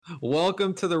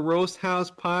Welcome to the Roast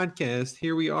House podcast.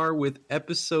 Here we are with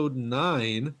episode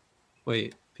 9.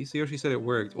 Wait, PC Yoshi said it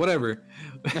worked. Whatever.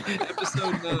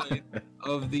 Episode 9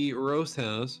 of the Roast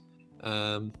House.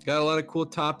 Got a lot of cool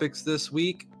topics this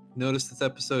week. Notice it's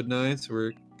episode 9, so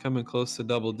we're coming close to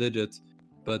double digits.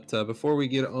 But before we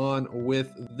get on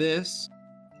with this,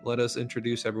 let us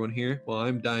introduce everyone here. Well,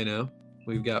 I'm Dino.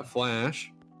 We've got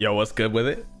Flash. Yo, what's good with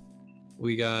it?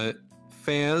 We got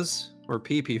Faz, or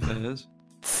PP Faz.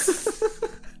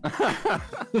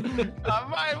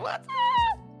 Alright, what's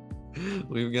up?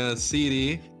 We've got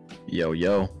CD.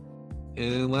 Yo.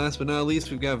 And last but not least,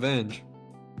 we've got Venge.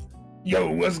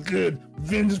 Yo, what's good?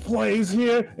 Vince Plays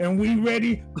here, and we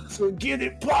ready to get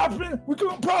it popping. We're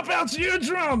gonna pop out your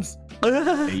eardrums.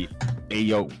 Hey,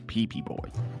 yo, PP boy.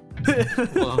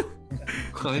 Well,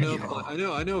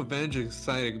 I know Venge is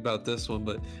excited about this one,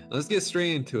 but let's get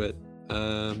straight into it.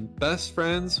 Best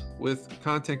friends with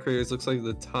content creators looks like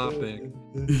the topic.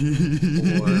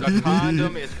 The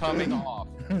condom is coming off.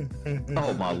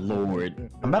 Oh my lord.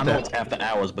 I'm I know about it's to, after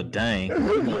hours, but dang.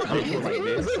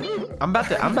 I'm about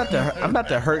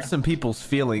to hurt some people's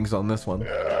feelings on this one.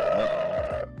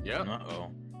 Yep.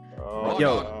 Uh-oh.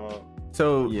 Yo,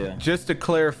 so Yeah. just to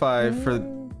clarify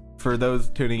for those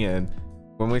tuning in,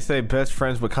 when we say best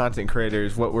friends with content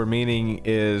creators, what we're meaning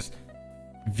is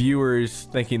viewers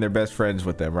thinking they're best friends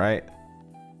with them, right?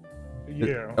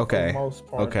 Yeah. Okay, For the most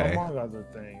part, okay. among other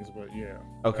things, but yeah.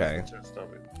 Okay. That's the gist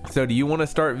of it. So do you want to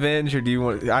start, Venge, or do you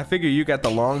want? I figure you got the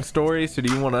long story, so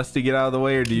do you want us to get out of the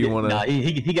way, or do you want to? Nah,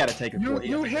 he got to take it.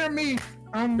 You hear me?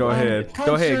 Go ahead.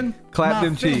 Go ahead. Clap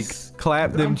them cheeks.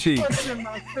 Clap them cheeks. Pushing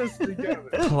my fists together.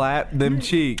 Clap them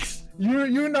cheeks.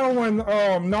 You know when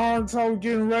Naruto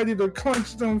getting ready to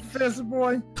clench them fists,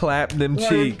 boy? Clap them Boy.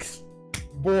 cheeks.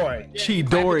 Boy.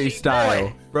 Chidori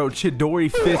style. Bro,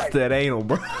 Chidori fist that anal,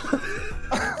 bro.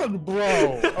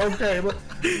 Bro, okay.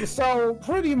 So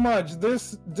pretty much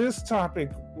this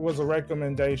topic was a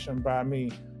recommendation by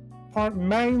me,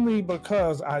 mainly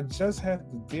because I just had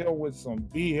to deal with some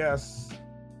BS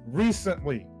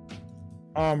recently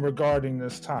regarding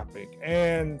this topic,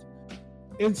 and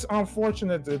it's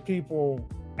unfortunate that people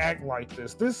act like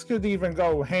this. This could even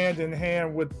go hand in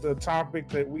hand with the topic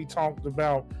that we talked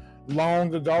about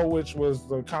long ago, which was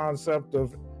the concept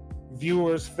of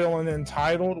viewers feeling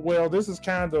entitled. Well, this is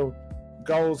kind of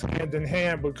goes hand in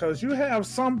hand, because you have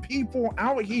some people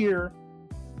out here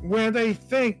where they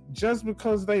think just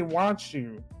because they watch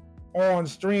you on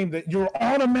stream that you're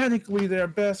automatically their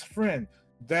best friend.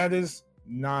 That is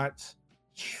not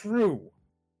true.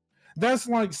 That's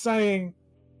like saying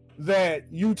that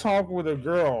you talk with a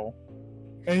girl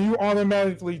and you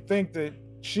automatically think that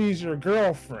she's your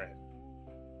girlfriend.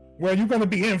 Well, you're going to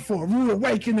be in for a rude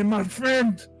awakening, my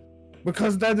friend,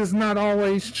 because that is not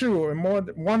always true, and more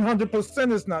than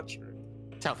 100% is not true.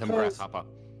 Tell him, grasshopper.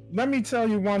 Let me tell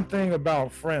you one thing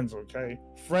about friends, okay?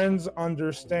 Friends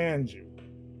understand you.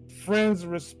 Friends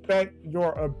respect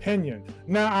your opinion.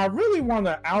 Now, I really want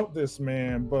to out this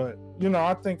man, but,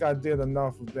 I think I did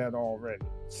enough of that already.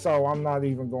 So I'm not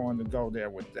even going to go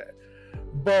there with that.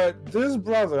 But this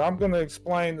brother, I'm going to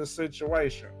explain the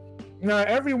situation. Now,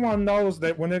 everyone knows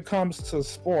that when it comes to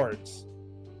sports,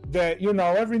 that,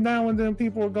 every now and then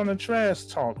people are going to trash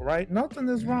talk, right? Nothing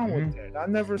is wrong with that. I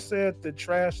never said that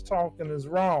trash talking is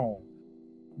wrong.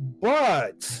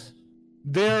 But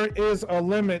there is a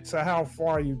limit to how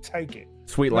far you take it.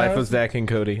 Sweet life of Zach and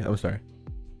Cody. I'm sorry.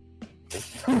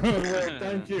 Well,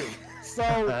 thank you.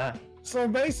 So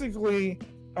basically,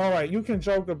 all right, you can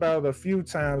joke about it a few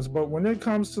times, but when it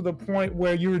comes to the point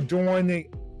where you're doing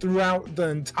it throughout the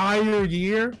entire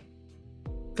year,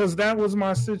 because that was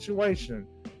my situation,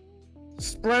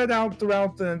 spread out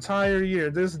throughout the entire year,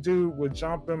 this dude would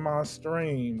jump in my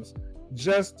streams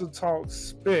just to talk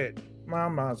spit. I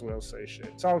might as well say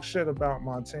shit. Talk shit about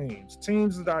my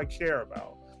teams that I care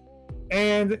about.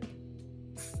 And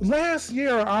last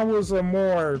year, I was a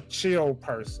more chill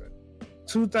person.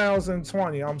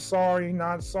 2020, I'm sorry,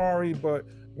 not sorry, but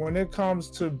when it comes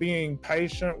to being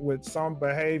patient with some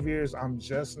behaviors, I'm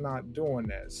just not doing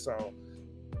that. So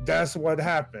that's what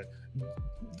happened.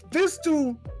 This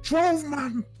dude drove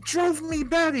me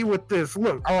batty with this.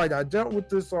 Look, all right, I dealt with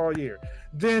this all year.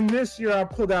 Then this year I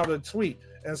put out a tweet,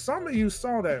 and some of you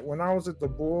saw that when I was at the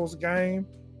Bulls game,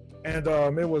 and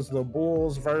it was the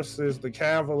Bulls versus the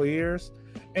Cavaliers.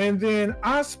 And then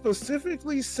I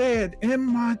specifically said in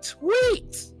my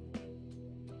tweet,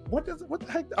 what the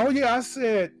heck? Oh yeah, I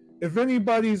said, if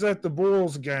anybody's at the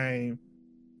Bulls game,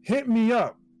 hit me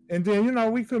up. And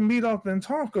then, we could meet up and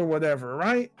talk or whatever,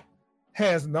 right?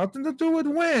 Has nothing to do with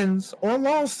wins or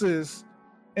losses.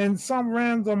 and some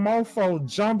random mofo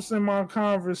jumps in my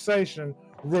conversation,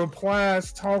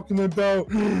 replies talking about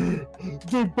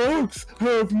the Bucks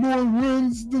have more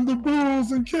wins than the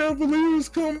Bulls and Cavaliers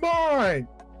combined.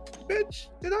 Bitch,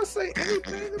 did I say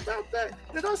anything about that?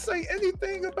 Did I say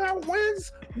anything about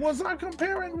wins? Was I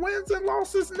comparing wins and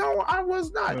losses? No, I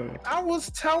was not. I was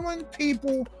telling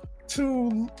people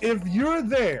to, if you're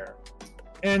there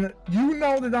and you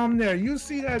know that I'm there, you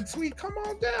see that tweet, come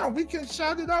on down. We can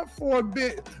shout it up for a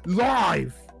bit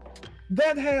live.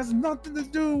 That has nothing to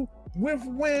do with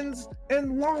wins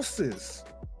and losses.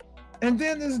 And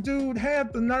then this dude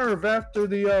had the nerve after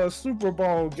the Super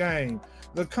Bowl game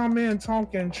to come in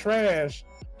talking trash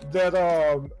that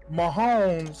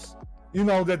Mahomes,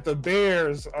 that the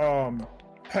Bears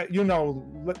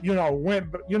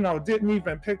didn't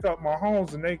even pick up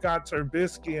Mahomes and they got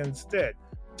Trubisky instead.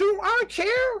 Do I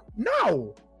care?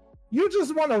 No. You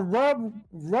just want to rub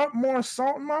more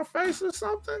salt in my face or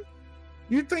something?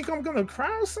 You think I'm gonna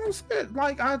cry some spit?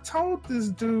 Like I told this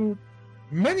dude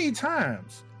many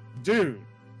times, dude,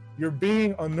 you're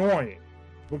being annoying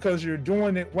because you're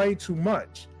doing it way too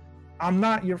much. I'm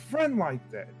not your friend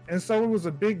like that. And so it was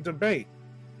a big debate.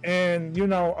 And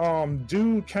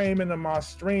dude came into my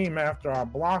stream after I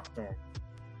blocked him.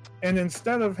 And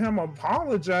instead of him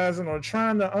apologizing or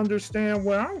trying to understand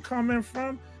where I'm coming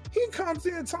from, he comes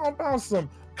in talking about some,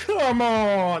 come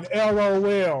on,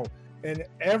 LOL. And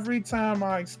every time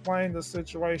I explained the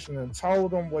situation and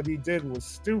told him what he did was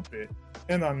stupid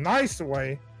in a nice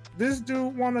way, this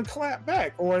dude want to clap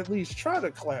back, or at least try to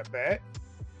clap back.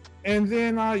 And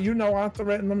then I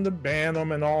threatened him to ban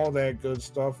him and all that good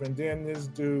stuff. And then this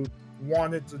dude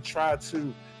wanted to try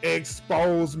to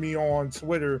expose me on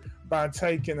Twitter by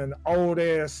taking an old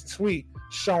ass tweet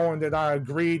showing that I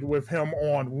agreed with him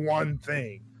on one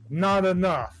thing. Not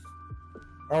enough.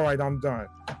 All right, I'm done.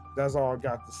 That's all I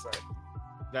got to say.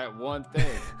 That one thing.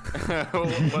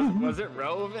 was it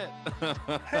relevant?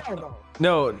 Hell no.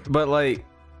 No, but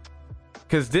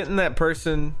because didn't that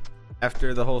person,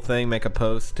 after the whole thing, make a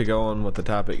post to go on with the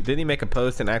topic? Didn't he make a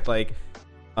post and act like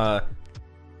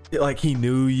he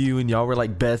knew you and y'all were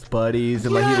like best buddies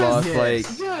and he lost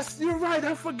Yes, you're right.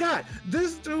 I forgot.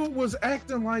 This dude was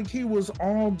acting like he was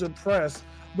all depressed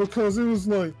because it was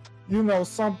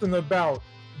something about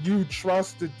you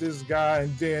trusted this guy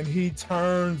and then he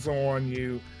turns on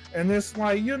you. And it's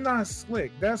like, you're not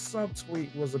slick. That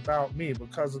subtweet was about me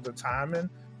because of the timing.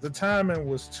 The timing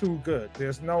was too good.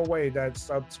 There's no way that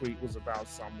subtweet was about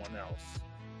someone else.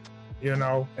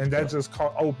 And that just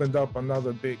opened up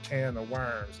another big can of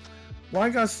worms.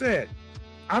 Like I said,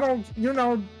 I don't,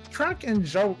 cracking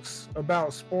jokes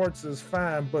about sports is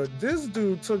fine, but this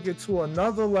dude took it to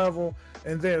another level,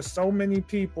 and there's so many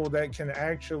people that can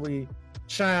actually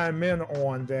chime in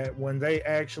on that when they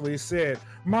actually said,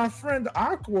 my friend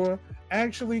Aqua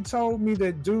actually told me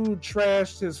that dude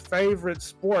trashed his favorite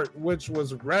sport, which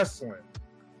was wrestling.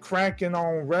 Cracking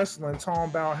on wrestling, talking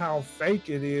about how fake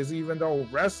it is, even though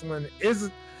wrestling is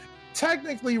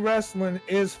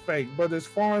fake, but as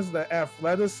far as the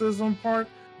athleticism part,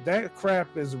 that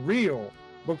crap is real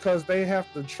because they have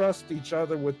to trust each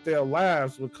other with their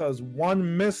lives, because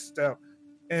one misstep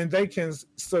and they can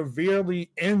severely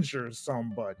injure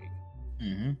somebody.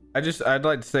 Mm-hmm. I'd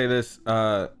like to say this.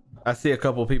 I see a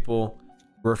couple people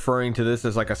referring to this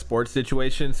as like a sports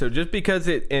situation. So just because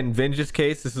in Venge's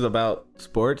case, this is about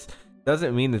sports,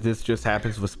 doesn't mean that this just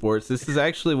happens with sports. This is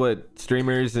actually what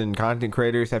streamers and content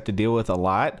creators have to deal with a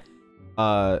lot.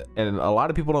 And a lot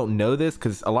of people don't know this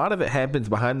because a lot of it happens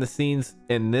behind the scenes.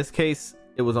 In this case,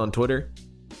 it was on Twitter.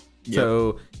 Yep.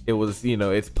 So it was,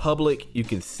 it's public. You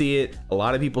can see it. A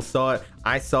lot of people saw it.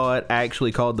 I saw it. I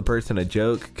actually called the person a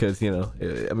joke because,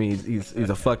 he's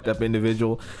a fucked up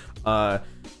individual.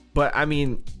 But I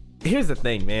mean, here's the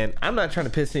thing, man. I'm not trying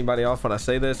to piss anybody off when I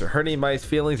say this or hurt anybody's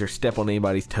feelings or step on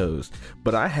anybody's toes.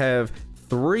 But I have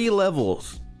 3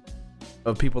 levels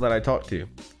of people that I talk to.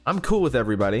 I'm cool with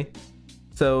everybody.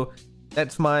 So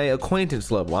that's my acquaintance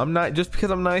level. I'm not, just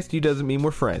because I'm nice to you doesn't mean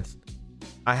we're friends.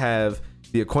 I have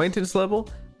the acquaintance level,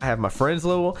 I have my friends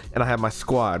level, and I have my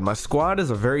squad. My squad is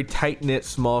a very tight-knit,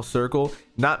 small circle.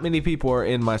 Not many people are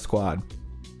in my squad.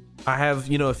 I have,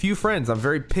 a few friends. I'm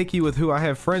very picky with who I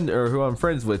have who I'm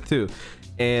friends with too.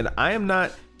 And I am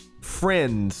not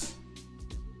friends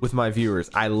with my viewers.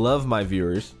 I love my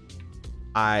viewers.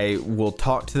 I will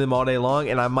talk to them all day long,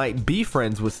 and I might be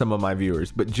friends with some of my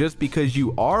viewers. But just because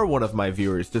you are one of my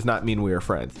viewers does not mean we are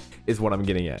friends, is what I'm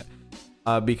getting at.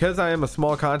 Because I am a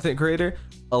small content creator,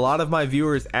 a lot of my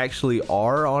viewers actually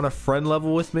are on a friend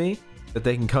level with me. that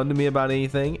they can come to me about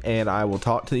anything, and I will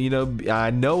talk to, you know,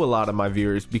 I know a lot of my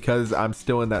viewers because I'm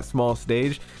still in that small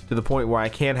stage to the point where I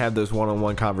can have those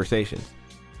one-on-one conversations.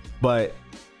 But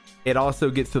it also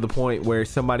gets to the point where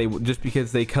somebody, just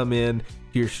because they come in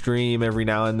to your stream every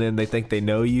now and then, they think they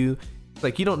know you. It's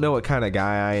like, you don't know what kind of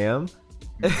guy I am.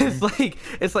 It's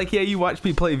like, yeah, you watch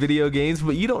me play video games,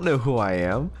 but you don't know who I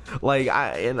am. Like,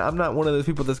 I'm not one of those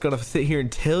people that's gonna sit here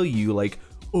and tell you like,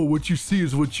 oh, what you see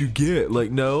is what you get.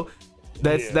 Like, no,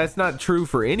 that's not true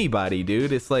for anybody,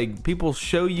 dude. It's like, people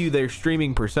show you their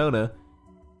streaming persona,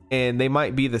 and they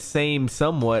might be the same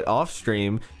somewhat off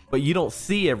stream, but you don't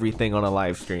see everything on a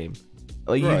live stream.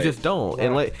 Like, you just don't.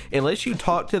 Unless you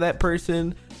talk to that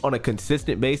person on a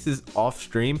consistent basis off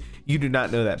stream, you do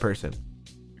not know that person.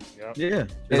 Yeah.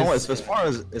 As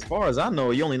far as I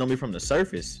know, you only know me from the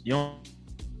surface. You don't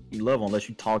love unless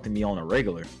you talk to me on a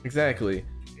regular. Exactly.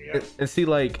 And see,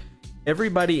 like,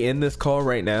 everybody in this call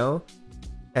right now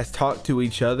has talked to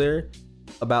each other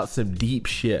about some deep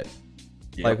shit.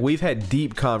 Yep. Like, we've had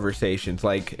deep conversations,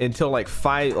 like until like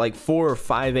 4 or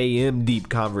 5 a.m. deep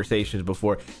conversations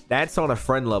before. That's on a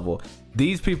friend level.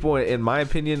 These people, in my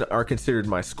opinion, are considered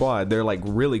my squad. They're like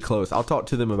really close. I'll talk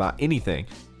to them about anything.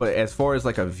 But as far as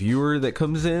like a viewer that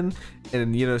comes in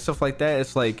and, you know, stuff like that,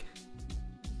 it's like,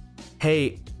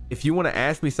 hey, if you want to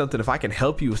ask me something, if I can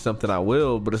help you with something, I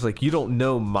will. But it's like, you don't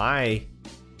know my,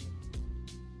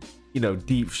 you know,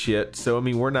 deep shit. So, I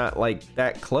mean, we're not like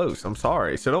that close. I'm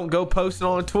sorry. So don't go posting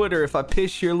on Twitter if I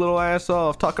piss your little ass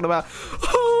off talking about,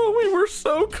 oh, we were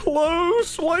so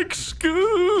close, like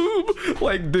Scoob.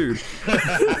 Like, dude.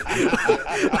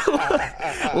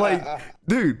 like,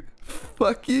 dude.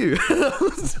 Fuck you.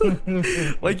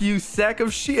 Like, you sack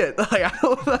of shit. Like,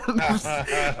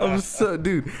 I'm so,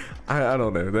 dude, I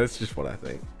don't know. That's just what I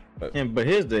think. But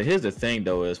here's the thing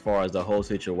though, as far as the whole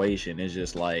situation, is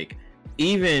just like,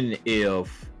 even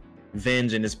if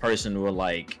Venge and this person were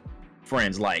like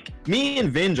friends, like me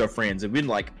and Venge are friends, and we're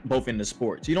like both into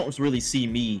sports, you don't really see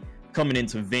me coming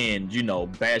into Venge, you know,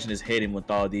 bashing his head in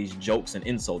with all these jokes and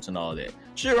insults and all that.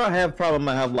 Sure, I have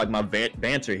like my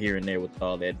banter here and there with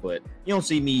all that, but you don't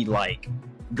see me like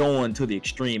going to the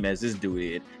extreme as this dude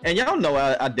did. And y'all know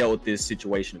I dealt with this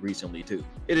situation recently too.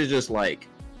 It is just like,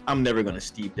 I'm never gonna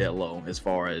steep that low as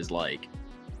far as like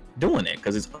doing it,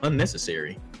 because it's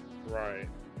unnecessary. Right.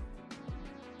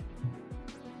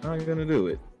 How are you gonna do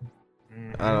it?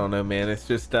 I don't know, man. It's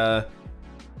just the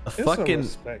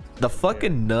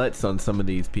fucking nuts on some of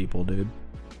these people, dude.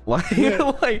 Like,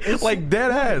 like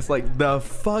dead ass, like the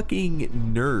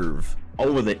fucking nerve.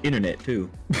 Over the internet too.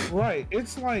 Right.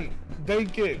 It's like they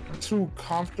get too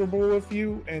comfortable with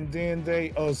you, and then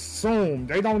they assume.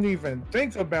 They don't even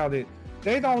think about it.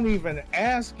 They don't even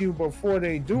ask you before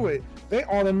they do it. They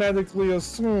automatically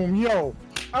assume, yo,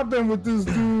 I've been with this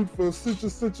dude for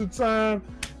such a time,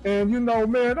 and you know,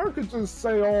 man, I could just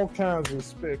say all kinds of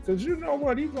spit, because you know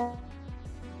what, he gonna...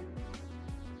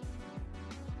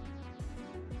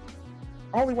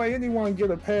 Only way anyone get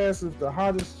a pass if the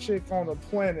hottest chick on the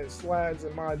planet slides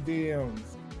in my DMs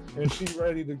and she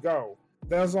ready to go.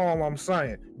 That's all I'm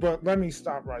saying. But let me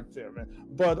stop right there, man.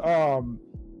 But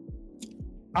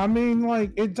I mean,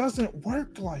 like, it doesn't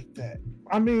work like that.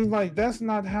 I mean, like, that's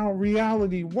not how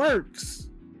reality works.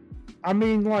 I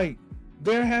mean, like,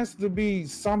 there has to be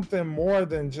something more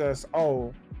than just,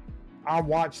 oh, I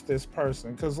watched this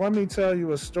person. Because let me tell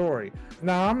you a story.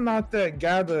 Now, I'm not that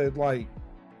guy that, like,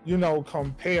 you know,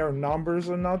 compare numbers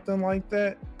or nothing like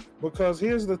that. Because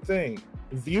here's the thing.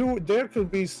 There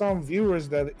could be some viewers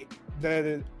that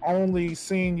had only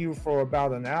seen you for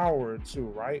about an hour or two,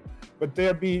 right? But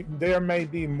there may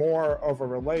be more of a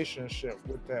relationship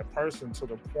with that person to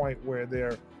the point where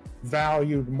they're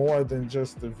valued more than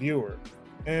just the viewer.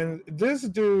 And this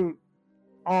dude,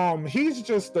 he's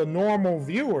just a normal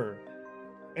viewer,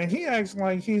 and he acts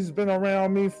like he's been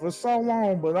around me for so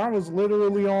long, but I was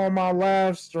literally on my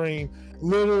live stream,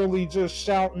 literally just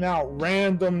shouting out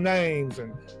random names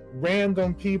and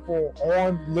random people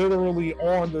literally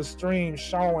on the stream,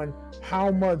 showing how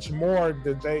much more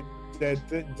than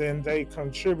they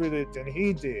contributed than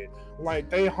he did. Like,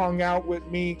 they hung out with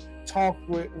me, talked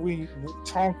with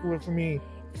me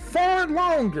far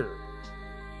longer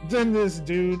than this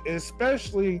dude,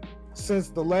 especially since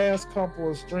the last couple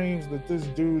of streams that this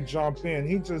dude jumped in.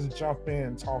 He just jumped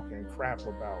in talking crap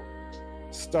about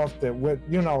stuff that went,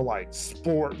 you know, like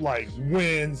sport, like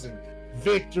wins and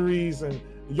victories, and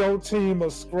your team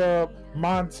a scrub,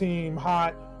 my team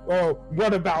hot. Oh,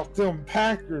 what about them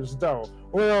Packers though?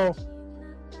 Well,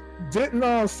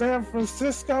 didn't San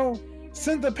Francisco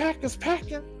send the Packers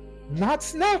packing, not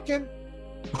snacking?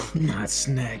 Not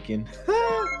snacking.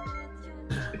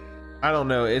 I don't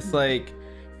know. It's like,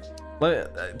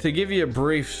 to give you a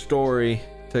brief story,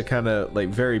 to kind of like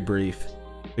very brief,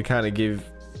 to kind of give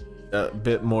a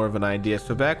bit more of an idea.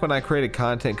 So back when I created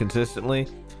content consistently,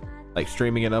 like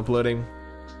streaming and uploading,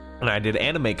 and I did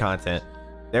anime content,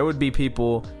 there would be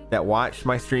people that watched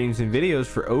my streams and videos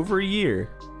for over a year,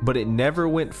 but it never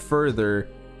went further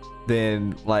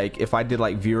than like if I did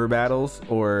like viewer battles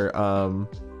or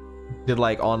did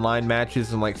like online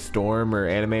matches in like Storm or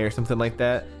Anime or something like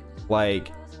that.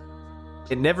 Like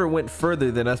it never went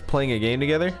further than us playing a game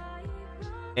together,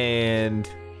 and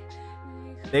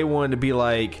they wanted to be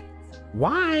like,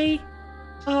 why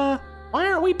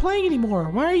aren't we playing anymore?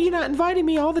 Why are you not inviting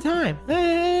me all the time?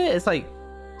 It's like,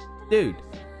 dude,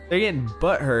 they're getting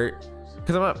butthurt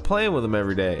because I'm not playing with them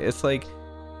every day. It's like,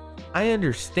 I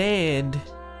understand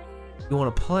you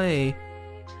want to play,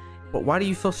 but why do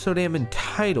you feel so damn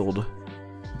entitled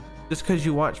just because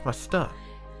you watch my stuff?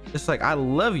 It's like, I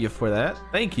love you for that,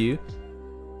 thank you,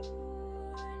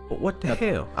 but what the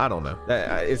hell? I don't know.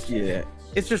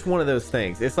 It's just one of those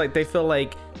things. It's like they feel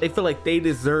like they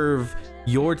deserve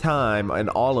your time and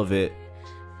all of it,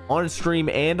 on stream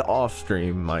and off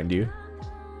stream, mind you,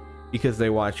 because they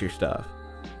watch your stuff.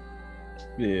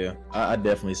 Yeah, I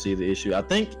definitely see the issue. I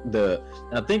think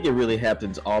it really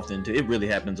happens often. It really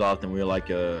happens often when you're like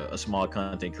a small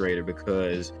content creator,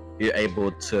 because you're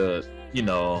able to, you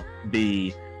know,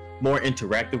 be more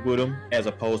interactive with them as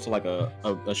opposed to like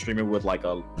a streamer with like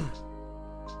a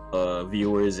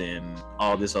viewers and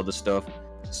all this other stuff.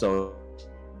 So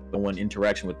the one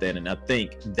interaction with that, and I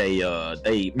think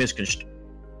they misconstrue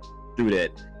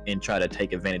that and try to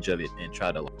take advantage of it and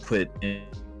try to like, put it in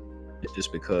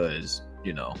just because,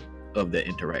 you know, of the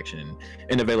interaction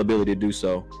and availability to do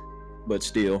so. But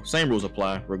still, same rules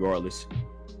apply regardless.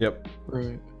 Yep.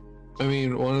 Right. I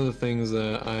mean, one of the things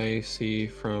that I see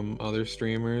from other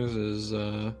streamers is,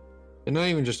 and not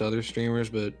even just other streamers,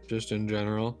 but just in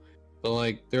general, but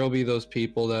like there'll be those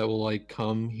people that will like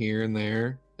come here and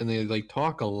there, and they like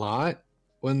talk a lot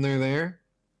when they're there,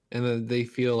 and then they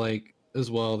feel like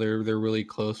as well they're really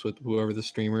close with whoever the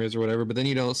streamer is or whatever, but then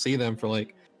you don't see them for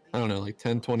like, I don't know, like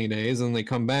 10-20 days, and they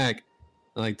come back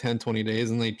in like 10-20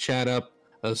 days and they chat up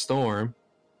a storm,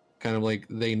 kind of like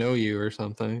they know you or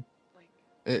something.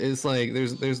 It's like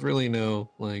there's really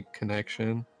no like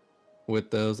connection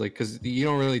with those, like, because you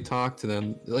don't really talk to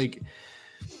them, like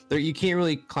you can't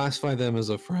really classify them as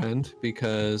a friend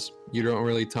because you don't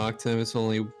really talk to them. It's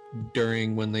only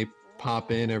during when they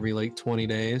pop in every like 20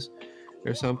 days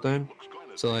or something.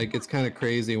 So like it's kind of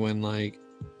crazy when like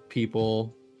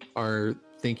people are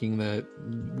thinking that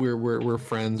we're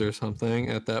friends or something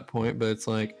at that point, but it's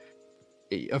like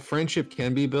a friendship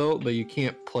can be built, but you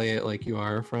can't play it like you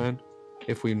are a friend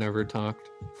if we've never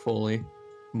talked fully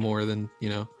more than, you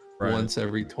know, right, once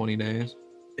every 20 days.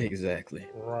 Exactly.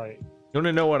 Right. You want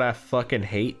to know what I fucking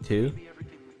hate too?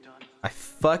 I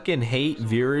fucking hate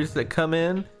viewers that come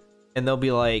in and they'll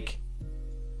be like,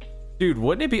 dude,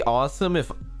 wouldn't it be awesome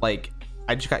if like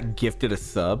I just got gifted a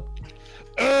sub?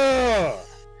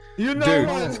 You know,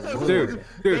 dude,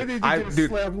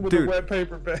 with a wet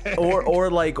paper bag. or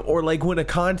like when a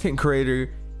content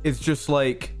creator is just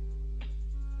like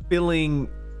feeling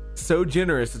so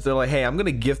generous that they're like, hey, I'm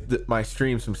gonna gift my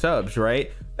stream some subs,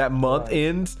 right? That month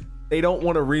ends, they don't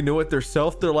want to renew it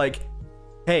themselves. They're like,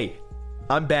 hey,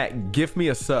 I'm back, gift me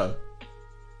a sub.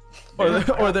 Or like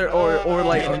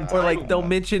they'll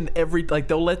mention every, like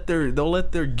they'll let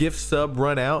their gift sub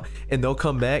run out and they'll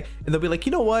come back and they'll be like,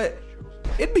 you know what?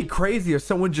 It'd be crazy if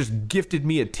someone just gifted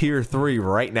me a tier 3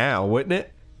 right now, wouldn't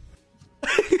it?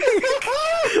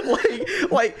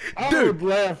 like I dude, would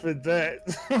laugh at that.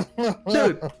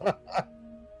 dude,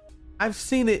 I've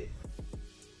seen it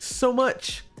so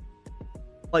much,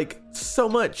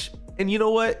 and you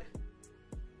know what?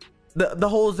 The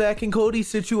whole Zach and Cody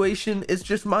situation is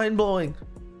just mind blowing.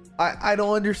 I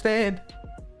don't understand.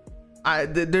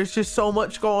 There's just so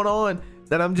much going on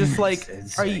that I'm just like,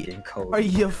 are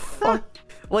you fuck?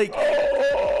 Like,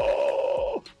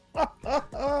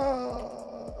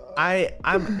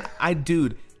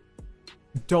 dude,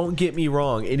 don't get me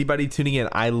wrong. Anybody tuning in,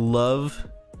 I love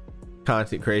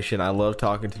content creation. I love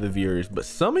talking to the viewers, but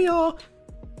some of y'all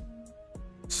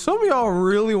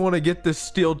really want to get this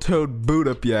steel-toed boot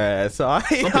up your ass. I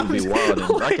can't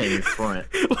even front.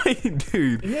 Like,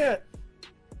 dude. Yeah.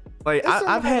 Like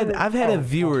I've had a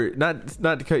viewer, not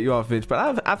to cut you off, Vince,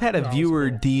 but I've had a viewer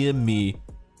DM me,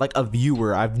 like a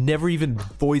viewer I've never even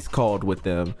voice called with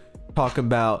them, talking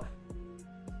about,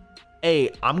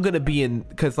 hey, I'm gonna be in,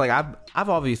 because like I've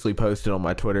obviously posted on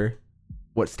my Twitter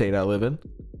what state I live in,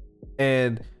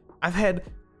 and I've had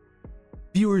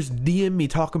viewers DM me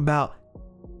talking about,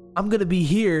 I'm gonna be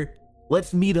here.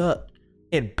 Let's meet up,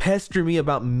 and pester me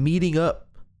about meeting up.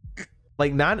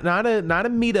 Like not a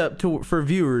meetup for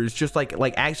viewers, just like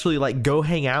actually like go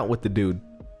hang out with the dude.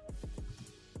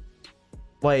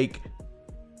 Like,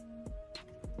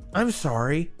 I'm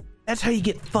sorry, that's how you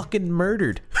get fucking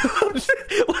murdered.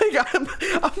 Like I'm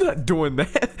not doing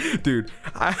that, dude.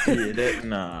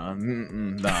 Nah.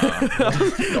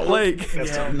 Like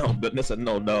that's a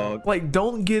no, dog. Like,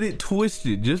 don't get it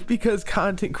twisted. Just because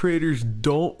content creators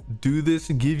don't do this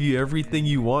and give you everything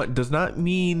you want does not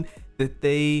mean that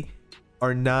they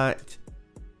are not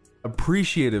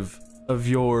appreciative of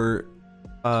your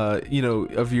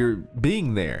of your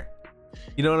being there.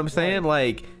 You know what I'm saying?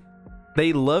 Like,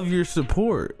 they love your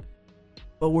support,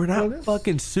 but we're not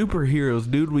fucking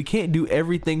superheroes, dude. We can't do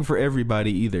everything for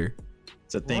everybody either.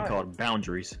 It's a thing called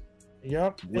boundaries.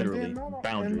 Yep. Literally,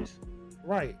 boundaries.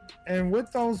 Right. And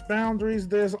with those boundaries,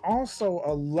 there's also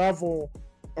a level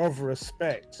of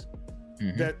respect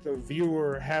that the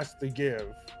viewer has to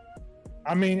give.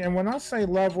 I mean, and when I say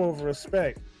level of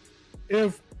respect,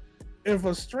 if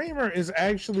a streamer is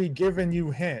actually giving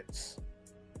you hints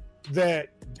that,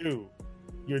 dude,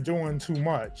 you're doing too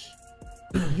much,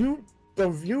 the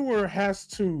viewer has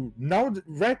to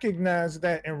recognize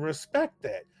that and respect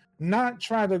that, not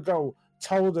try to go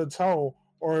toe to toe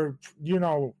or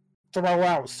throw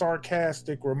out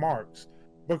sarcastic remarks,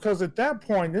 because at that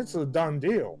point it's a done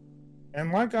deal.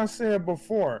 And like I said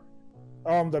before,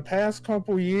 the past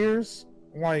couple years,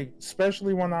 like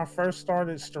especially when I first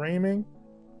started streaming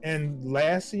and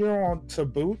last year on to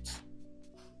boot,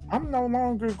 I'm no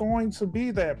longer going to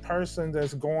be that person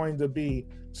that's going to be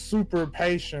super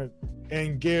patient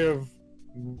and give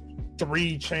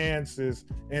 3 chances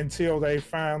until they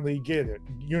finally get it,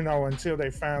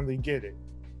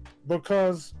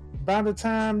 because by the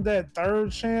time that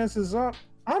 3rd chance is up,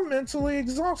 I'm mentally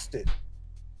exhausted.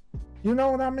 You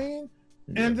know what I mean?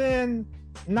 Yeah. And then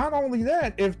not only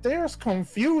that, if there's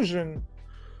confusion,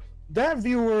 that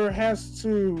viewer has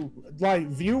to, like,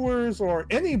 viewers or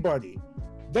anybody,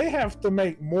 they have to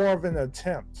make more of an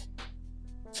attempt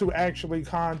to actually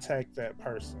contact that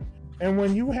person. And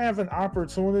when you have an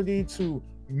opportunity to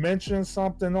mention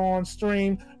something on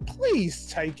stream, please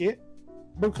take it,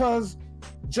 because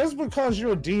just because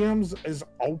your DMs is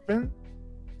open,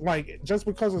 like just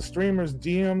because a streamer's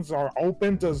DMs are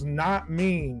open, does not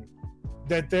mean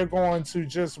that they're going to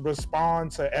just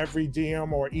respond to every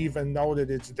DM or even know that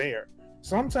it's there.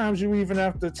 Sometimes you even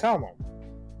have to tell them.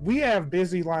 We have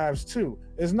busy lives too.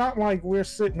 It's not like we're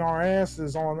sitting our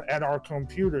asses at our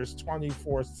computers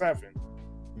 24/7.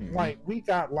 Like, we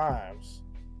got lives.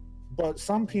 But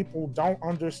some people don't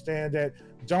understand that,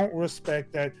 don't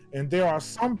respect that, and there are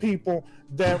some people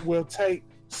that will take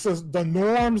the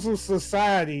norms of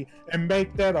society and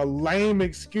make that a lame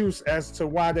excuse as to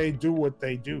why they do what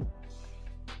they do.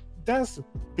 That's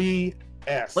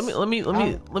BS.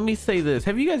 Let me say this.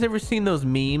 Have you guys ever seen those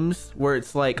memes where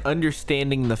it's like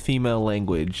understanding the female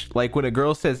language? Like when a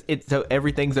girl says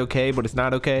everything's okay, but it's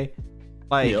not okay.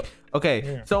 Like, yep. Okay,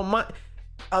 yeah. So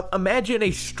imagine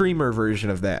a streamer version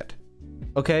of that.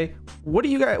 Okay, what do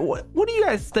you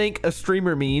guys think a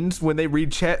streamer means when they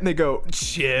read chat and they go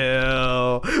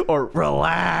chill or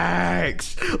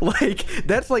relax? Like,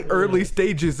 that's like early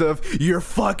stages of you're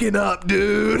fucking up,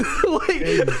 dude. Like,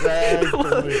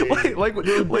 exactly. like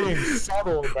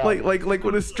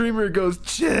when a streamer goes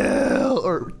chill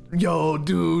or yo,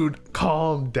 dude,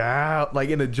 calm down, like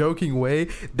in a joking way,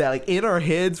 that like in our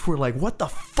heads we're like, what the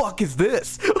fuck is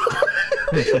this?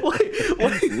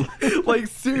 like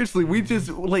seriously, we just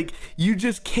like, you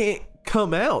just can't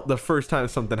come out the first time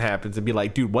something happens and be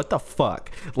like, dude, what the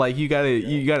fuck? Like, you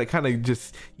gotta kind of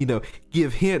just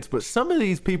give hints. But some of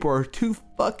these people are too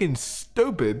fucking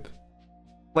stupid.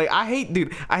 Like, I hate to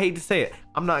say it,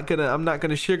 I'm not gonna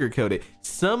sugarcoat it.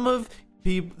 Some of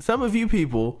you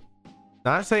people,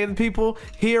 not saying people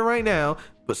here right now,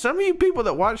 but some of you people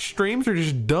that watch streams are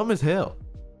just dumb as hell.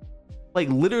 Like,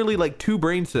 literally like 2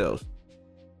 brain cells.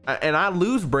 And I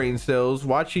lose brain cells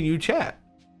watching you chat.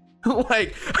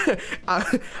 Like,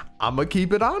 I'm gonna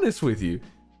keep it honest with you.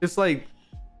 It's like,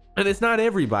 and it's not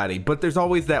everybody, but there's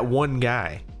always that one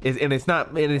guy. They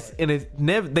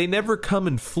never come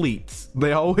in fleets.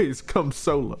 They always come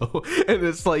solo. And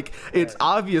it's like, it's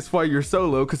obvious why you're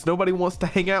solo, because nobody wants to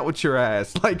hang out with your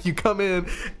ass. Like, you come in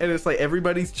and it's like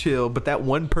everybody's chill, but that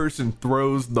one person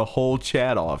throws the whole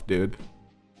chat off, dude.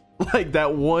 Like,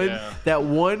 that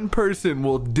one person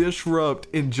will disrupt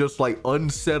and just like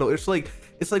unsettle. It's like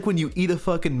when you eat a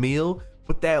fucking meal,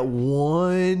 but that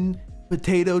one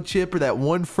potato chip or that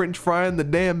one French fry in the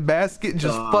damn basket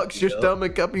just fucks your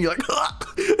stomach up, and you're like,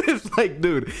 It's like,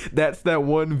 dude, that's that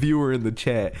one viewer in the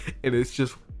chat, and it's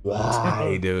just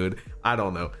why, dude. I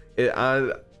don't know.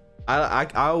 I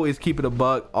always keep it a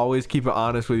buck, always keep it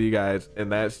honest with you guys,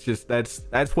 and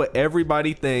that's what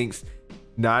everybody thinks.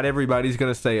 Not everybody's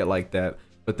gonna say it like that,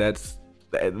 but that's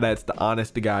the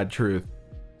honest to God truth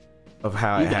of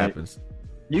how it happens.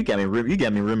 You got me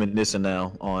reminiscing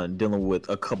now on dealing with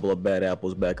a couple of bad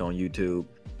apples back on YouTube.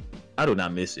 I do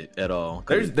not miss it at all.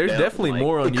 There's definitely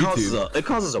more on YouTube. It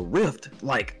causes a rift,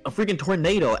 like a freaking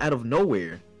tornado out of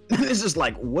nowhere. It's just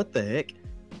like, what the heck?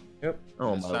 Yep.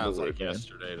 Oh It my sounds Lord, like man.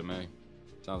 yesterday to me.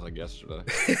 Sounds like yesterday.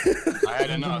 I had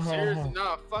enough. Seriously,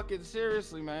 no, fucking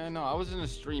seriously, man. No, I was in a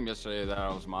stream yesterday that I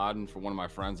was modding for one of my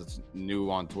friends that's new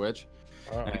on Twitch.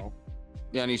 Uh-oh.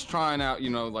 Yeah, and he's trying out,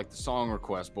 like the song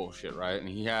request bullshit, right? And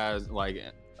he has, like,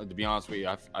 to be honest with you,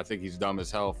 I think he's dumb as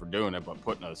hell for doing it, but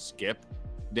putting a skip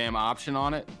damn option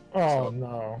on it. Oh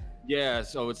no. Yeah,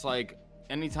 so it's like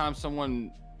anytime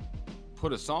someone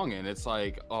put a song in, it's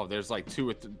like, oh, there's like two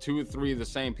or three of the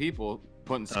same people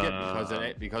putting skip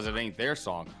because it ain't their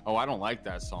song. Oh, I don't like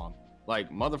that song. Like,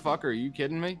 motherfucker, are you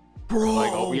kidding me? Bro.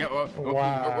 Like, oh yeah,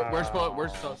 Wow.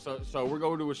 we're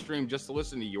going to a stream just to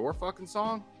listen to your fucking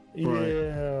song.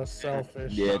 Yeah,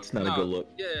 selfish. Yeah, it's not a good look.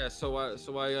 Yeah, so I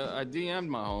DM'd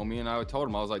my homie and I told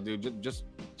him, I was like, dude, just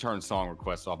turn song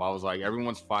requests off. I was like,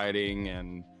 everyone's fighting,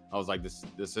 and I was like,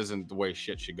 this isn't the way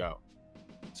shit should go.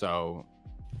 So,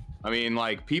 I mean,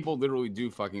 like, people literally do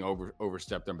fucking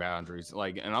overstep their boundaries.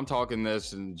 Like, and I'm talking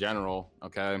this in general,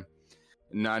 okay?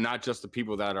 Not just the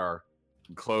people that are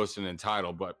close and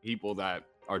entitled, but people that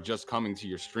are just coming to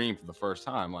your stream for the first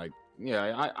time. Like,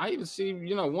 yeah, I even see,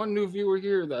 one new viewer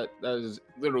here that is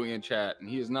literally in chat, and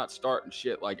he is not starting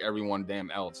shit like everyone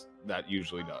damn else that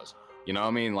usually does. You know what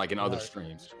I mean? Like in other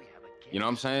streams. You know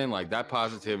what I'm saying? Like, that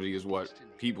positivity is what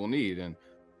people need. And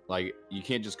like, you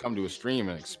can't just come to a stream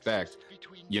and expect,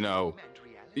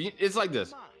 it's like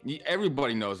this.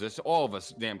 Everybody knows this. All of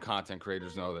us damn content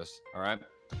creators know this. All right.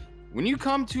 When you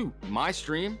come to my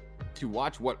stream to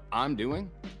watch what I'm doing,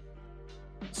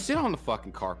 sit on the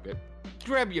fucking carpet,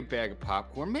 grab your bag of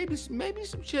popcorn, maybe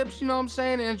some chips, you know what I'm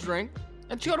saying, and a drink,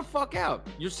 and chill the fuck out.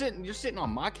 You're sitting on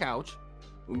my couch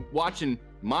watching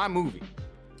my movie.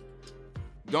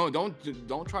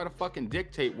 Don't try to fucking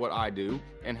dictate what I do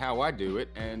and how I do it,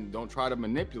 and don't try to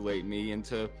manipulate me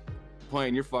into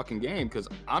playing your fucking game, because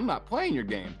I'm not playing your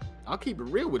game. I'll keep it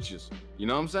real with you. You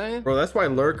know what I'm saying? Bro, that's why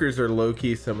lurkers are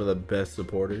low-key some of the best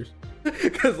supporters.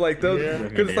 Cause like those, Yeah.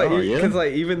 cause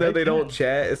like even though they don't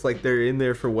chat, it's like they're in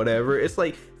there for whatever. It's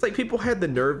like people had the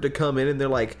nerve to come in and they're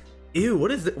like, "Ew,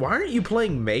 what is it? Why aren't you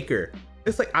playing Maker?"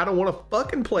 It's like, I don't want to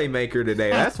fucking play Maker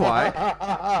today. That's why.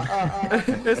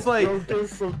 It's like, Go get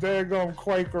some daggum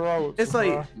Quaker Oats. it's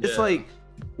like, bruh. it's like,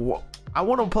 I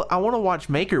want to watch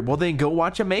Maker. Well, then go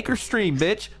watch a Maker stream,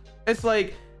 bitch. It's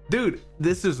like, dude,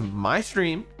 this is my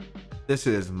stream. This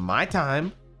is my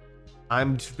time.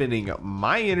 I'm spending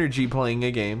my energy playing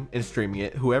a game and streaming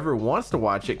it. Whoever wants to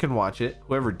watch it can watch it.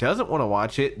 Whoever doesn't want to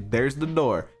watch it, there's the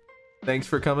door. Thanks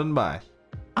for coming by.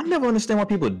 I never understand why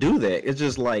people do that. It's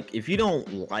just like, if you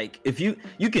don't like, if you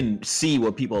can see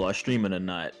what people are streaming or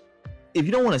not. If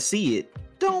you don't want to see it,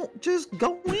 don't just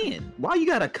go in. Why you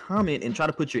gotta comment and try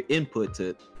to put your input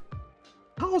to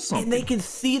cause something? And they can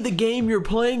see the game you're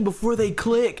playing before they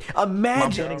click.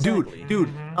 Imagine, Exactly. dude,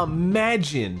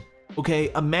 imagine.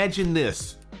 Okay, imagine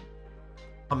this.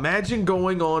 Imagine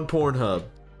going on Pornhub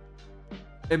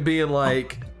and being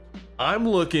like, I'm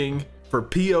looking for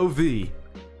POV.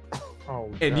 Oh,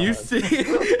 And you God. see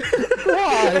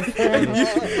Why?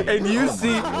 and you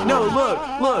see no,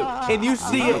 look, and you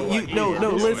see it,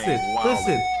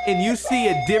 listen, and you see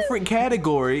a different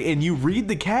category and you read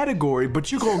the category, but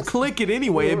you're gonna click it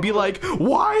anyway and be like,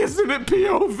 why isn't it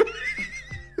POV?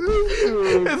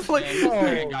 It's like, Man, this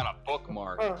nigga got a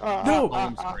bookmark. no,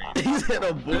 Home screen. He's at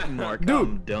a bookmark. Dude.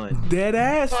 I'm done. dead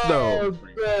ass though. Oh,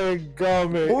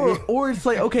 dadgummit. Or it's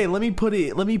like, okay, let me put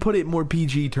it more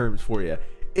PG terms for you.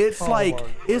 It's like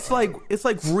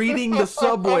reading the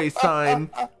Subway sign,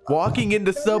 walking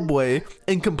into Subway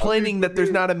and complaining that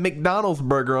there's not a McDonald's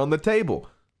burger on the table.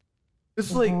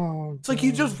 It's like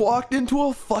you just walked into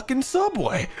a fucking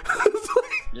Subway. It's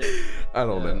like, I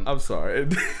don't know. I'm sorry.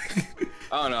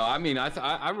 I don't know. I mean,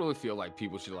 I really feel like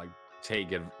people should like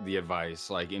take the advice,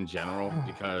 like, in general,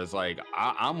 because like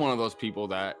I'm one of those people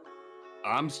that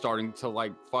I'm starting to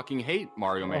like fucking hate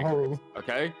Mario Maker. Oh.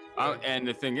 Okay, and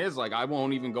the thing is, like, I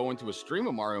won't even go into a stream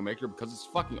of Mario Maker because it's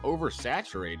fucking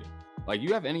oversaturated. Like,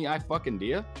 you have any fucking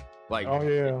idea? Like, Oh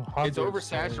yeah, it's 100%.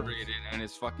 oversaturated and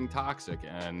it's fucking toxic.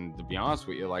 And to be honest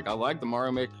with you, like, I like the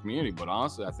Mario Maker community, but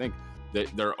honestly, I think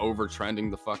they're over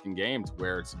trending the fucking game to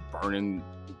where it's burning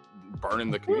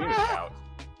the community out.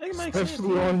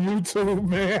 Especially on YouTube,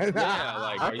 man. Yeah,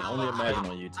 like I can only imagine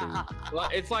on YouTube. Well,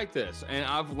 it's like this, and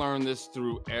I've learned this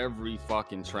through every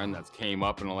fucking trend that's came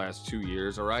up in the last 2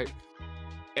 years. All right,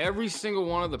 every single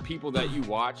one of the people that you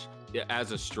watch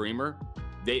as a streamer,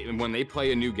 when they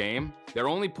play a new game, they're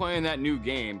only playing that new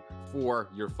game for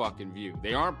your fucking view.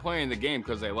 They aren't playing the game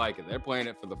because they like it. They're playing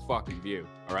it for the fucking view.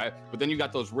 All right, but then you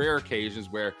got those rare occasions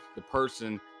where the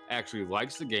person actually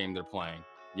likes the game they're playing.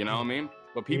 You know what I mean?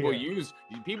 But people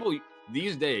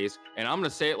these days, and I'm gonna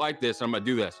say it like this. I'm gonna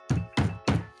do this.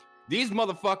 These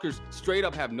motherfuckers straight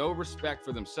up have no respect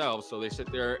for themselves, so they sit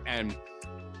there and,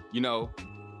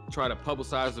 try to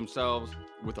publicize themselves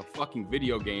with a fucking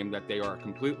video game that they are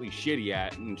completely shitty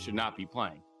at and should not be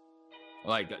playing.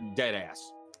 Like dead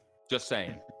ass. Just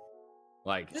saying.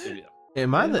 Like,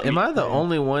 am I the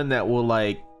only one that will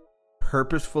like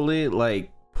purposefully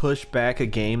like push back a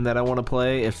game that I want to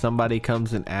play if somebody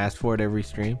comes and asks for it every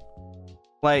stream?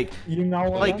 Like, you know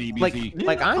what?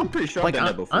 I'm pretty sure like I've done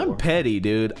that before. I'm petty,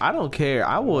 dude. I don't care.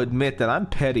 I will admit that I'm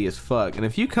petty as fuck. And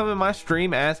if you come in my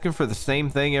stream asking for the same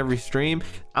thing every stream,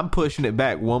 I'm pushing it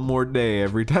back one more day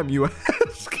every time you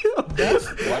ask.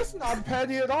 That's not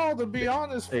petty at all, to be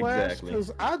honest, Flash.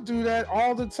 Because I do that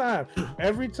all the time.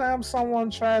 Every time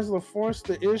someone tries to force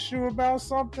the issue about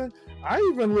something, I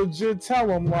even legit tell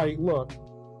them, like, look,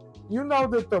 you know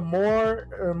that the more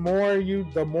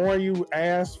you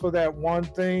ask for that one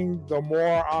thing, the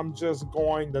more I'm just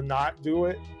going to not do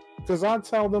it. Because I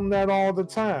tell them that all the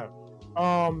time.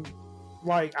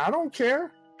 Like, I don't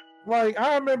care. Like,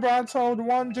 I remember I told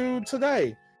one dude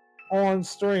today on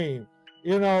stream,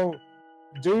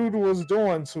 dude was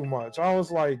doing too much. I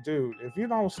was like, dude, if you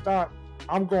don't stop,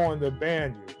 I'm going to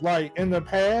ban you. Like, in the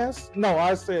past, no,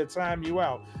 I said time you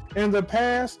out. In the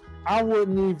past, I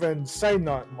wouldn't even say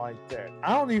nothing like that.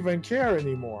 I don't even care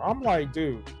anymore. I'm like,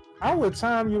 dude, I would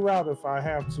time you out if I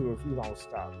have to if you don't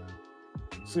stop.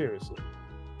 Seriously.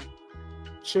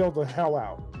 Chill the hell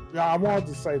out. Yeah, I wanted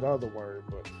to say the other word,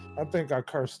 but I think I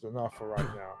cursed enough for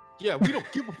right now. Yeah, we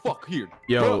don't give a fuck here.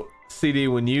 Yo, CD,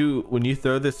 when you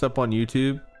throw this up on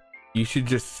YouTube, you should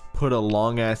just put a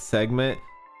long ass segment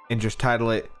and just title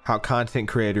it "How Content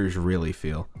Creators Really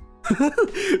Feel."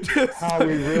 How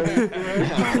we really feel.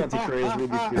 How content creators really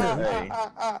feel. Hey.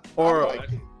 Or,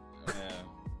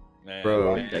 Man,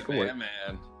 bro, man.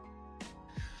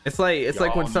 it's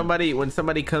like when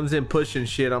somebody comes in pushing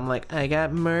shit, I'm like, I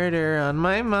got murder on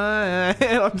my mind.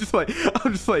 I'm just like,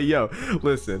 yo,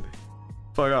 listen,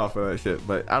 fuck off of that shit.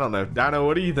 But I don't know, Dino,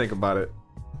 what do you think about it?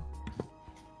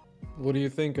 What do you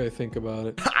think I think about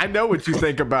it? I know what you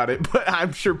think about it, but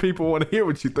I'm sure people want to hear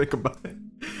what you think about it.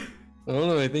 I don't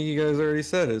know. I think you guys already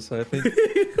said it, so I think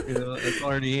that's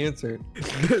already answered.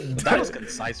 That was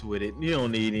concise with it. You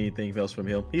don't need anything else from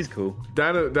him. He's cool.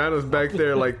 Dino's back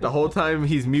there, like the whole time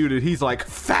he's muted. He's like,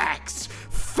 facts.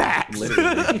 He's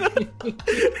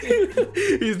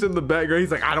in the background.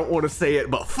 He's like, I don't want to say it,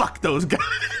 but fuck those guys.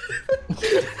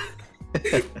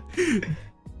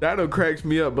 Dino cracks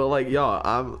me up, but like, y'all,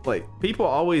 I'm like, people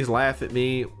always laugh at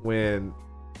me when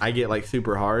I get like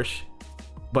super harsh,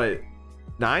 but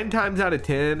 9 times out of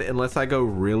 10, unless I go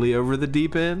really over the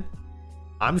deep end,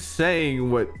 I'm saying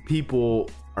what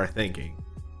people are thinking.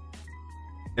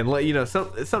 And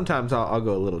sometimes I'll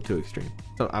go a little too extreme.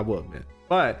 So I will admit,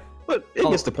 but it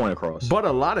gets the point across. But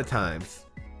a lot of times,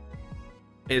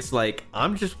 it's like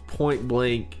I'm just point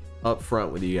blank up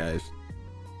front with you guys,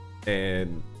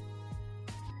 and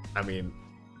I mean,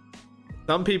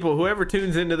 some people, whoever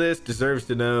tunes into this, deserves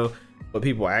to know what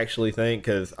people actually think,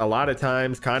 because a lot of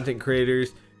times content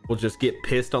creators will just get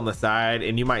pissed on the side,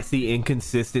 and you might see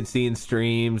inconsistency in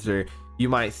streams, or you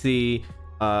might see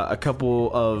a couple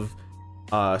of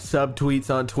subtweets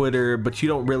on Twitter, but you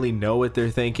don't really know what they're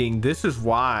thinking. This is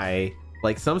why,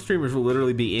 like, some streamers will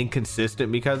literally be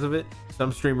inconsistent because of it.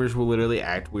 Some streamers will literally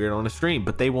act weird on a stream,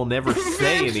 but they will never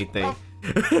say anything.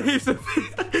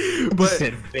 but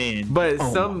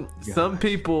some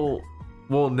people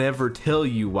will never tell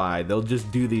you why. They'll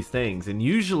just do these things, and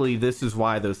usually this is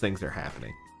why those things are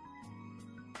happening.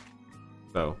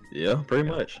 So yeah, pretty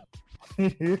much.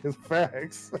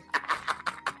 Facts.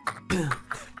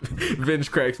 Vince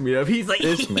cracks me up. He's like,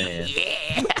 this man.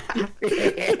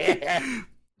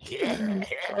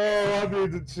 Oh, I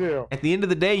need to chill. At the end of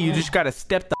the day, you just gotta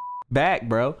step the back,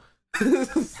 bro.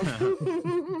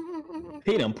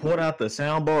 He done pulled out the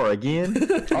soundbar again.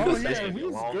 Oh yeah,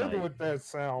 he's good with that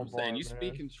soundbar. Saying you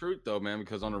speaking truth though, man,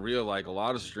 because on a real, like, a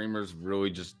lot of streamers really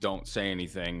just don't say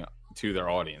anything to their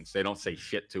audience. They don't say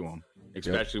shit to them,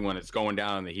 especially when it's going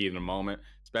down in the heat of the moment.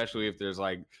 Especially if there's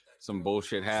like some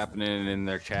bullshit happening in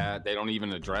their chat, they don't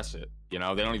even address it. You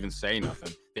know, they don't even say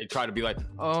nothing. They try to be like,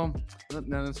 oh,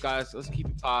 no, this guys, let's keep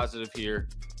it positive here.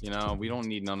 You know, we don't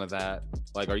need none of that.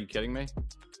 Like, are you kidding me?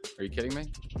 Are you kidding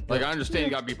me? Like, I understand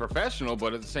you gotta be professional,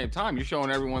 but at the same time, you're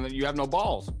showing everyone that you have no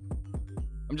balls.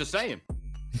 I'm just saying.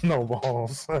 No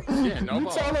balls. Yeah, no you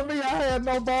balls. telling me I had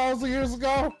no balls years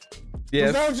ago? Yes,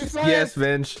 Is that what you're saying? yes,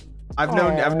 Vince.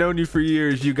 I've known you for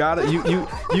years. You got it.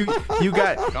 You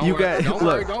got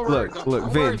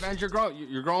look, Vince. Vince.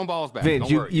 You're growing balls back. Vince,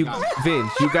 Don't worry,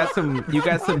 Vince, you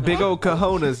got some big old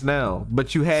cojones now.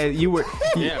 But you were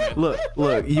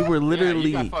you were literally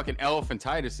you got fucking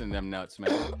elephantitis in them nuts,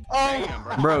 man.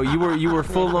 Damn, bro. You were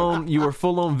full on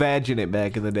vaginate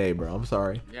back in the day, bro. I'm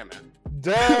sorry. Yeah, man.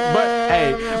 Damn. But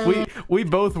hey, we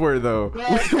both were though.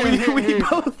 We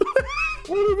both were.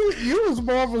 What do you mean? You was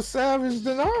more of a savage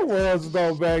than I was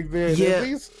though back then. Yeah, at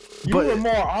least you were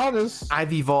more honest.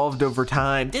 I've evolved over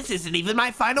time. This isn't even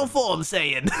my final form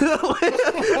saying.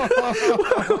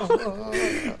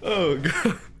 Oh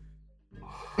god.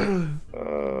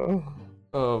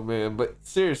 Oh man, but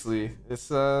seriously,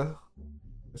 it's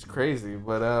crazy.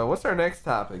 But what's our next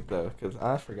topic though? Because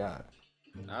I forgot.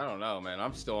 I don't know, man.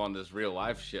 I'm still on this real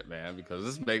life shit, man, because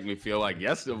this make me feel like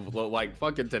like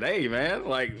fucking today, man.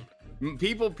 Like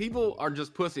people are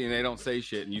just pussy and they don't say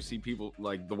shit, and you see people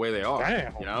like the way they are.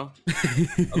 Damn. You know,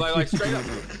 like straight up.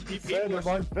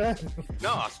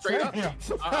 No, straight up.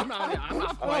 I'm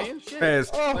not playing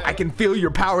shit. I can feel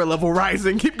your power level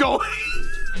rising. Keep going.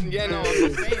 Yeah, no, I'm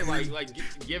just saying, like,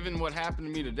 given what happened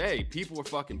to me today, people were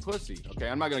fucking pussy. Okay,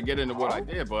 I'm not gonna get into what I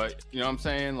did, but you know what I'm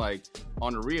saying? Like,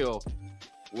 on the real,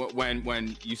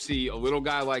 when you see a little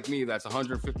guy like me that's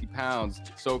 150 pounds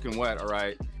soaking wet, all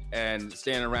right, and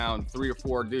standing around 3 or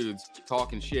 4 dudes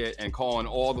talking shit and calling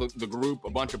all the group a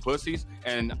bunch of pussies,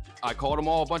 and I called them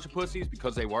all a bunch of pussies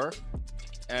because they were,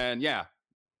 and yeah,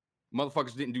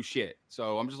 motherfuckers didn't do shit.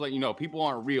 So I'm just letting you know, people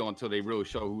aren't real until they really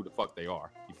show who the fuck they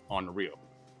are on the real.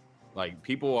 Like,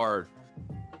 people are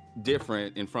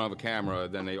different in front of a camera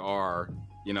than they are,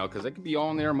 you know, because they could be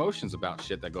all in their emotions about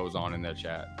shit that goes on in their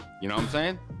chat. You know what I'm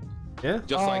saying? Yeah.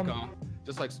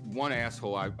 Just like one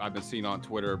asshole I've been seeing on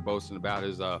Twitter boasting about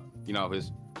his you know,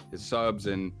 his subs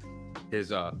and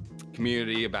his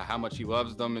community, about how much he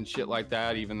loves them and shit like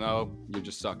that, even though you're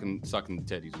just sucking the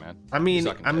titties, man. I mean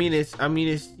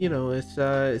it's you know,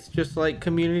 it's just like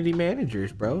community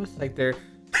managers, bro. It's like they're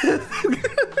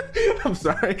I'm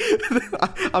sorry.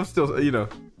 I'm still, you know.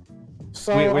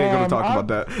 So we ain't gonna talk about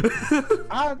that.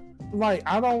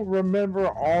 I don't remember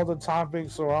all the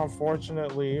topics, so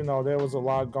unfortunately, you know, there was a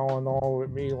lot going on with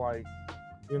me. Like,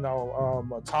 you know,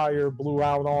 a tire blew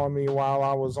out on me while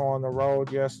I was on the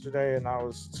road yesterday, and I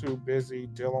was too busy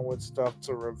dealing with stuff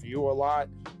to review a lot.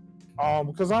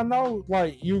 Because I know,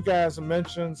 like, you guys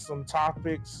mentioned some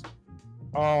topics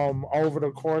over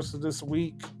the course of this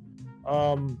week.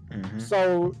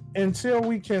 So until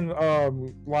we can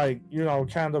like, you know,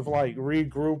 kind of like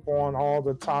regroup on all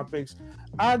the topics,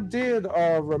 I did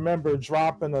remember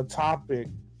dropping a topic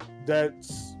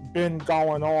that's been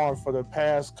going on for the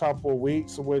past couple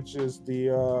weeks, which is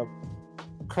the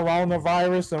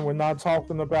coronavirus, and we're not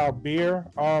talking about beer,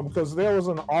 because there was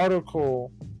an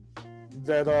article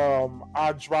that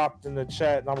I dropped in the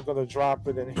chat, and I'm gonna drop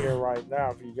it in here right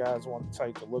now if you guys want to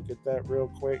take a look at that real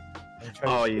quick.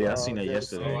 Oh yeah, I seen that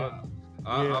yesterday.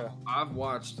 I've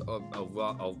watched a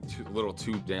little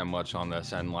too damn much on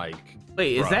this, and like,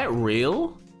 wait, is that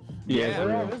real?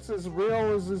 Yeah, it's as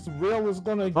real as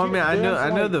gonna get. I mean,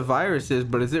 I know the virus is,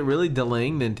 but is it really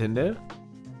delaying Nintendo?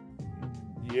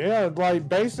 Yeah, like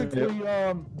basically,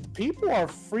 people are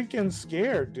freaking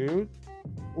scared, dude.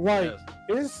 Like,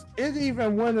 it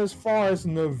even went as far as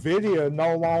NVIDIA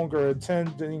no longer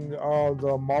attending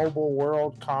the Mobile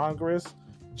World Congress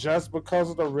just because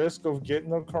of the risk of getting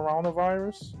the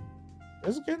coronavirus.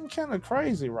 It's getting kind of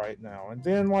crazy right now. And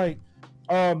then, like,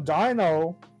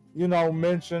 Dino, you know,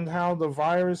 mentioned how the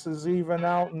virus is even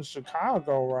out in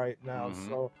Chicago right now.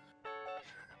 So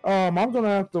I'm gonna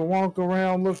have to walk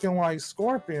around looking like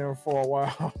Scorpion for a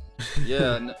while.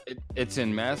 Yeah, it's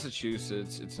in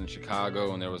Massachusetts, it's in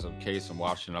Chicago, and there was a case in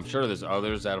Washington. I'm sure there's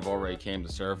others that have already came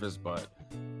to surface, but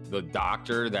the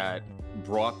doctor that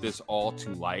brought this all to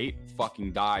light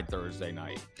fucking died Thursday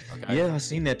night. Okay? Yeah, I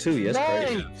seen that too. Yes,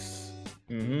 crazy.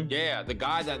 Yeah, the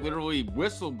guy that literally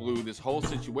whistle blew this whole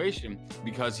situation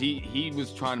because he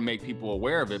was trying to make people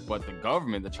aware of it, but the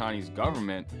government, the Chinese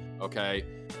government, okay,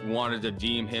 wanted to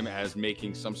deem him as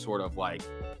making some sort of like,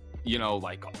 you know,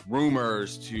 like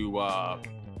rumors to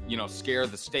scare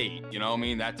the state, you know what I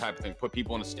mean? That type of thing, put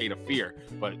people in a state of fear.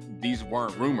 But these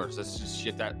weren't rumors. This is just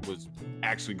shit that was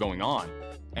actually going on.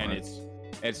 And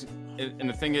and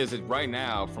the thing is right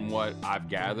now, from what I've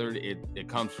gathered, it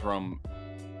comes from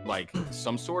like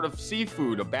some sort of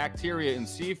seafood, a bacteria in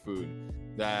seafood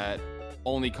that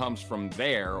only comes from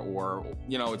there, or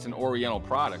it's an Oriental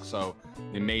product, so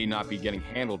it may not be getting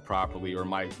handled properly, or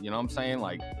might, you know what I'm saying?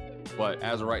 Like, but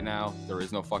as of right now, there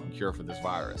is no fucking cure for this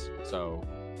virus. So,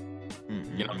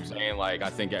 you know what I'm saying? Like, I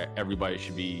think everybody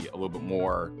should be a little bit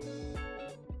more,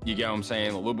 you get what I'm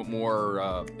saying? A little bit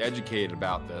more educated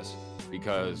about this,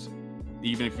 because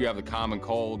even if you have the common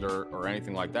cold or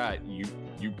anything like that, you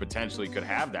potentially could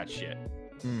have that shit.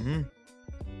 Mm-hmm.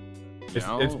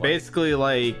 It's basically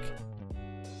like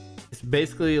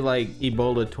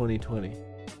Ebola 2020.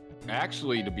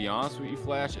 Actually, to be honest with you,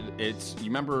 Flash, you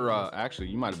remember? Actually,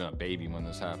 you might have been a baby when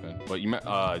this happened, but you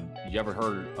ever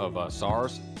heard of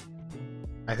SARS?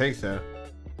 I think so.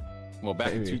 Well,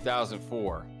 back in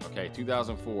 2004. Okay,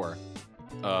 2004.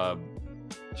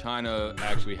 China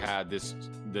actually had this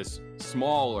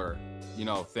smaller,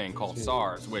 thing called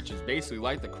SARS, which is basically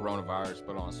like the coronavirus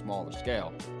but on a smaller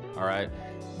scale. All right,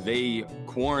 they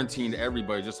quarantined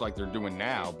everybody just like they're doing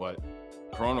now, but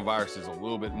coronavirus is a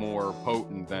little bit more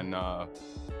potent than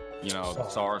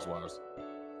SARS was.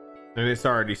 And it's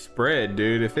already spread,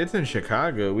 dude. If it's in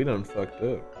Chicago, we done fucked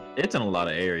up. It's in a lot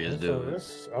of areas, dude.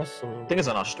 I think it's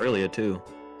in Australia too.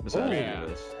 Yeah,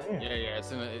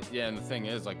 and the thing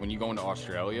is, like, when you go into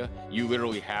Australia, you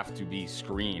literally have to be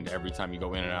screened every time you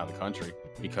go in and out of the country,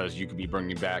 because you could be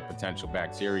bringing back potential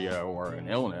bacteria or an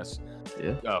illness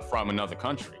from another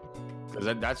country.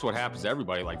 Because that's what happens to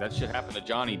everybody. Like, that shit happened to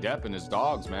Johnny Depp and his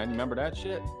dogs, man. You remember that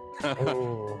shit?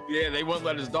 Oh. Yeah, they wouldn't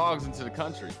let his dogs into the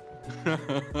country.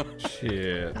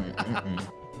 Shit.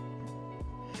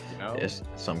 It's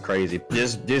some crazy.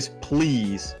 Just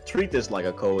please treat this like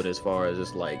a code, as far as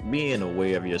just like being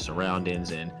aware of your surroundings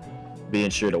and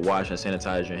being sure to wash and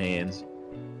sanitize your hands,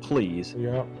 please.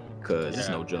 Yeah. Because it's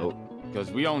no joke. Because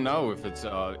we don't know if it's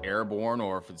airborne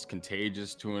or if it's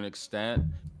contagious to an extent.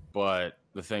 But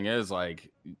the thing is, like,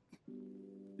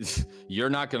 you're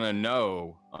not gonna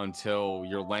know until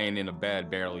you're laying in a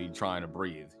bed barely trying to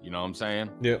breathe. You know what I'm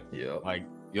saying? Yep. Yeah. Like,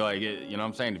 you know what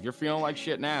I'm saying? If you're feeling like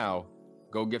shit now,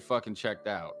 go get fucking checked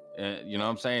out. And you know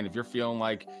what I'm saying? If you're feeling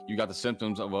like you got the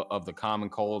symptoms of the common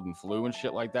cold and flu and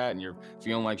shit like that, and you're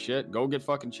feeling like shit, go get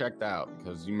fucking checked out,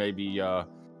 because you may be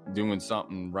doing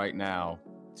something right now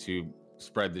to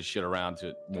spread this shit around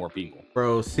to more people.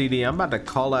 Bro, CD, I'm about to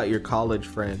call out your college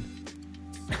friend.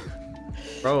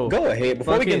 Bro, go ahead.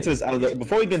 Before we get into this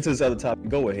other topic,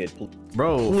 go ahead, please.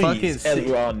 Bro, please,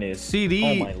 fucking on this. CD.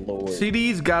 Oh my lord.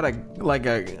 CD's got I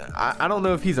don't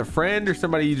know if he's a friend or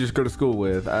somebody you just go to school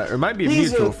with. It might be a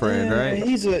mutual friend, right?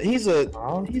 He's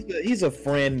a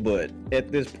friend, but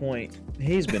at this point,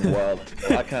 he's been wild.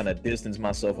 I kind of distanced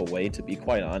myself away, to be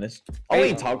quite honest. I don't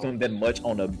even talk to him that much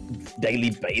on a daily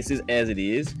basis as it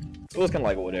is. It was kind of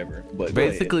like whatever. But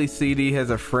basically, CD has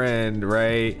a friend,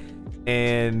 right?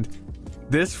 And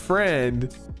this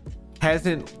friend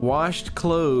hasn't washed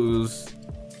clothes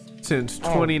since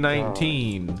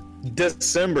 2019.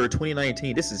 December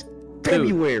 2019. This is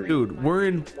February. Dude, we're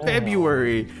in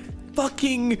February.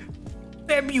 Fucking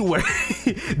February.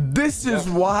 This is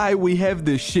why we have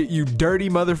this shit, you dirty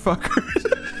motherfuckers.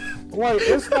 Wait,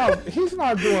 he's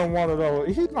not doing one of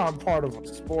those. He's not part of a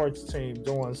sports team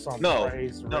doing something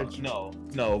crazy.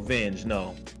 No, Venge,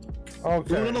 no.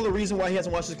 Okay. You want to know the reason why he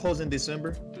hasn't washed his clothes in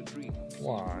December?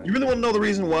 Why? You really want to know the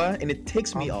reason why? And it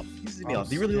ticks me off. Do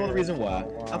you really know the reason why?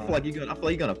 I feel like you're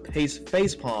gonna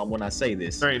face palm when I say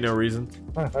this. There ain't no reason.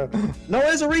 No,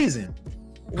 there's a reason.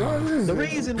 What is The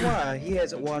it? reason why he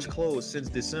hasn't washed clothes since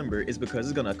December is because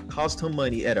it's gonna cost him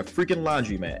money at a freaking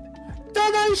laundromat.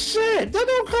 That ain't shit. That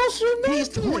don't cost you nothing. He's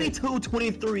 22,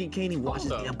 23, can't even wash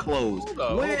his damn clothes.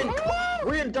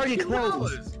 We're in dirty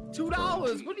clothes. $2.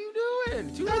 What are you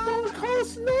doing? That don't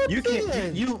cost nothing.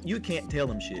 You can't tell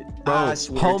him shit. Bro, I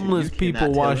swear homeless to you, you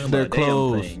people cannot tell wash him their a damn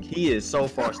clothes. thing. He is so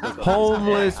far stuck up.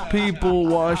 Homeless people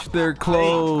wash their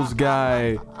clothes,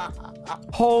 guy. You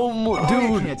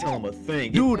Dude, can't tell him a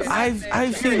thing. dude,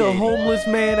 I've seen a homeless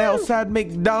man outside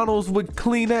McDonald's with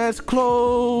clean ass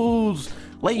clothes.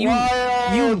 Like you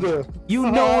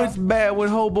know it's bad when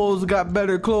hobos got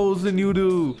better clothes than you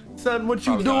do. Son, what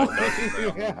you doing?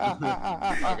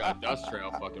 I got dust trail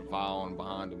fucking following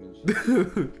behind him and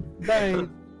shit.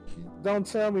 Dang, don't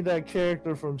tell me that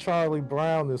character from Charlie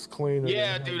Brown is cleaner.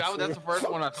 Yeah, than dude, him. that's the first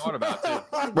one I thought about too.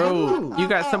 Bro, you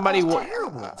got somebody.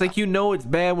 It's like, you know it's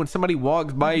bad when somebody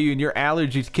walks by you and your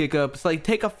allergies kick up. It's like,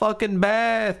 take a fucking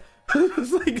bath.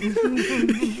 It's like,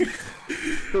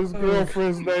 His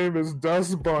girlfriend's name is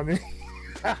Dust Bunny.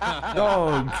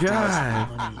 oh god.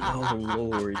 Oh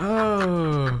Lord.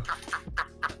 Oh.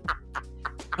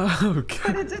 Oh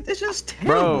god. It's just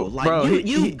Bro, terrible. Like bro,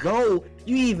 you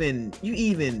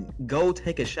even go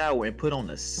take a shower and put on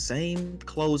the same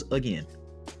clothes again.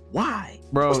 Why?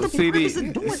 Bro, What's the CD, purpose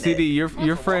of doing CD, your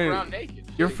friend,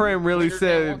 your friend really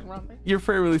said,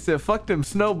 fuck them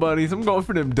snow bunnies. I'm going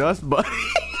for them dust bunnies.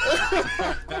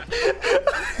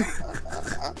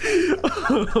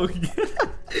 Oh, yeah.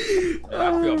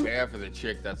 I feel bad for the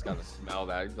chick that's got to smell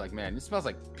that. He's like, man, it smells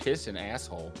like piss and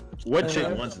asshole. What chick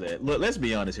wants that? Look, let's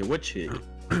be honest here. What chick?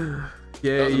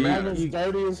 Yeah, Doesn't Man, matter. as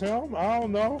dirty as him? I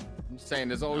don't know. I'm saying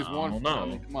there's always I one. don't know. I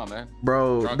mean, come on, man.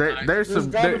 bro, Drunk there's guys. there's There's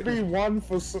some, gotta there, be one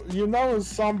for it's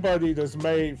somebody that's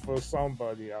made for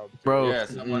somebody out there. bro. Yeah,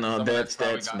 someone No, that's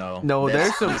probably got- no. No, there's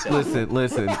That's some. unacceptable.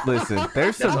 Listen. There's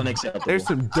That's some. unacceptable. There's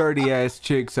some dirty ass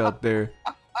chicks out there,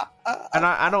 and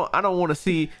I don't want to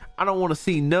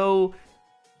see no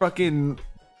fucking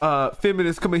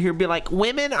feminists come in here and be like,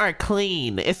 women are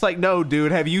clean. It's like, no,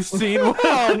 dude, have you seen one?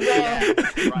 Oh, no.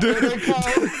 Dude,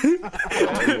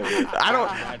 I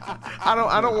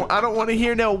don't want to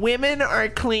hear no women are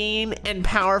clean and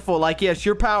powerful. Like, yes,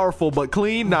 you're powerful, but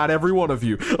clean, not every one of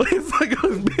you. It's like,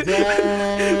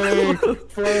 Dang.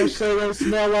 Flash say they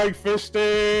smell like fish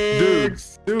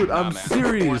sticks. dude, Nah, I'm man.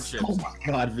 serious. Corn chips.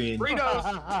 God, Vin.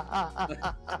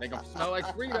 Fritos. Make them smell like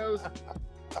Fritos.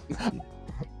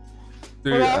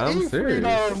 Dude, But I I'm eat serious.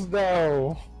 Fritos,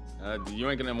 though. You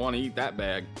ain't gonna want to eat that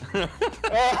bag. Oh,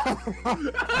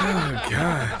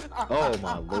 God. Oh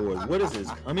my Lord, what is this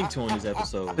coming to in this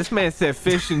episode? This man said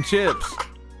fish and chips.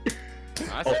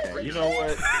 I said Okay, you Fritos. know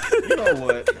what? You know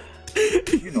what?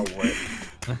 You know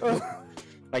what?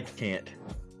 I can't.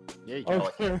 Yeah, you can.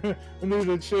 Okay, I need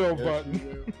a chill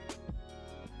button.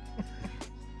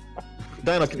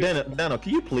 Dano,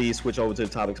 can you please switch over to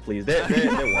the topics, please? They're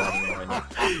wilding right now.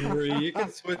 You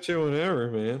can switch it whenever,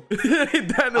 man.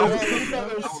 That All is- right, we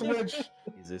gotta switch.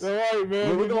 Jesus. All right,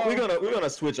 man. We're gonna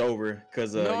switch over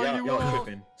because No, y'all you won't.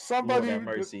 tripping. Somebody Lord have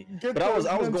mercy. get But I was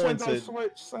the going Nintendo to-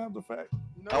 Switch sound effect.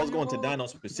 I was going to Dino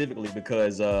specifically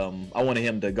because I wanted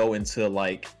him to go into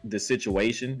like the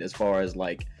situation as far as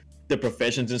like the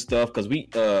professions and stuff because we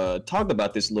talked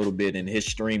about this a little bit in his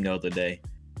stream the other day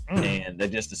and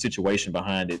just the situation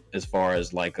behind it as far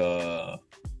as like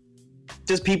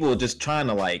just people just trying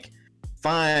to like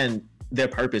find their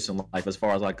purpose in life as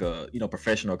far as like a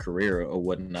professional career or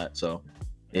whatnot. So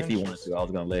if he wanted to, I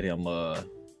was gonna let him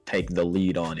take the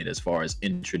lead on it as far as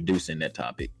introducing that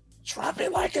topic. Drop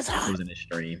it like it's It hot. was in his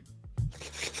stream.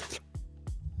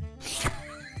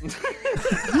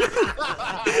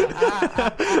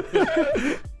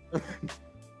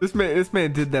 This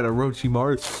man did that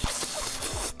Orochimaru.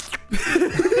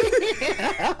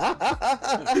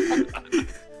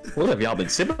 What have y'all been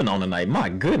sipping on tonight? My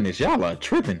goodness, y'all are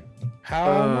tripping.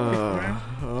 How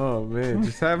Oh man,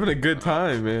 just having a good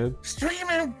time, man.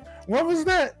 streaming? What was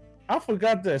that? I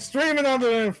forgot that. Streaming under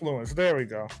the influence. There we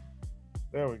go.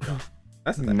 There we go.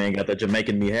 That's Man got the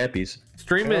Jamaican me happies.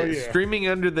 streaming. Hell yeah. Streaming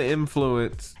under the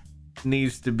influence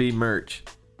needs to be merch.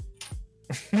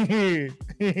 I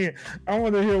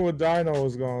want to hear what Dino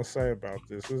was going to say about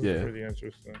this. This Yeah. is pretty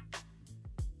interesting.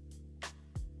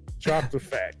 Drop the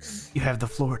facts. You have the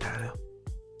floor, Dino.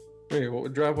 Wait, what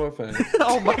would drop off at?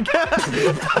 Oh my god.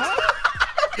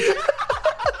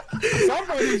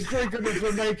 Somebody's drinking the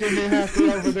Jamaican me happy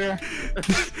over there.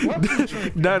 What you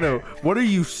drinking? Dino, what are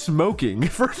you smoking?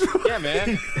 First of all, Yeah,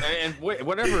 man. And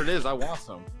whatever it is, I want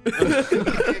some.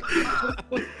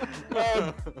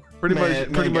 pretty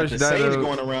much, the sage Dino.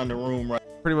 going around the room right.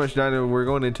 Pretty much, Dino. We're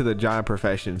going into the job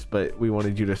professions, but we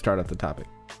wanted you to start up the topic.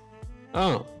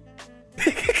 Oh,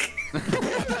 Yeah,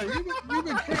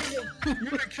 you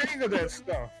the king of that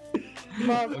stuff.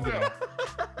 okay.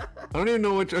 I don't even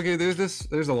know which. Okay, there's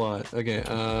a lot. Okay,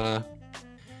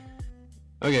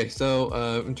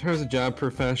 so in terms of job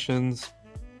professions,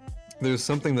 there's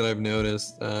something that I've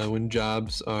noticed when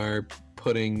jobs are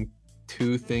putting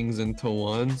two things into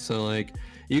one. So like,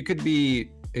 you could be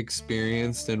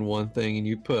experienced in one thing and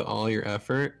you put all your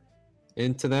effort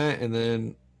into that, and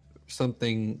then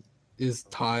something is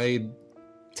tied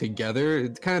together.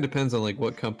 It kind of depends on like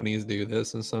what companies do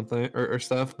this and something or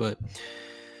stuff, but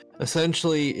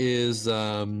essentially is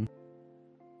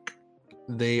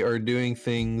they are doing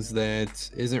things that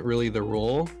isn't really the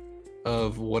role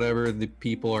of whatever the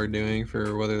people are doing,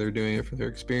 for whether they're doing it for their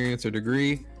experience or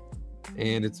degree,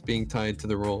 and it's being tied to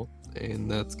the role. And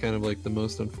that's kind of like the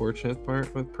most unfortunate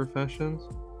part with professions.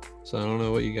 So I don't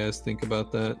know what you guys think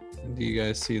about that. Do you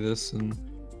guys see this in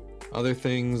other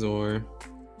things, or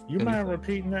You mind anything.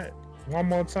 repeating that one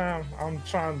more time? I'm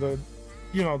trying to,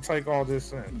 take all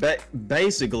this in.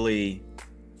 Basically,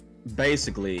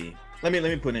 let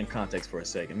me put it in context for a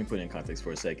second.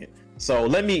 So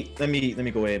let me go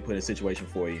ahead and put a situation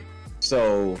for you.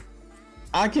 So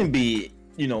I can be,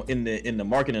 in the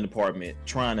marketing department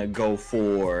trying to go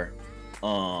for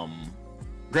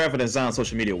graphic design,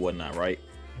 social media, whatnot, right?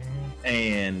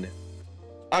 And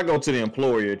I go to the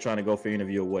employer trying to go for an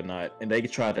interview or whatnot, and they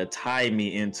try to tie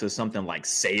me into something like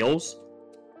sales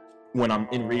when I'm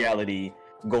in reality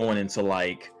going into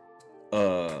like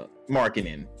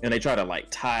marketing, and they try to like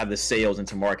tie the sales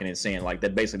into marketing, saying like they're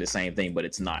basically the same thing, but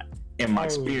it's not. And my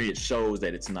experience shows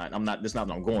that it's not. That's not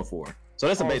what I'm going for. So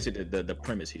that's basically the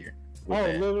premise here.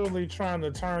 That. Literally trying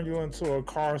to turn you into a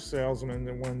car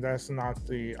salesman when that's not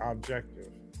the objective.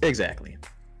 Exactly.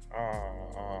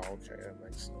 Okay, that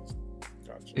makes sense.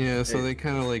 Gotcha. Yeah, so they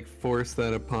kind of like force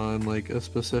that upon like a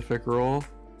specific role,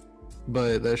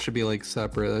 but that should be like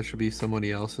separate. That should be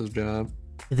somebody else's job.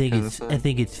 I think Kinda it's thing. I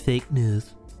think it's fake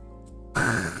news.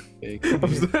 Fake.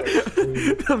 I'm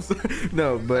sorry. I'm sorry.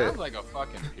 No, but Sounds like a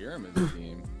fucking pyramid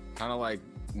scheme. Kind of like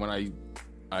when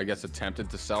I guess attempted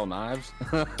to sell knives.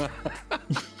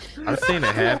 I've seen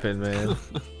it happen, man.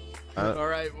 All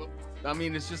right. Well, I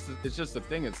mean, it's just a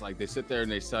thing. It's like they sit there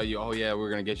and they sell you, oh yeah, we're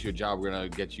gonna get you a job, we're gonna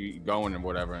get you going and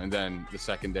whatever. And then the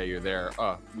second day you're there,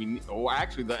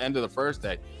 actually the end of the first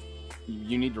day,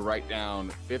 you need to write down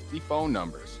 50 phone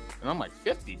numbers. And I'm like,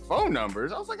 50 phone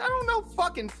numbers? I was like, I don't know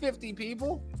fucking 50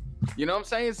 people. You know what I'm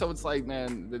saying? So it's like,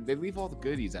 man, they leave all the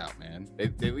goodies out, man.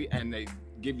 They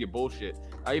give you bullshit.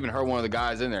 I even heard one of the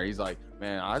guys in there. He's like,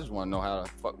 man, I just want to know how the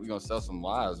fuck we gonna sell some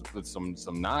lives with some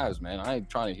knives, man. I ain't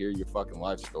trying to hear your fucking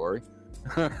life story.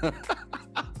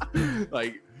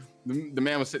 Like the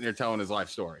man was sitting there telling his life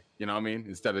story. You know what I mean?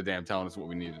 Instead of damn telling us what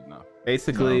we needed to know.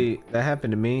 basically that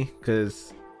happened to me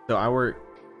because I work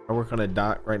on a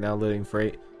dock right now loading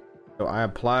freight. So I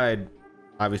applied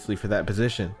obviously for that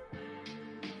position.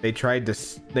 They tried to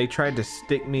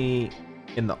stick me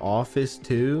in the office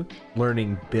too,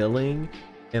 learning billing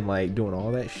and like doing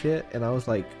all that shit, and I was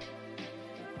like,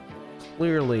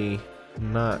 clearly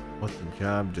not what the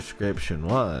job description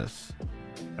was.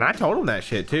 And I told them that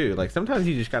shit too. Like sometimes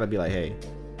you just gotta be like, hey.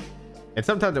 And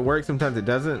sometimes it works, sometimes it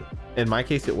doesn't. In my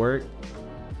case it worked,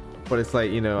 but it's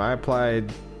like, I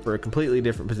applied for a completely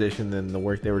different position than the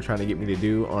work they were trying to get me to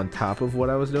do on top of what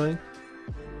I was doing,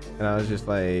 and I was just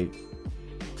like,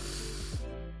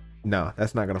 no,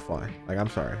 that's not gonna fly. Like, I'm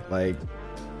sorry. Like,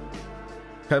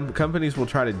 companies will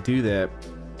try to do that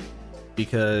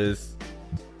because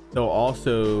they'll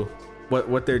also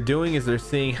what they're doing is they're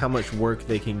seeing how much work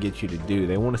they can get you to do.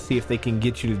 They want to see if they can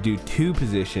get you to do 2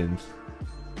 positions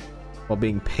while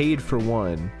being paid for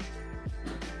one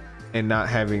and not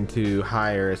having to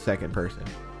hire a second person.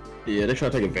 Yeah, they try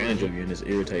to take advantage of you, and it's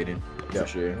irritating. Yeah. For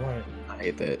sure. Right. I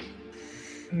hate that.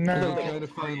 Now, They try to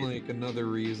find like another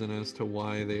reason as to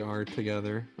why they are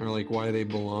together, or like why they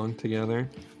belong together.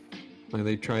 Like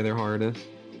they try their hardest,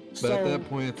 but at that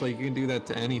point, it's like you can do that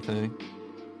to anything.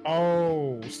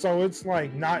 So it's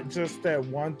like not just that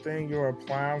one thing you're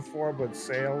applying for, but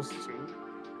sales too.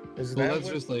 Is Well, that that's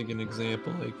what- just like an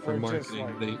example. Like for Or just,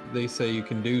 marketing, like- they say you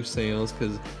can do sales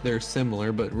because they're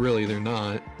similar, but really they're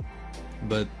not.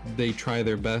 But they try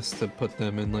their best to put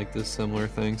them in like this similar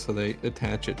thing, so they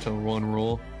attach it to one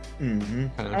role, Mm-hmm.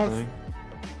 kind I've- of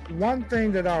thing. One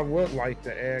thing that I would like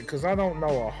to add, because I don't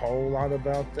know a whole lot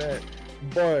about that,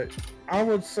 but I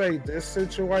would say this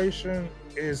situation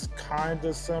is kind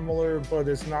of similar, but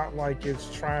it's not like it's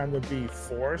trying to be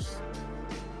forced.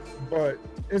 But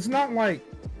it's not like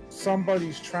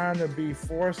somebody's trying to be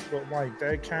forced, but like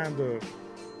that kind of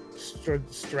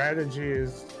strategy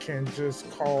can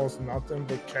just cause nothing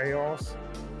but chaos.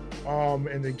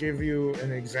 And to give you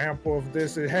an example of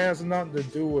this, it has nothing to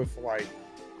do with like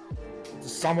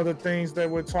some of the things that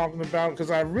we're talking about,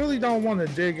 because I really don't want to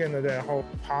dig into that whole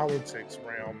politics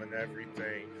realm and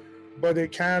everything, but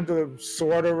it kind of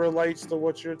sort of relates to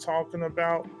what you're talking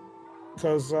about,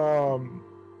 because I'm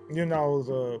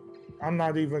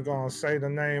not even going to say the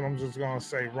name, I'm just going to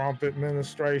say Rump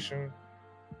administration,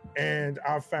 and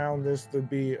I found this to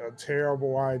be a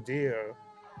terrible idea,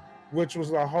 which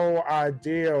was the whole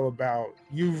idea about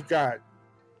you've got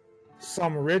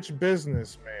some rich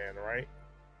businessman, right?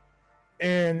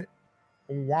 And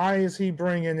why is he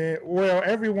bringing in? Well,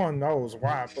 everyone knows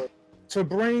why, but to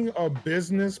bring a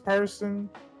business person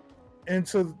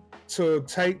into to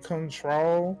take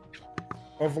control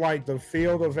of like the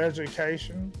field of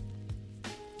education,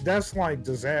 that's like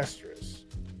disastrous,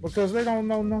 because they don't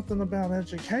know nothing about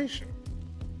education.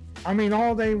 I mean,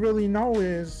 all they really know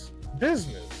is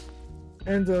business,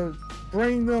 and to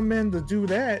bring them in to do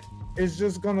that is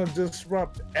just gonna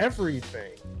disrupt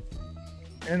everything.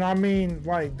 And I mean,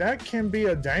 like, that can be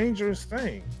a dangerous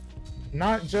thing,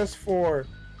 not just for,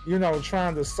 you know,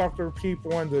 trying to sucker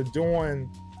people into doing,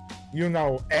 you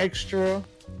know, extra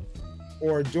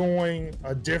or doing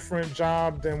a different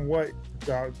job than what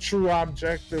the true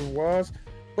objective was,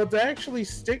 but to actually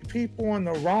stick people in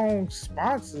the wrong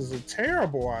spots is a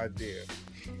terrible idea.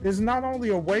 It's not only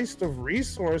a waste of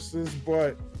resources,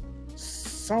 but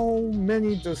so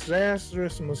many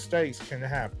disastrous mistakes can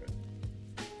happen.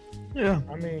 Yeah.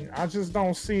 I mean, I just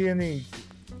don't see any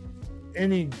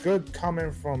good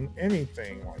coming from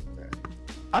anything like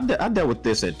that. I dealt with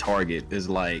this at Target. Is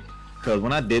like, because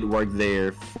when I did work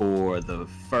there for the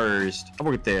first, I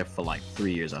worked there for like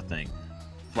 3 years, I think.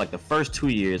 For like the first 2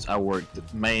 years, I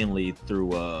worked mainly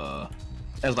through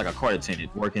as like a cart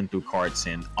attendant, working through carts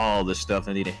and all the stuff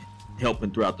that needed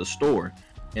helping throughout the store.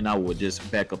 And I would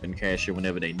just back up and cashier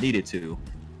whenever they needed to.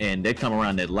 And they come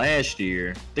around that last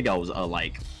year, I think I was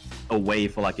like away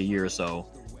for like a year or so,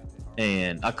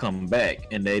 and I come back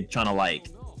and they trying to like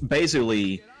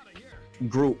basically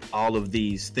group all of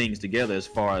these things together as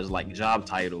far as like job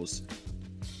titles,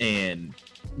 and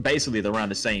basically they're around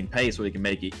the same pay so they can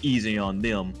make it easy on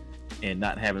them and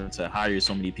not having to hire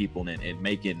so many people and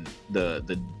making the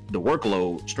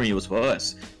workload strenuous for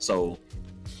us. So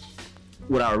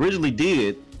what I originally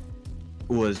did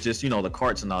was just, you know, the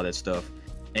carts and all that stuff.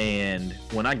 And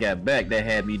when I got back, they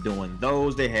had me doing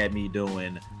those. They had me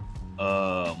doing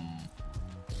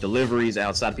deliveries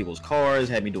outside people's cars,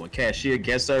 had me doing cashier,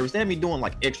 guest service. They had me doing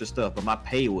like extra stuff, but my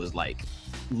pay was like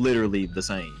literally the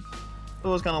same. So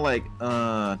it was kind of like,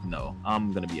 no,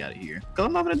 I'm gonna be out of here, because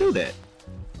I'm not gonna do that.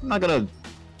 I'm not gonna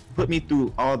put me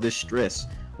through all this stress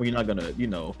when you're not gonna, you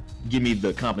know, give me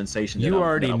the compensation. You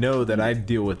already know that I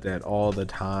deal with that all the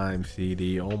time,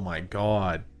 CD. Oh my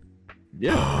god.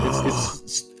 Yeah,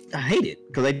 it's I hate it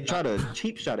because they try to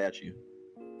cheap shot at you.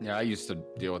 Yeah, I used to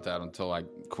deal with that until I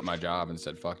quit my job and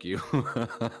said, fuck you.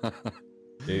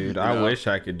 Dude, I wish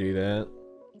I could do that.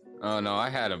 Oh, no, I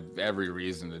had every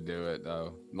reason to do it,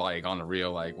 though. Like, on the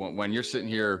real, like, when you're sitting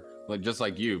here, like, just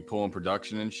like you, pulling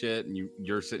production and shit, and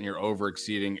you're sitting here over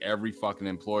exceeding every fucking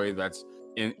employee that's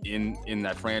in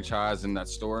that franchise, in that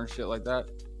store and shit like that.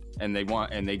 And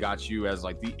they got you as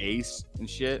like the ace and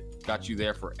shit, got you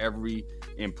there for every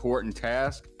important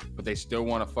task, but they still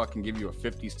want to fucking give you a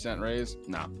 50-cent raise.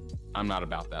 No, I'm not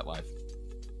about that life.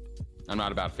 I'm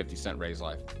not about a 50-cent raise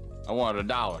life. I wanted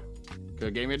 $1. Could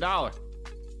have gave me $1,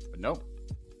 but nope.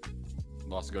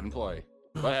 Lost a good employee.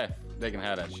 But hey, they can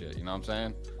have that shit. You know what I'm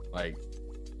saying? Like,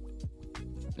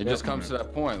 it just comes to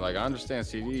that point. Like, I understand,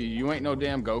 CD, you ain't no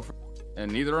damn gopher, and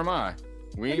neither am I.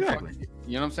 We ain't fucking,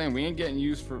 you know what I'm saying? We ain't getting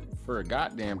used for a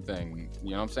goddamn thing. You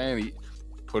know what I'm saying?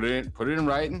 Put it in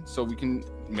writing so we can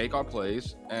make our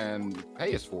plays and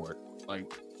pay us for it.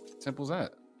 Like, simple as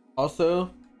that.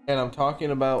 Also, and I'm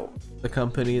talking about the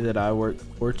company that I work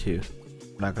for too.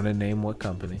 I'm not gonna name what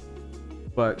company,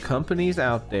 but companies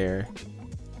out there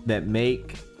that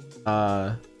make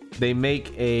they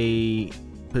make a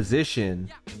position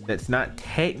that's not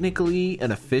technically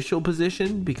an official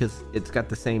position because it's got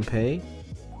the same pay.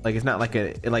 Like, it's not like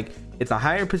it's a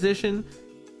higher position,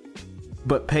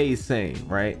 but pays same,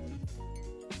 right?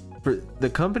 For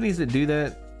the companies that do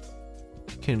that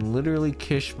can literally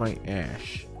kiss my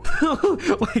ass.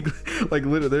 like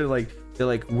literally, they're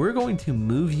like, we're going to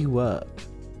move you up,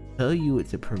 tell you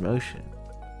it's a promotion,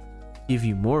 give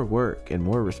you more work and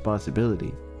more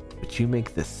responsibility, but you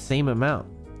make the same amount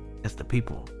as the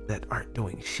people that aren't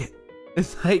doing shit.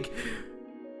 It's like,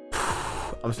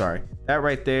 I'm sorry, that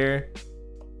right there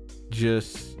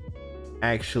just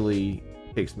actually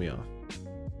picks me off.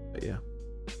 But yeah,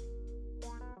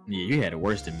 you had it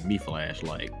worse than me, Flash.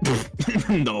 Like,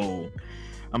 no,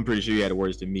 I'm pretty sure you had it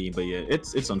worse than me. But yeah,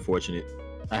 it's unfortunate.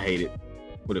 I hate it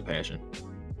with a passion.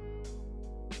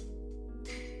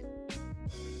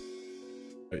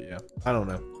 but yeah, I don't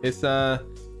know. It's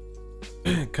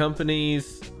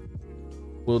companies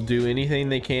will do anything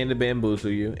they can to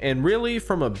bamboozle you, and really,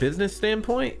 from a business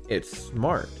standpoint, it's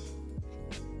smart.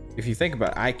 If you think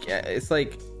about it, it's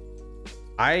like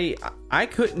I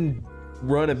couldn't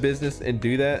run a business and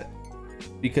do that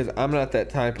because I'm not that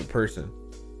type of person.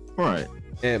 Right.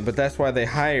 But that's why they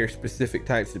hire specific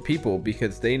types of people,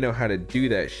 because they know how to do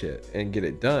that shit and get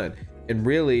it done. And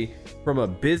really, from a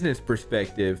business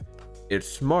perspective, it's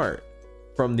smart.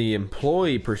 From the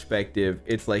employee perspective,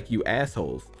 it's like, you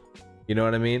assholes. You know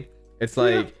what I mean? It's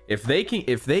like, if they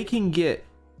can get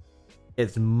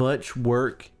as much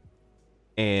work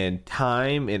and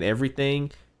time and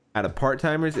everything out of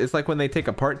part-timers, it's like when they take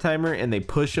a part-timer and they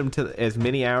push them to as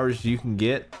many hours as you can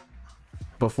get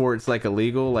before it's like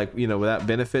illegal, like, you know, without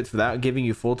benefits, without giving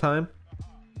you full-time.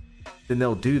 Then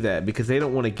they'll do that because they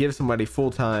don't want to give somebody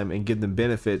full-time and give them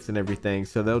benefits and everything.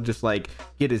 So they'll just like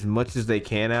get as much as they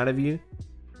can out of you.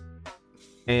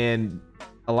 And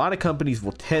a lot of companies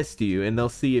will test you and they'll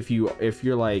see if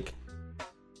you're like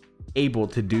able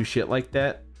to do shit like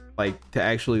that, like to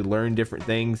actually learn different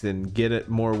things and get it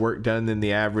more work done than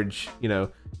the average, you know,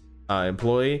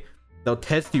 employee. They'll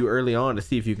test you early on to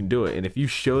see if you can do it. And if you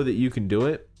show that you can do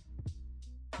it,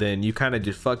 then you kind of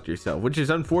just fucked yourself, which is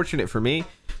unfortunate for me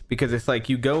because it's like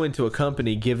you go into a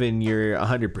company giving your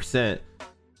 100%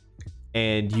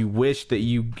 and you wish that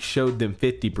you showed them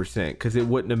 50% because it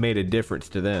wouldn't have made a difference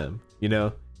to them, you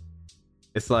know?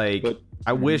 It's like,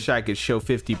 I wish I could show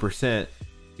 50%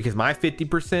 because my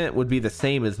 50% would be the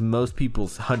same as most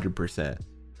people's 100%.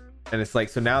 And it's like,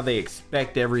 so now they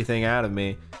expect everything out of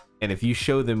me. And if you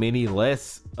show them any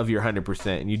less of your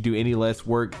 100% and you do any less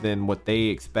work than what they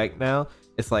expect now,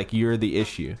 it's like you're the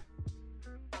issue.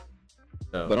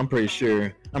 So. But I'm pretty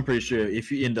sure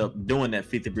if you end up doing that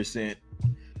 50%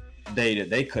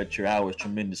 they cut your hours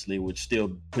tremendously, which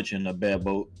still put you in a bad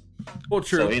boat. Well,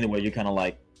 true. So anyway, you're kind of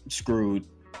like screwed.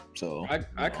 So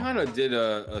I kind of did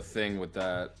a thing with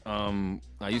that.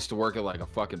 I used to work at like a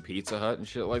fucking Pizza Hut and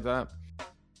shit like that.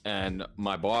 And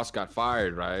my boss got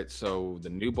fired, right? So the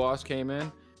new boss came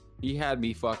in. He had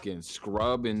me fucking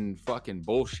scrubbing fucking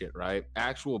bullshit, right?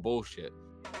 Actual bullshit.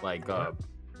 Like,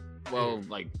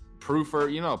 like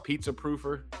proofer, you know, pizza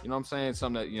proofer. You know what I'm saying?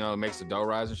 Something that, you know, makes the dough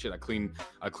rise and shit. I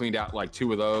cleaned out like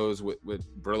 2 of those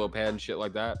with Brillo pad and shit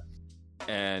like that.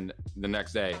 And the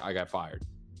next day, I got fired.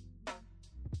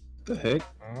 The heck?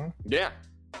 Yeah,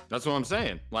 that's what I'm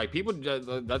saying. Like people,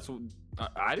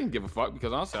 I didn't give a fuck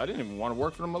because honestly, I didn't even want to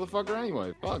work for the motherfucker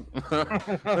anyway. Fuck.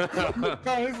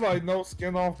 It's like no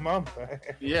skin off my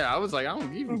back. Yeah, I was like, I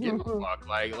don't even give a fuck.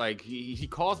 Like he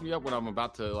calls me up when I'm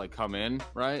about to like come in,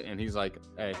 right? And he's like,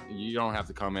 hey, you don't have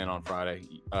to come in on Friday.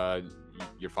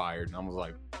 You're fired. And I was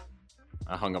like,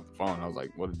 I hung up the phone. I was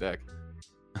like, what a dick.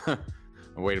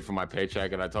 I waited for my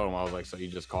paycheck and I told him, I was like, so you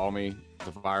just call me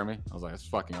to fire me? I was like, it's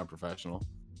fucking unprofessional.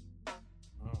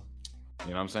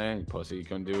 You know what I'm saying? You pussy, you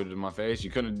couldn't do it in my face. You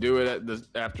couldn't do it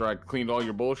after I cleaned all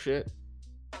your bullshit.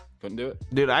 Couldn't do it.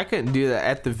 Dude, I couldn't do that.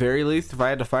 At the very least, if I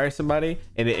had to fire somebody,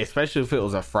 and especially if it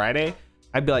was a Friday,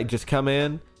 I'd be like, just come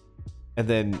in and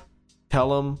then tell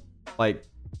them, like,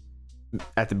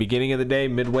 at the beginning of the day,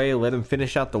 midway, let them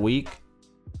finish out the week.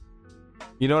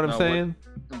 You know what I'm saying?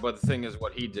 But the thing is,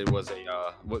 what he did was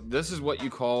this is what you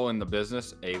call in the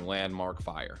business a landmark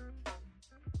fire.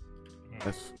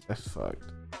 That's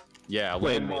fucked. Yeah,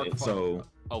 wait a minute. So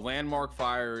a landmark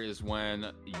fire is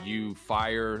when you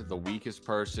fire the weakest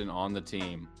person on the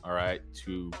team, all right,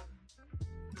 to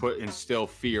instill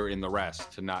fear in the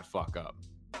rest to not fuck up.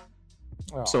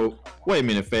 Oh. So wait a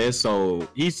minute, Fez. So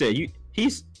he said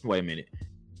wait a minute.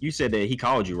 You said that he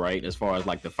called you, right? As far as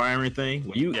like the firing thing,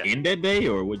 were you in that day,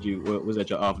 or was that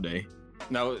your off day?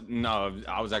 No,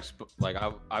 I was actually like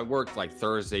I worked like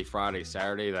Thursday, Friday,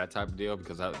 Saturday, that type of deal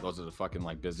because those are the fucking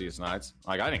like busiest nights.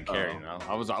 Like I didn't care, you know.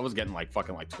 I was getting like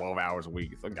fucking like 12 hours a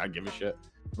week. Like I give a shit.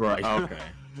 Right. Like, Okay.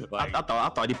 Like, I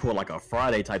thought he pulled like a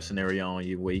Friday type scenario on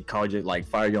you where he called you, like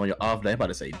fired you on your off day. I'm about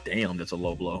to say, damn, that's a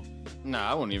low blow.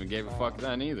 Nah, I wouldn't even give a fuck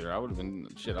then either. I would have been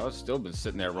shit. I would still been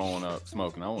sitting there rolling up,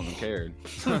 smoking. I wouldn't have cared.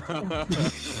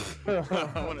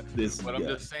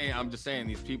 I'm just saying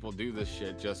these people do this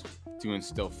shit just to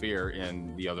instill fear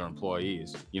in the other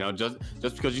employees. You know, just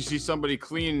because you see somebody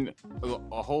clean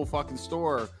a whole fucking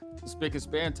store, spick and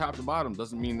span, top to bottom,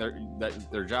 doesn't mean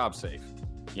that their job's safe.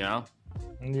 You know.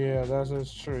 Yeah,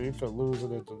 that's true. You could lose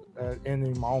it at any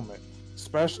moment,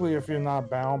 especially if you're not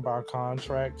bound by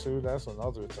contract too. That's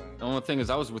another thing. The only thing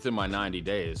is I was within my 90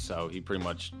 days, so he pretty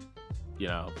much, you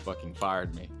know, fucking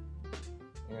fired me.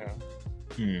 Yeah.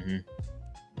 Mm-hmm.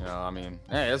 You know, I mean,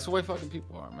 hey, that's the way fucking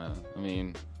people are, man. I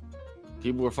mean,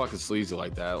 people are fucking sleazy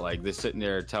like that. Like they're sitting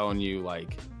there telling you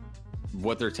like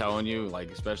what they're telling you,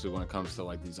 like especially when it comes to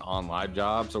like these online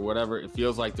jobs or whatever. It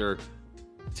feels like they're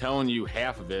telling you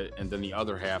half of it and then the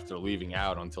other half they're leaving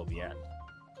out until the end,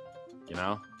 you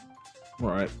know?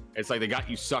 Right. It's like they got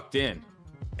you sucked in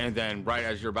and then right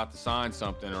as you're about to sign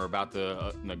something or about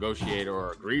to negotiate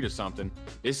or agree to something,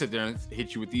 they sit there and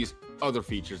hit you with these other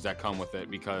features that come with it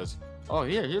because, oh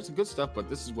yeah, here's the good stuff, but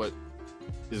this is what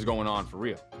is going on for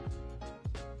real.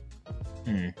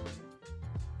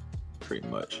 Pretty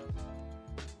much.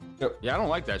 Yeah, I don't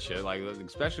like that shit. Like,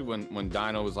 especially when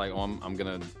Dino was like, "Oh,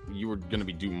 you were gonna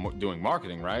be doing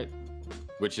marketing, right?"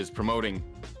 Which is promoting,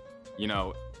 you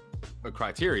know,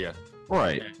 criteria.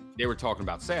 Right. And they were talking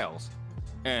about sales,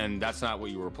 and that's not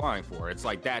what you were applying for. It's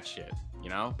like that shit, you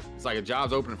know? It's like a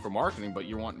job's open for marketing, but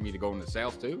you're wanting me to go into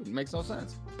sales too? It makes no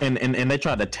sense. And they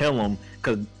tried to tell him,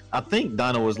 because I think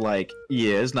Donna was like,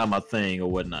 yeah, it's not my thing or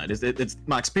whatnot. It's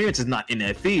my experience is not in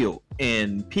that field.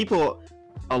 And people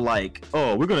are like,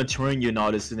 oh, we're gonna train you and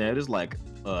all this and that. It's like,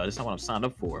 that's not what I'm signed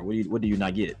up for. What do you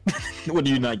not get? What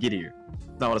do you not get here?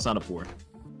 That's not what I signed up for.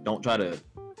 Don't try to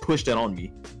push that on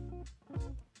me.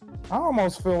 I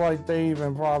almost feel like they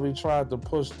even probably tried to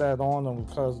push that on them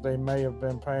because they may have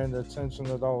been paying attention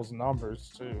to those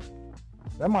numbers too.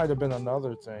 That might have been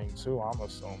another thing too, I'm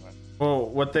assuming. Well,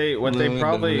 what they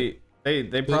probably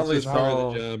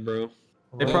saw, the job, bro.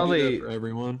 They They'll probably- do that for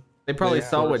everyone. they probably Yeah.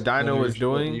 saw what Dino was What you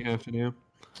doing, have to do.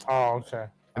 Oh, okay.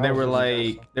 and they I were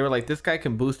was just like, this guy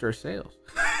can boost our sales.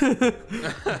 guessing.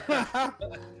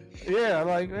 Yeah,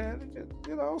 like, man,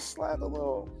 you know, slide a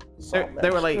little. They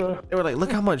were like,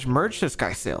 look how much merch this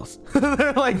guy sells.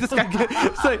 They're like, this guy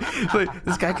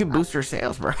this guy can boost our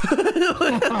sales, bro.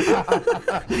 The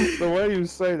way you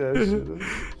say that shit.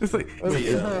 It's like,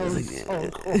 It's so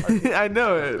corny. I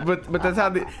know it, but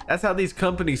that's how these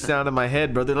companies sound in my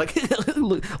head, bro. They're like,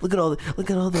 look at all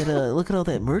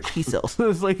that merch he sells.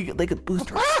 It's like they could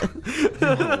boost our sales.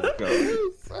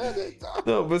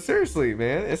 No, but seriously,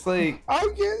 man, it's like I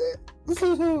get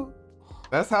it.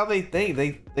 that's how they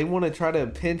think. They want to try to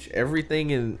pinch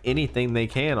everything and anything they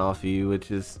can off of you, which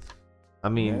is, I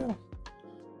mean,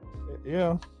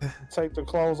 Yeah. Take the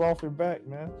clothes off your back,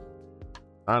 man.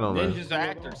 I don't know. Ninjas are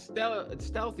acting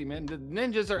stealthy, man. The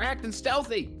ninjas are acting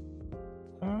stealthy.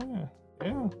 Oh,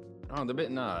 yeah. Oh, the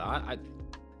bit I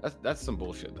that's some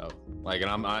bullshit though. Like, and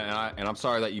I'm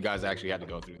sorry that you guys actually had to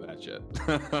go through that shit.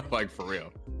 Like, for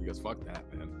real. Because fuck that,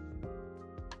 man.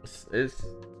 It's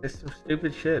some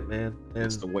stupid shit, man. And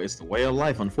It's the way of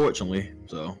life, unfortunately.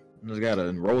 So you just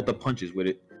gotta roll with the punches with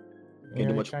it. Yeah, do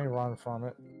you much- can't run from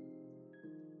it.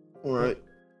 All right.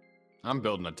 I'm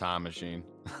building a time machine.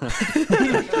 boy.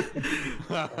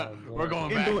 We're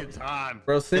going back in time.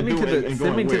 bro, send me to the And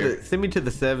send me going to where? the send me to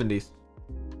the 70s.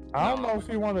 I don't know if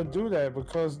you want to do that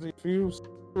because if you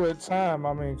with time,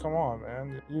 I mean, come on,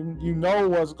 man. You know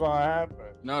what's gonna happen.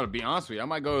 No, to be honest with you, I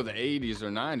might go to the 80s or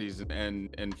 90s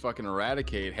and fucking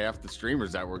eradicate half the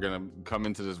streamers that were gonna come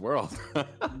into this world.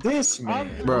 This man,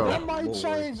 Bro. That might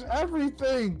change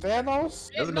everything, Thanos.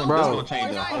 That's Bro. gonna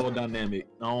change the whole dynamic.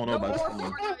 I don't know about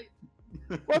this.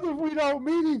 What if we don't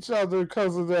meet each other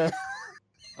because of that?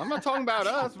 I'm not talking about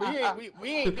us. We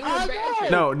ain't doing I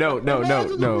bad know. shit. No,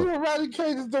 Imagine if no. we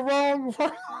eradicated the wrong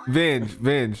one.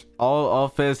 Venge. All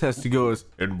Fez has to go is,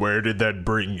 and where did that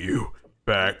bring you?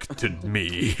 Back to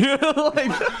me.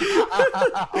 Like,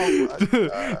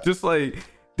 just like,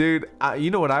 dude,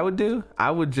 you know what I would do? I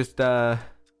would just, I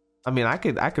mean, I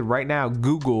could right now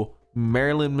Google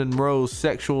Marilyn Monroe's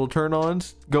sexual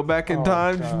turn-ons, go back in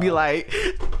time, just be like,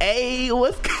 hey,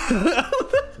 what's good?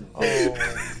 Oh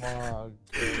my god.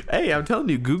 Hey, I'm telling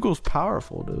you, Google's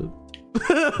powerful, dude.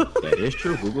 That is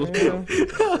true. Google's Yeah.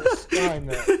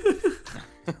 Skynet.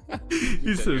 You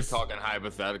You're said, talking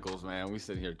hypotheticals, man. We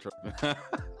sit here tripping.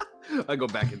 I go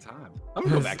back in time. I'm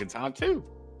gonna go back in time too.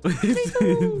 like,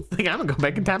 I'm gonna go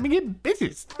back in time and get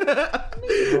bitches.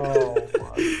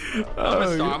 Oh my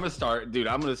god. I'm gonna start, dude.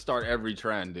 I'm gonna start every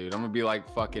trend, dude. I'm gonna be like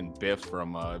fucking Biff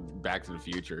from Back to the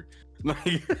Future.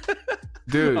 Like,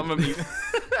 Dude. I'm gonna be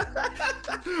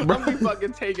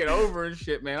fucking taking over and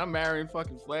shit, man. I'm marrying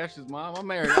fucking Flash's mom. I'm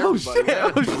marrying Oh everybody. shit!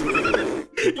 man. Oh,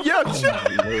 shit. Yo, shut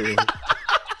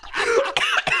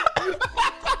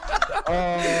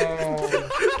Oh.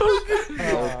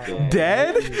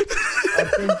 Dead? I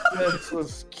think that's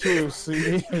was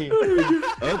QC.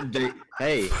 update.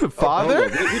 Hey, Father?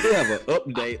 hold on. We do have an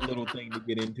update little thing to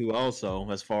get into also,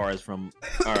 as far as from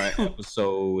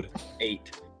episode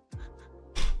 8.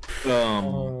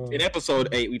 In episode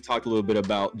 8, we talked a little bit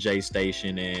about Jay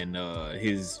Station and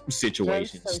his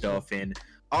situation and Jay stuff, and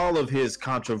all of his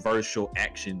controversial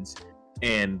actions.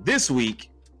 And this week,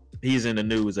 he's in the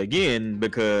news again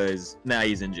because now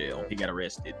he's in jail. He got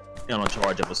arrested on a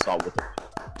charge of assault with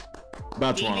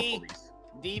by Toronto DV. police.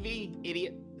 DV,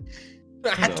 idiot.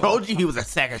 I told you he was a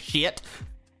sack of shit.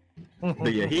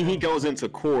 But yeah, he goes into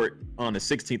court on the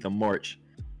 16th of March.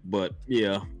 But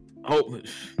yeah, hope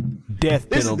Death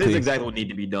this penalty. is exactly what needed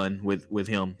to be done with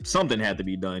him. Something had to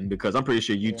be done because I'm pretty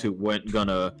sure YouTube weren't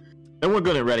gonna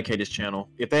eradicate his channel.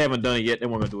 If they haven't done it yet, they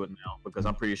weren't gonna do it now because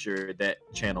I'm pretty sure that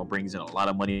channel brings in a lot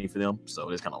of money for them. So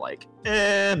it's kind of like,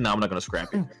 no, I'm not gonna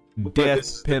scrap it. But this Death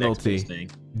is the next penalty. best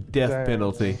thing. Death Damn.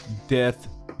 penalty. Death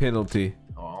penalty.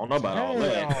 Oh, I don't know about all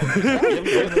Damn.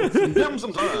 that. Give him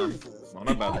some time. I I'm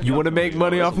about You want to make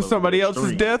money off of somebody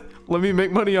else's death? Let me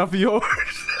make money off of yours.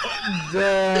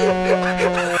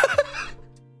 Damn.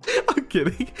 I'm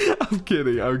kidding. I'm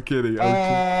kidding. I'm kidding.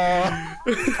 I'm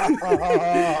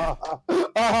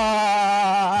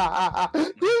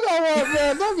You know what,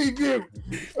 man? Let me mute.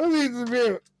 Let me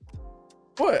mute.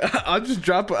 What? I'll just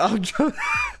drop a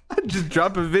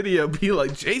video. Be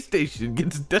like, J Station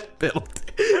gets death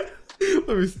penalty.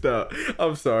 Let me stop.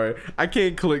 I'm sorry. I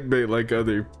can't clickbait like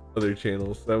other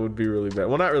channels. That would be really bad.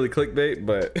 Well, not really clickbait,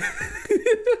 but.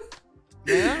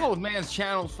 Man, that old man's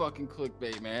channel's fucking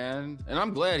clickbait, man. And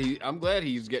I'm glad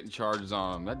he's getting charges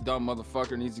on him. That dumb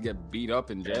motherfucker needs to get beat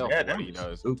up in jail for what he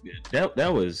does. Stupid.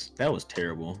 That was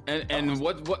terrible. And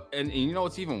what and you know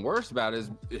what's even worse about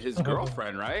is his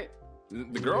girlfriend, right? The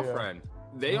girlfriend.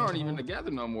 They aren't even together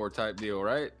no more type deal,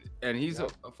 right? And he's a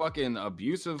fucking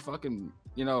abusive fucking,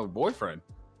 boyfriend.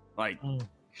 Like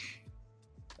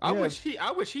I wish he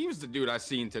was the dude I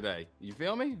seen today. You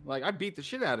feel me? Like I beat the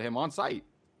shit out of him on sight.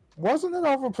 Wasn't it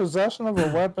over possession of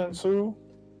a weapon too?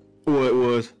 Well, it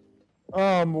was.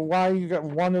 Why you got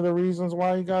one of the reasons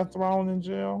why he got thrown in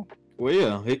jail? Well,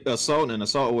 yeah, assault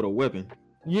with a weapon.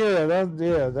 Yeah, that's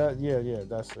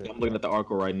it. I'm looking at the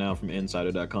article right now from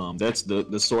Insider.com. That's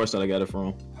the source that I got it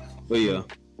from. But yeah,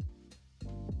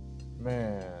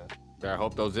 man. I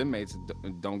hope those inmates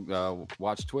don't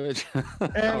watch Twitch or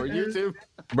And- YouTube.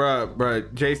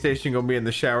 Bruh, J Station gonna be in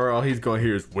the shower. All he's gonna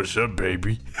hear is, "What's up,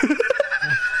 baby?"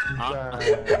 Oh,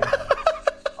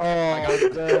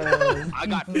 damn. I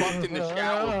got fucked in the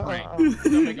shower prank. I'm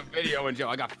gonna make a video in jail.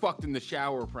 I got fucked in the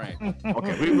shower prank. okay,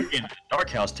 we're in dark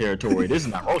house territory. This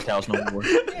is not roast house no more.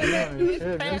 Yeah, Shit, it's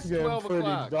this past getting 12 pretty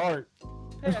o'clock. dark.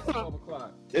 Past 12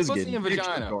 o'clock. It's Pussy getting and extra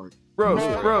vagina. dark. Roast.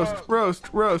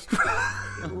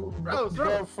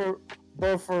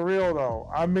 But for real though,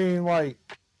 I mean, like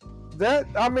that.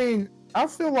 I mean, I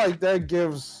feel like that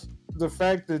gives the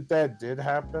fact that did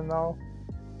happen though.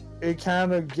 It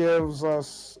kind of gives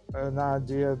us an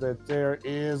idea that there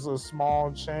is a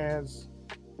small chance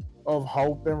of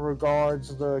hope in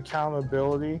regards to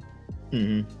accountability.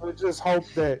 Mm-hmm. We just hope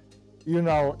that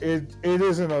it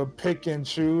isn't a pick and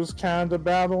choose kind of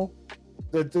battle.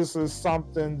 That this is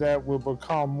something that will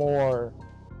become more,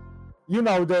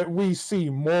 that we see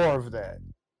more of that.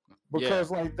 Because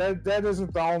like that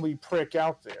isn't the only prick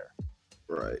out there.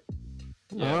 Right.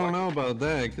 I don't know about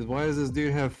that, because why does this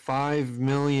dude have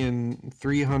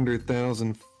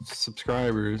 5,300,000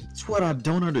 subscribers? That's what I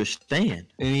don't understand.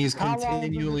 And he's How long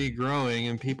continually growing,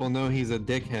 and people know he's a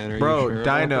dickhead. Are Bro, you sure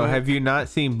about Dino, that? have you not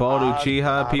seen Bald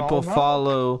Uchiha? I People don't know.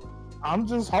 follow. I'm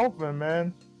just hoping,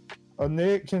 man. A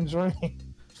nigga can dream.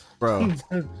 Bro,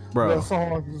 That's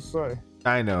all I can say.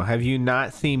 Dino, have you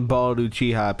not seen Bald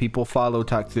Uchiha? People follow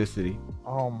toxicity.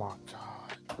 Oh my god.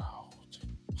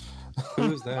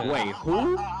 Who's that? Wait,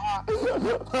 who?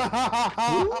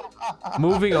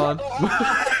 Moving on.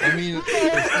 I mean,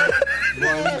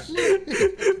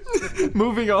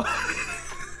 Moving on.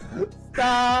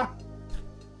 Stop.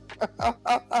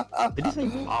 Did he say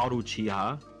Bald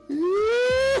Uchiha?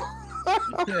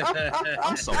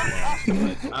 I'm so lost.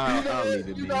 I'll leave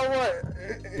it You be. know what?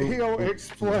 He'll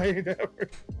explain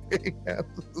everything.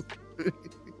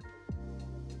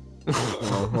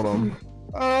 Hold on.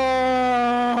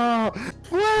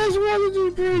 Flash, what did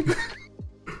you bring?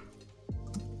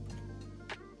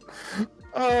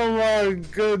 Oh my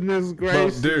goodness Look,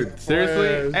 gracious. dude,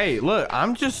 seriously? Flash. Hey, look,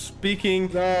 I'm just speaking.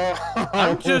 No.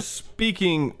 I'm just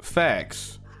speaking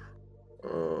facts.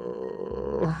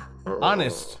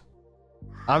 Honest.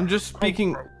 I'm just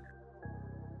speaking.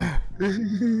 Yeah,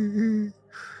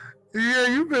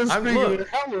 you've been speaking look. a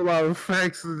hell of a lot of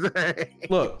facts today.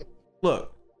 Look.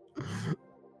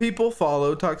 People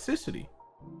follow toxicity.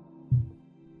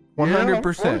 100%.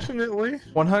 Unfortunately.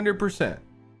 100%.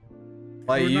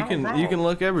 Like You're you not can wrong.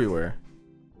 look everywhere.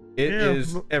 It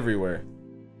is Yeah. everywhere.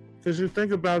 Because you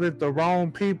think about it, the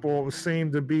wrong people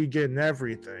seem to be getting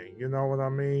everything. You know what I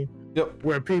mean? Yep.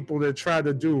 Where people that try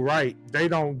to do right, they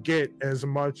don't get as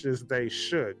much as they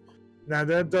should. Now,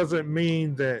 that doesn't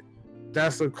mean that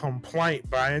that's a complaint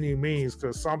by any means,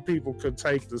 because some people could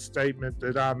take the statement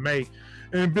that I make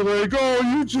and be like, oh,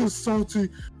 you just salty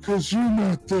because you're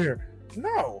not there.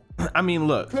 No, I mean,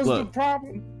 look. because the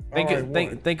problem... Think All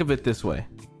right, think of it this way.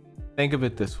 Think of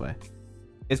it this way.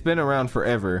 It's been around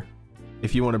forever.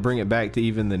 If you want to bring it back to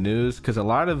even the news, because a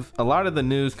lot of the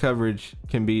news coverage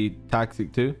can be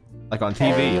toxic too, like on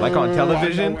TV, like on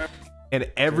television,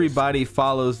 and everybody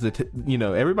follows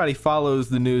everybody follows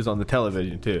the news on the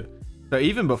television too. So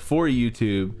even before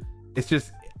YouTube,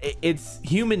 it's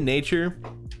human nature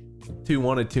to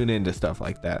want to tune into stuff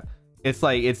like that. It's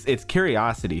like it's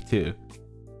curiosity too.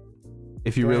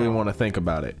 if you really Wow. want to think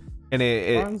about it. And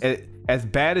it as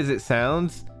bad as it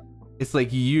sounds, it's like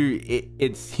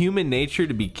it's human nature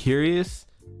to be curious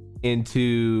and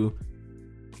to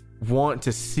want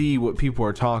to see what people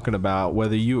are talking about,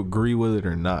 whether you agree with it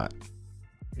or not.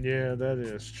 Yeah, that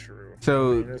is true.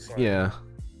 So I mean, it's like yeah,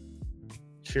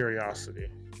 curiosity.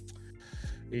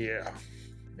 Yeah,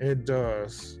 it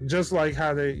does. Just like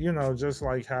how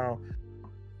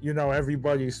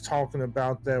everybody's talking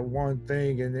about that one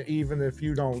thing, and even if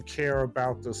you don't care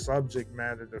about the subject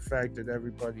matter, the fact that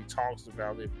everybody talks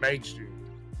about it makes you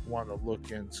want to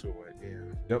look into it.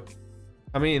 Yeah. yep.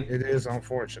 I mean, It is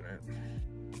unfortunate.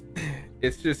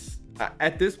 it's just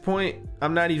at this point,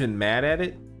 I'm not even mad at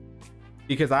it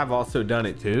because I've also done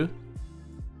it too.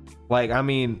 Like, I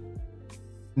mean,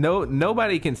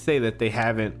 nobody can say that they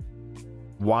haven't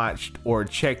watched or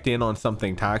checked in on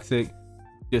something toxic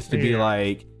just to be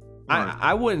like,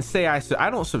 I wouldn't say I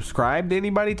don't subscribe to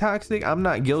anybody toxic. I'm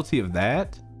not guilty of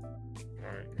that,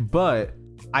 Right. but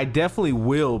I definitely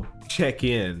will check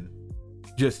in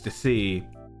just to see.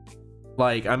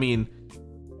 Like, I mean,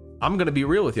 I'm gonna be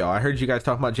real with y'all. I heard you guys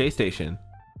talking about J Station.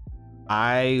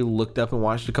 I looked up and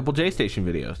watched a couple J Station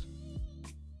videos.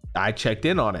 I checked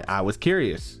in on it. I was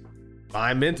curious.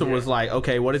 My mental was like,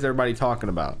 okay, what is everybody talking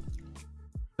about?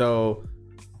 So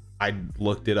I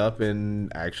looked it up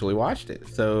and actually watched it.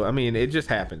 So I mean, it just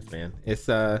happens, man. It's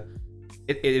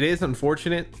it is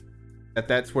unfortunate that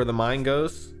that's where the mind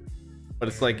goes, but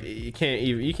it's like you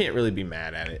can't really be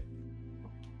mad at it.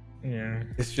 Yeah.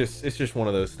 It's just one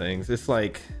of those things. It's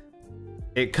like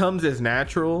it comes as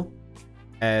natural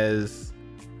as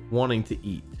wanting to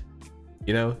eat.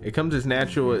 You know, it comes as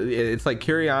natural. It's like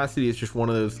curiosity is just one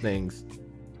of those things.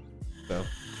 So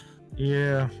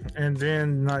Yeah, and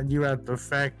then you have to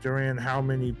factor in how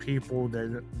many people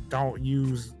that don't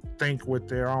think with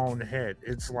their own head.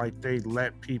 It's like they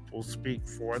let people speak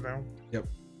for them. Yep.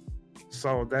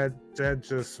 So that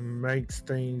just makes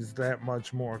things that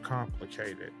much more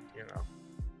complicated, you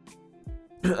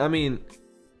know. I mean,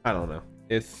 I don't know.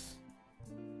 It's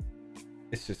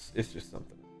just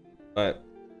something. But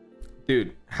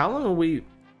dude, how long are we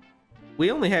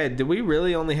did we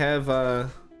really only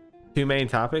have two main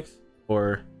topics?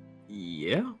 Or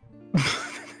Yeah.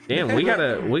 damn, we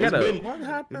gotta What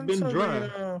happened been to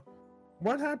dry.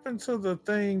 what happened to the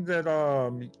thing that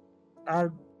I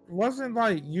wasn't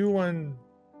like you and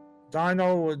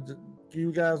Dino,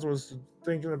 you guys was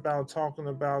thinking about talking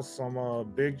about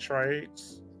some big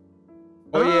trades?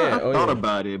 Oh yeah, I oh thought yeah.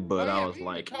 about it, but Oh, yeah, I was we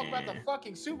like, didn't even talk about eh. the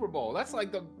fucking Super Bowl. That's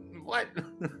like the what?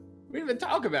 We didn't even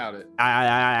talk about it. I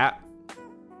Yeah.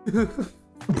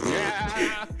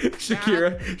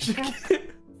 Shakira.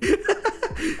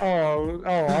 Oh,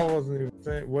 I wasn't even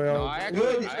saying. Well, No, I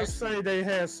actually- let's just say they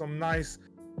had some nice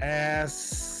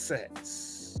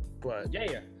assets, but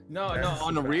Yeah. No, That's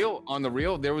on the a fact.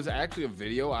 real, there was actually a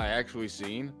video I actually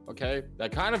seen, okay,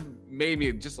 that kind of made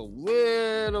me just a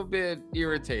little bit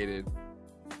irritated.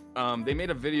 They made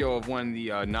a video of when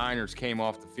the Niners came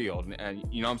off the field, and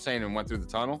you know what I'm saying, and went through the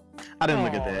tunnel. I didn't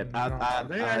look at that. Oh, no,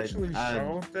 they actually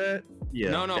showed that.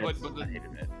 Yeah. No, that's- but the- I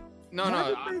hated that. No,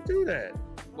 Why did they do that?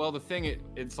 well, the thing,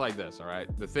 it's like this, all right?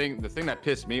 The thing that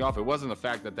pissed me off, it wasn't the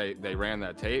fact that they ran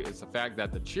that tape. It's the fact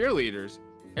that the cheerleaders,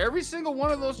 every single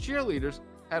one of those cheerleaders,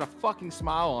 had a fucking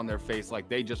smile on their face like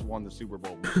they just won the Super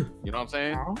Bowl. You know what I'm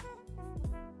saying? Huh?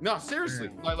 No, seriously,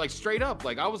 like straight up.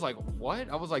 Like I was like, what?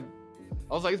 I was like,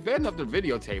 it's bad enough they're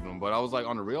videotaping them, but I was like,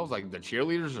 on the real, I was like, the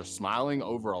cheerleaders are smiling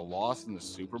over a loss in the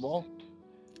Super Bowl.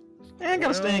 I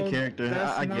gotta stay in Well, character.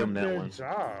 that's I give them not that their one.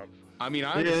 Job. I mean,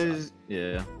 I It understand. is,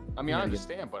 yeah. I mean, I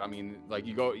understand, but I mean, like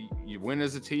you win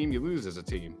as a team, you lose as a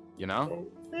team. You know?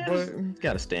 But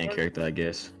Gotta stay in character, I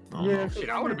guess. I don't Yeah, know. Shit,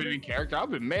 I would have been in character. I'd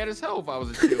been mad as hell if I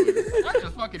was a cheerleader. I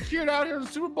just fucking cheered out here in the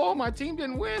Super Bowl. My team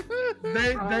didn't win.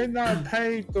 they not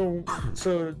paid to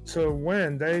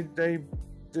win. They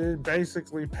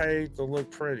basically paid to look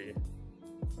pretty.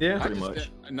 Yeah. I Pretty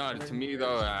just, much. No, to me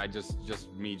though, I just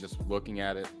looking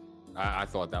at it, I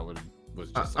thought that was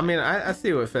just. I mean, I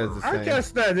see what Fez is saying. I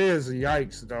guess that is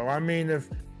yikes, though. I mean, if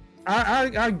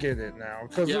I get it now,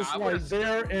 because Yeah, it's I like would've-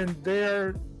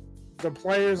 the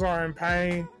players are in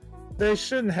pain. They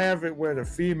shouldn't have it where the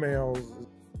females,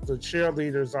 the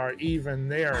cheerleaders, are even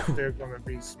there if they're gonna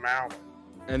be smiling.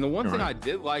 And the one thing Right. I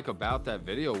did like about that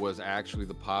video was actually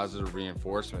the positive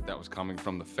reinforcement that was coming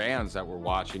from the fans that were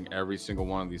watching every single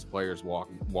one of these players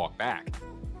walk back.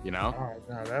 You know,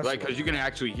 Oh, no, that's like because you can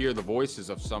actually hear the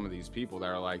voices of some of these people that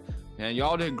are like, "Man,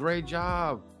 y'all did a great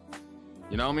job."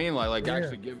 You know what I mean? Like Yeah.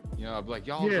 actually give, you know, like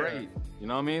y'all Yeah. great. You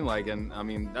know what I mean? Like, and I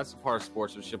mean that's the part of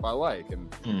sportsmanship I like.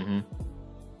 And Mm-hmm. I mean,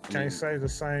 can't say the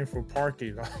same for Parky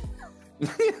though.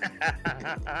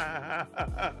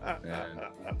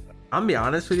 I'm be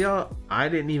honest with y'all. I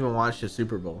didn't even watch the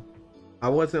Super Bowl. I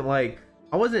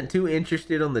wasn't too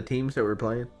interested on the teams that were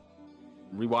playing.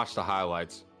 Rewatch the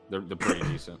highlights. They're pretty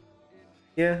decent.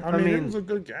 Yeah, I mean, it was a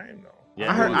good game though.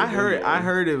 Yeah, I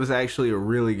heard it was actually a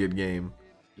really good game,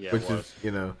 Yeah, which it was. is,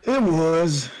 you know, It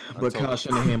was, but Until- Kyle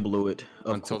Shanahan blew it.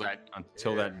 until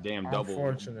that damn double.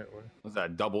 Unfortunately. Was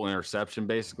that double interception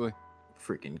basically?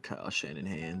 Freaking Kyle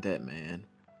Shanahan, that man.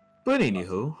 But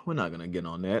anywho, we're not gonna get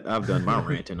on that. I've done my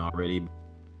ranting already.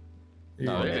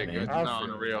 No, they Yeah, did man. good. I No,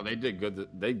 feel on real, they did good.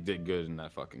 They did good in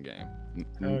that fucking game.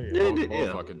 Hell yeah. They did, Both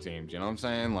yeah. fucking teams. You know what I'm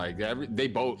saying? Like they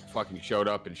both fucking showed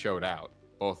up and showed out.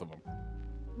 Both of them.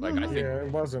 Like I think. Yeah,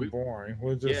 it wasn't boring.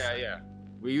 We're just Yeah.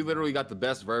 Well, you literally got the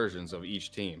best versions of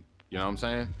each team. You know what I'm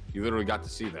saying? You literally got to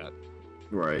see that.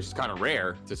 Right. It's kind of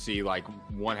rare to see like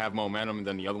one have momentum and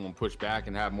then the other one push back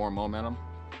and have more momentum.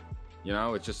 You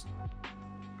know, it's just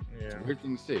yeah. a weird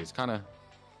thing to see. It's kind of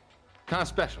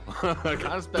special. Kind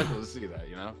of special to see that.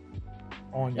 You know?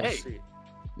 On your Hey. seat.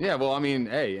 Yeah. Well, I mean,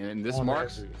 hey, and this On the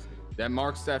marks edge of your seat. that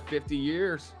marks that 50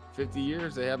 years. 50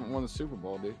 years they haven't won the Super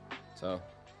Bowl, dude. So,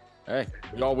 hey,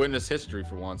 we all witnessed history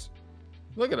for once.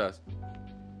 Look at us.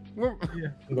 We're,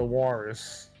 The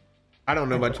Warriors. I don't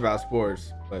know much about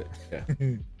sports, but yeah.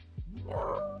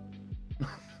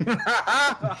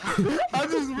 I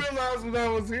just realized what I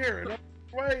was hearing.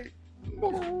 Wait.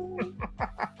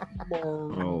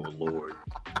 Oh Lord.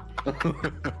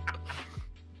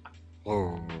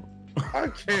 oh. I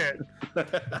can't.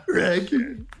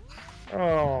 Greg.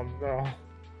 Oh no.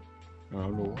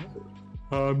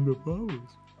 I'm the powers.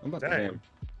 I'm about to Damn.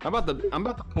 I'm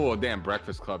about to pull a damn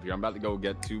Breakfast Club here. I'm about to go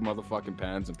get 2 motherfucking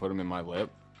pens and put them in my lip.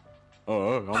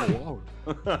 Oh, I'm a walrus.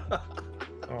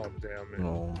 Oh damn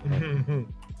it.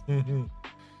 Oh.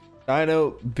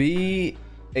 Dino, be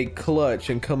a clutch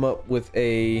and come up with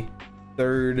a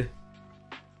third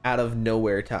out of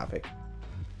nowhere topic.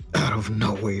 Out of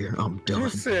nowhere, I'm You done.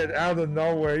 said out of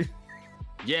nowhere.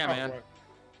 Yeah,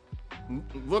 man.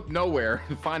 Look nowhere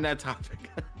and find that topic.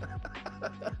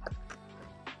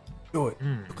 Do it.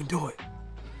 You can do it.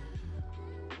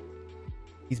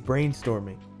 He's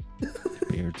brainstorming.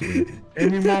 Beard's weird.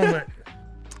 Any moment.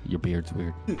 Your beard's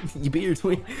weird. You beat your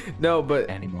tweet. No, but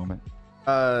Any moment.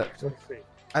 Let's see.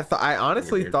 I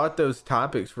honestly Weird. thought those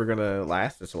topics were gonna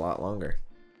last us a lot longer.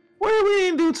 Well, we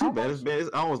didn't do too bad. It's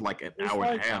almost like an It's hour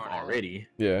and like- a half already,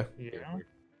 Yeah. Yeah.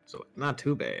 so not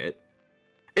too bad.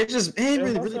 It just ain't There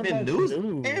really wasn't been much news.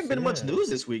 news, Ain't been much yeah. news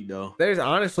this week though. There's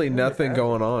honestly nothing Yeah.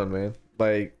 going on, man.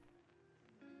 Like,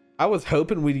 I was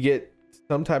hoping we'd get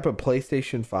some type of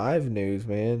PlayStation 5 news,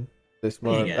 man, this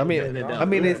month. Yeah, I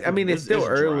mean, it's still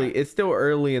early. dry. It's still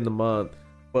early in the month,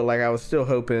 but like I was still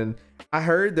hoping. I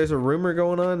heard there's a rumor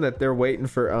going on that they're waiting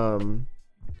for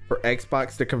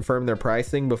Xbox to confirm their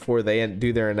pricing before they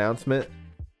do their announcement,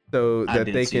 so I that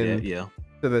did they see can that, yeah.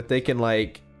 so that they can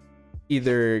like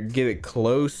either get it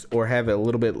close or have it a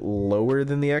little bit lower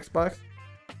than the Xbox.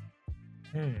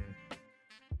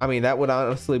 I mean, that would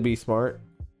honestly be smart,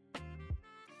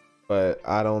 but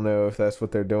I don't know if that's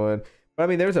what they're doing. But I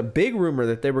mean, there was a big rumor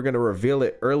that they were going to reveal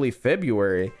it early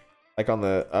February, like on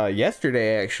the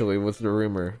yesterday actually was the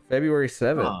rumor, February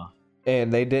 7th, Huh.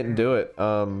 and they didn't do it.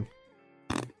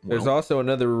 There's Well, also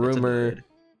another that's a rumor bad.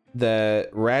 that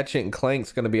Ratchet and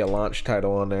Clank's going to be a launch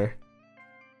title on there.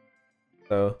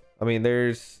 So I mean,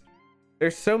 there's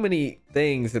so many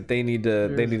things that they need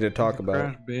to talk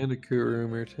about, Crash Bandicoot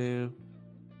rumor too.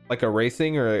 like a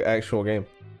racing or an actual game.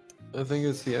 I think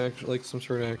it's the actual, like some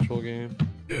sort of actual game.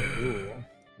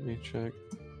 Let me check.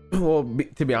 Well,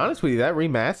 to be honest with you, that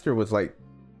remaster was like,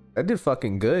 that did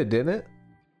fucking good, didn't it?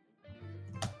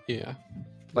 Yeah.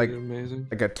 Like- Pretty amazing.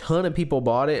 Like a ton of people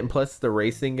bought it, and plus the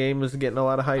racing game was getting a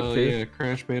lot of hype Oh too. yeah,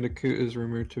 Crash Bandicoot is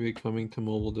rumored to be coming to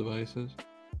mobile devices.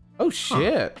 Oh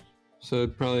shit! So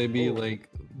it'd probably be Oh. like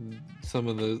some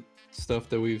of the stuff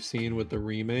that we've seen with the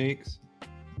remakes,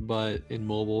 but in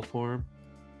mobile form.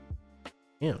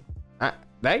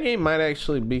 That game might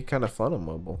actually be kind of fun on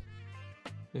mobile.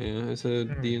 Yeah, it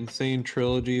said the Insane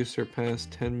Trilogy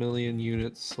surpassed 10 million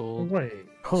units sold. Wait.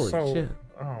 Holy shit!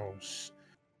 Oh,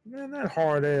 man, that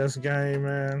hard ass game,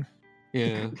 man.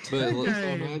 Yeah, but so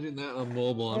Okay. imagine that on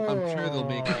mobile. I'm sure they'll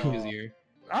make it Oh. easier.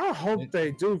 I hope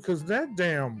they do, cause that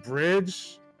damn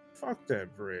bridge. Fuck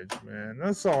that bridge, man.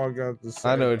 That's all I got to say.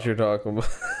 I know what you're talking about.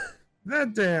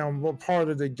 That damn part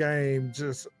of the game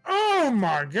just. Oh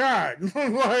my god!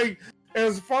 Like,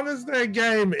 as fun as that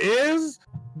game is,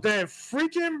 that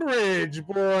freaking bridge,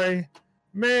 boy,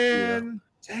 man,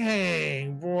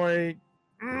 dang, boy,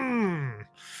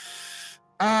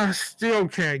 I still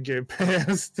can't get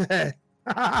past that.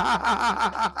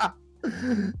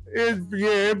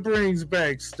 It brings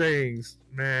back stings,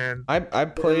 man. I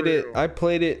played it. I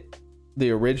played it,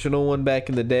 the original one back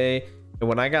in the day, and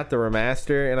when I got the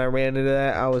remaster and I ran into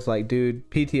that, I was like, dude,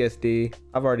 PTSD.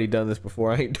 I've already done this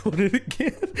before. I ain't doing it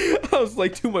again. I was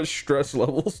like, too much stress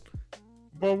levels.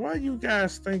 But what do you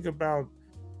guys think about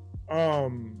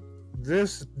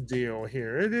this deal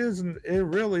here? It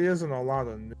really isn't a lot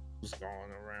of news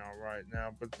going around right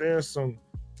now, but there's some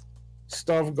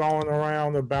stuff going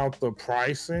around about the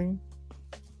pricing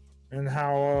and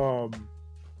how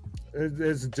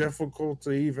it's difficult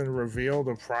to even reveal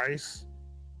the price,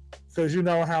 because you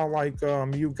know how like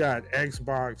you got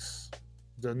Xbox,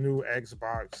 the new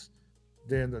Xbox,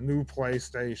 then the new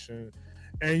PlayStation,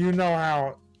 and you know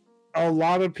how a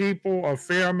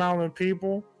fair amount of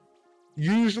people,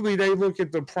 usually they look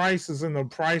at the prices, and the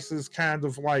prices kind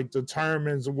of like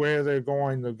determines where they're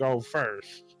going to go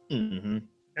first. Mm-hmm.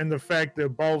 And the fact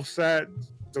that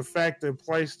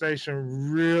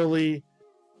PlayStation really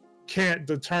can't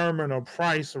determine a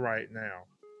price right now.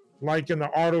 Like in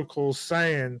the article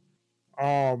saying,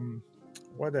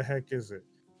 what the heck is it?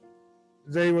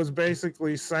 They was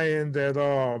basically saying that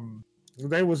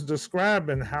they was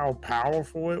describing how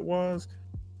powerful it was.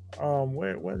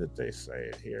 Where did they say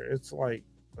it here? It's like,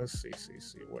 let's see,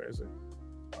 where is it?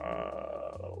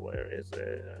 Where is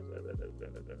it?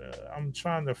 I'm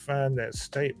trying to find that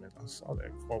statement. I saw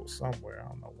that quote somewhere. I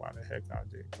don't know why the heck I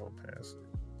didn't go past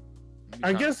it.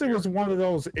 I guess it was one of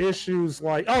those issues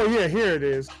like, oh yeah, here it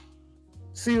is.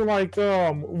 See, like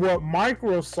what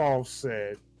Microsoft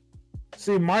said.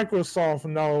 See, Microsoft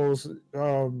knows,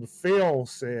 Phil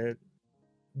said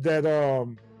that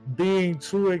being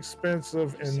too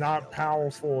expensive and not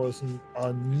powerful is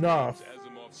enough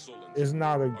is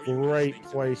not a great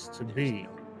place to be.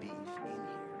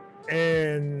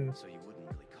 And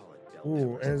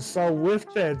so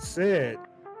with that said,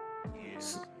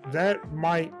 that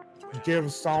might give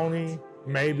Sony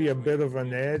maybe a bit of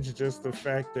an edge, just the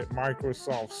fact that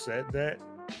Microsoft said that.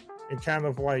 It kind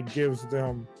of like gives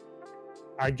them,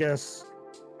 I guess,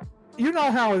 you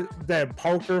know how that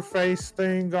poker face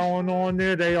thing going on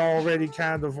there, they already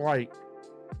kind of like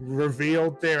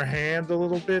revealed their hand a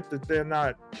little bit,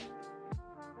 that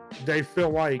they feel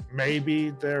like maybe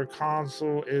their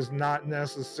console is not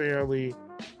necessarily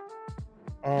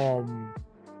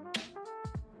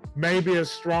maybe as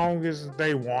strong as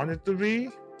they want it to be.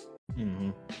 Mm-hmm.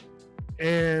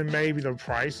 And maybe the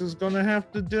price is gonna have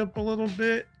to dip a little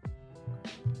bit.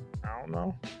 I don't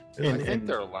know. I think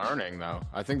they're learning though.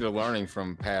 I think they're learning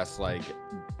from past, like,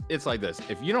 it's like this.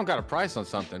 If you don't got a price on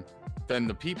something, then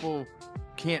the people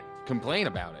can't complain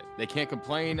about it. They can't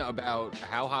complain about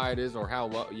how high it is or how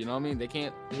low, you know what I mean? They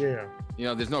can't, Yeah. you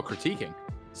know, there's no critiquing.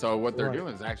 So what they're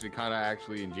doing is actually kind of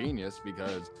ingenious,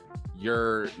 because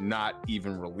you're not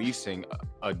even releasing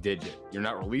a digit. You're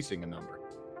not releasing a number.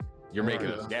 You're making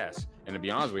a guess. And to be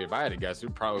honest with you, if I had to guess, it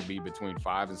would probably be between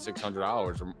 $500 and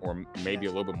 $600, or maybe a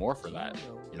little bit more for that.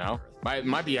 You know,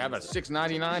 might be have a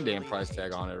 $6.99 damn price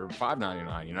tag on it, or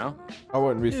 $5.99. You know, I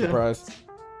wouldn't be surprised.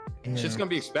 it's just gonna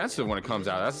be expensive when it comes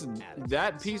out.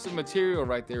 That piece of material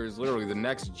right there is literally the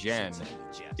next gen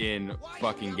in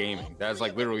fucking gaming. That's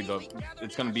like literally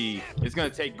it's gonna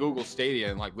take Google Stadia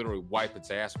and like literally wipe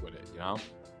its ass with it. You know,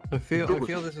 I feel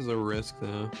this is a risk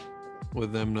though,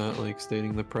 with them not like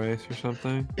stating the price or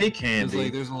something. It can be.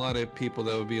 Like, there's a lot of people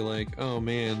that would be like, oh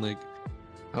man, like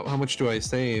how much do I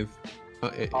save?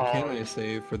 Can I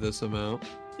save for this amount?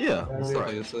 Yeah.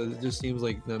 Right. So it just seems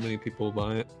like not many people will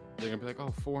buy it. they're gonna be like,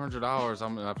 oh, $400.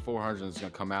 I'm gonna have 400. It's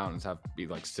gonna come out and it's have to be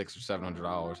like $600 or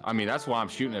 $700. I mean, that's why I'm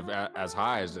shooting it as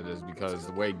high as it is, because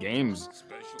the way games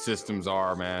systems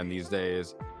are, man, these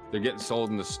days, they're getting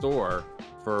sold in the store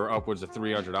for upwards of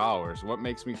 $300. What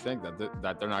makes me think that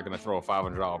they're not gonna throw a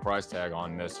 $500 price tag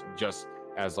on this just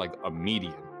as like a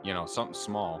medium, you know, something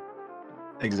small?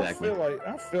 Exactly.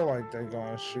 I feel like they're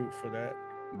gonna shoot for that.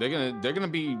 They're gonna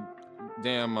be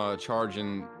damn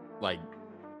charging like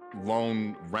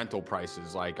loan rental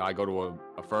prices. Like I go to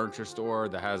a furniture store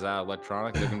that has that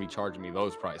electronic, they're gonna be charging me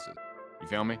those prices. You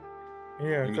feel me?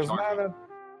 Yeah, because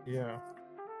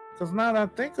now that I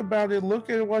think about it, look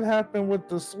at what happened with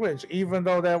the Switch. Even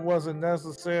though that wasn't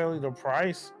necessarily the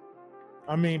price,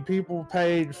 I mean, people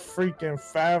paid freaking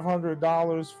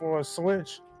 $500 for a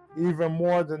Switch, even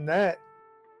more than that.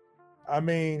 I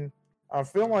mean, I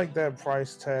feel like that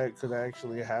price tag could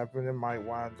actually happen. It might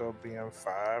wind up being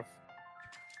 $5.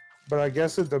 But I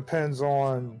guess it depends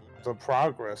on the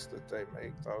progress that they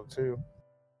make, though, too.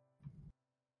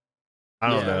 I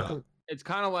don't know. It's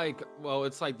kind of like, well,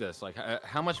 it's like this. Like,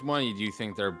 how much money do you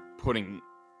think they're putting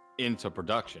into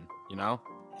production? You know,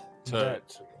 to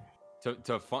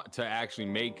to actually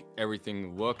make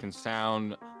everything look and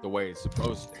sound the way it's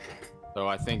supposed to. So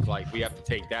I think like we have to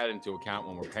take that into account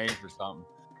when we're paying for something,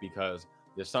 because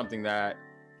there's something that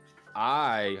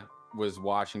I was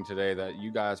watching today that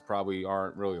you guys probably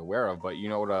aren't really aware of, but you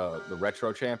know what the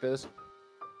Retro Champ is?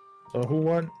 Who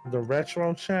won the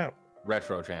Retro Champ?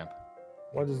 Retro Champ.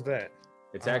 What is that?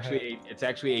 It's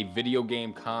actually a video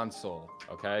game console,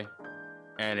 okay?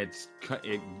 And it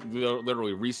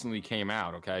literally recently came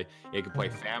out, okay? It can play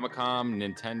Famicom,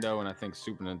 Nintendo, and I think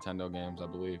Super Nintendo games, I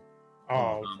believe.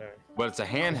 Oh, okay. But it's a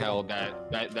handheld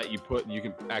that you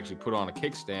can actually put on a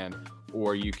kickstand,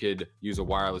 or you could use a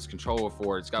wireless controller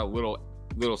for it. It's got a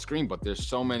little screen, but there's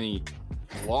so many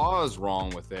flaws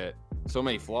wrong with it,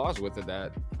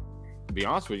 that, to be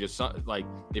honest with you, like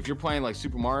if you're playing like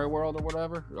Super Mario World or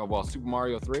whatever, well, Super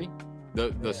Mario 3,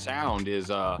 the sound is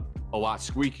a lot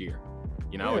squeakier.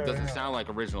 You know, it doesn't sound like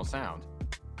original sound.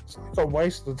 It's like a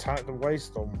waste of time, a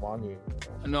waste of money.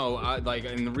 No, and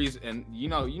the reason, and you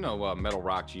know, Metal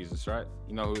Rock Jesus, right?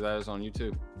 You know who that is on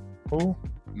YouTube? Who?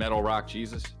 Metal Rock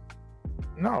Jesus.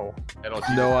 No. Metal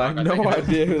Jesus No, I Rock, have no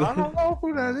idea. I don't know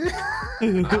who that is.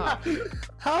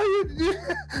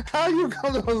 How you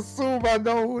gonna assume I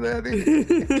know who that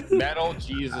is? Metal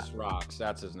Jesus Rocks,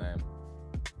 that's his name.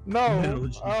 No,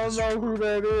 I don't know who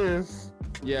that is.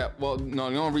 Yeah, well, no,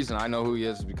 the only reason I know who he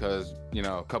is because, you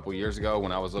know, a couple years ago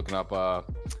when I was looking up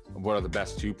what are the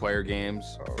best 2-player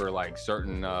games for like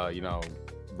certain, you know,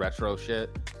 retro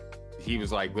shit, he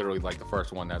was like literally like the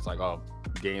first one that's like, oh,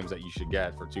 games that you should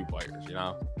get for 2 players, you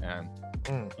know? And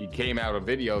he came out a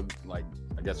video like,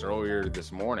 I guess earlier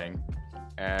this morning,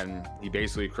 and he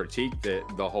basically critiqued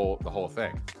the whole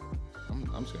thing. I'm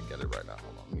just gonna get it right now.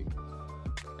 Hold on.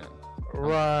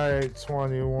 Right,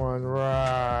 21,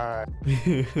 right.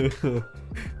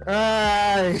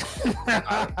 Right.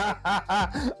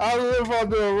 I live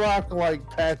under a rock like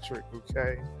Patrick,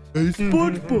 okay? Hey,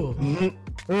 SpongeBob.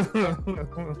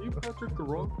 Are you Patrick the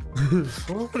Rock?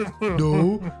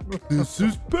 No, this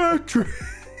is Patrick.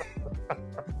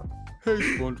 Hey,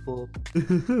 SpongeBob.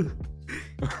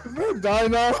 Is that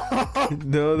Dino?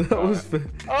 No, that was.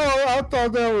 Oh, I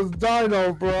thought that was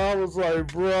Dino, bro. I was like,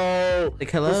 bro.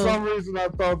 Like, hello? For some reason, I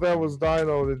thought that was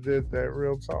Dino that did that.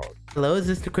 Real talk. Hello, is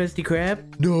this the Krusty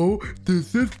Krab? No,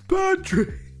 this is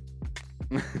Patrick.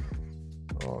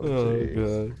 Oh,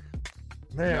 God.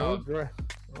 Man, No. we're great.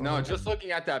 No, just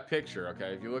looking at that picture,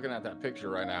 okay? If you're looking at that picture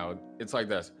right now, it's like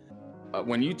this.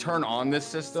 When you turn on this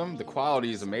system, the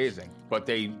quality is amazing, but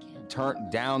they turn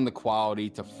down the quality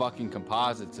to fucking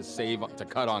composite to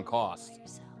cut on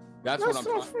costs. That's what I'm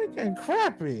so freaking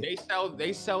crappy.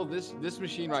 They sell this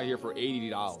machine right here for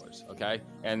 $80, okay?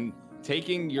 And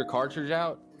taking your cartridge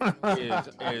out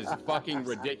is fucking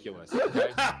ridiculous,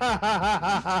 okay?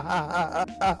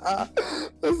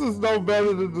 This is no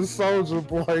better than the Soldier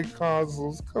Boy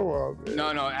consoles. Come on, man.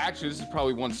 No, actually, this is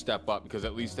probably one step up because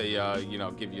at least they, you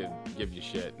know, give you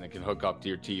shit and it can hook up to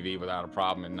your TV without a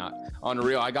problem and not on the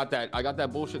real. I got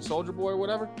that bullshit Soldier Boy or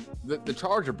whatever. The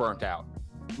charger burnt out.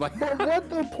 Like, But what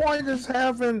the point is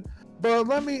having? But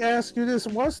let me ask you this: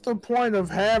 what's the point of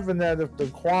having that if the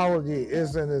quality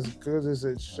isn't as good as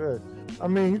it should? I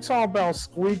mean, you talk about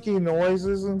squeaky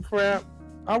noises and crap.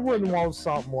 I wouldn't want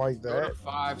something like go to that.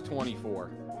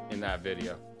 524 in that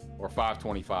video or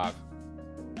 525.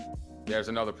 There's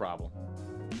another problem.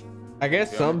 I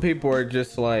guess some people are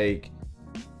just like,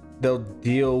 they'll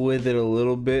deal with it a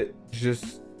little bit,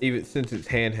 just even since it's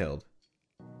handheld.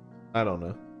 I don't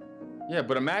know. Yeah,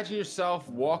 but imagine yourself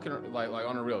walking like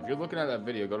on a reel. If you're looking at that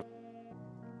video,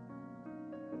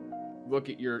 look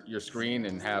at your screen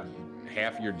and have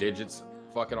half your digits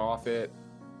fucking off it,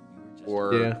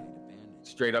 or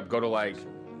straight up go to like,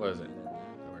 what is it?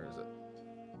 Where is it?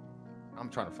 I'm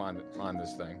trying to find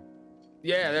this thing.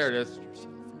 Yeah, there it is.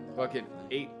 Fucking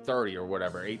 830 or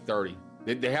whatever, 830.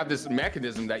 They have this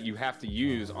mechanism that you have to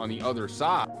use on the other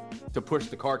side to push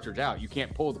the cartridge out. You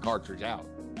can't pull the cartridge out.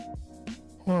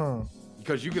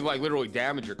 Because you could like literally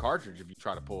damage your cartridge if you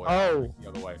try to pull it out the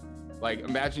other way. Like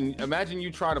imagine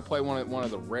you try to play one of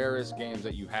the rarest games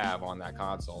that you have on that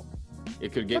console.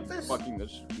 It could get fucking.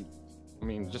 I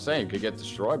mean, just saying, it could get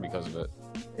destroyed because of it.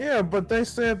 Yeah, but they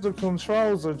said the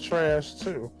controls are trash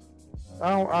too.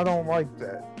 I don't like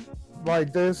that.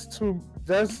 Like that's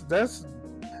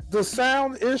the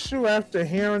sound issue after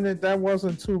hearing it. That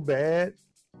wasn't too bad,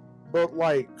 but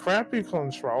like crappy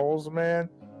controls, man.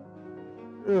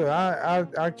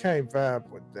 I can't vibe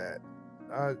with that.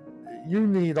 You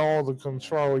need all the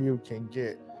control you can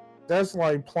get. That's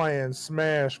like playing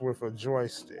Smash with a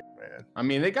joystick, man. I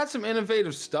mean, they got some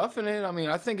innovative stuff in it. I mean,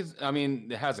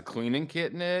 it has a cleaning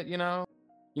kit in it, you know.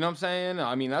 You know what I'm saying?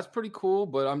 I mean, that's pretty cool,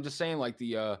 but I'm just saying like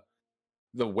the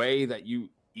way that you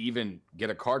even get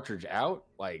a cartridge out,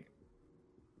 like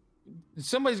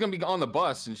somebody's gonna be on the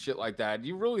bus and shit like that. Do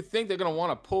you really think they're gonna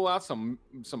want to pull out some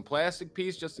plastic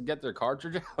piece just to get their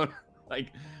cartridge out?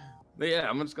 Like, yeah,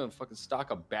 I'm just gonna fucking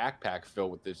stock a backpack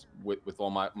filled with this with all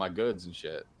my goods and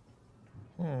shit.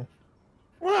 Well,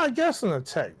 I guess in a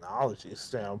technology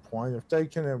standpoint, if they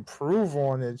can improve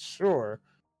on it, sure.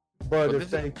 But if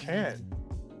they can't.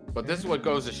 But this is what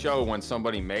goes to show when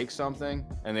somebody makes something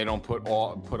and they don't put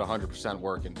 100%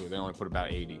 work into it. They only put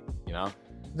about 80, you know?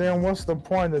 Then what's the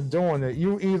point of doing it?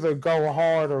 You either go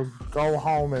hard or go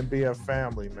home and be a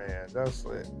family man. That's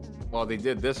it. Well, they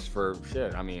did this for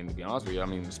shit. I mean, to be honest with you, I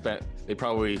mean, they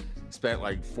probably spent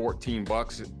like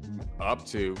 $14 up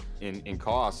to in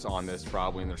costs on this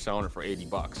probably, and they're selling it for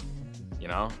 $80, you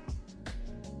know?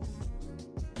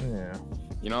 Yeah.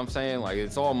 You know what I'm saying? Like,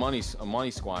 it's all a money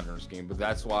squandering scheme. But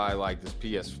that's why, like, this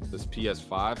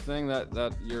PS5 thing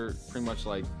that you're pretty much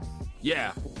like,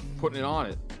 yeah, putting it on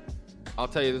it. I'll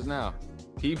tell you this now: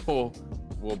 people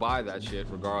will buy that shit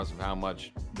regardless of how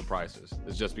much the price is.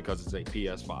 It's just because it's a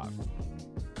PS5.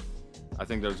 I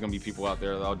think there's gonna be people out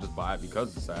there that'll just buy it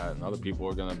because it's that, and other people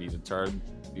are gonna be deterred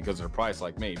because of the price,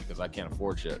 like me, because I can't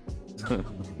afford shit.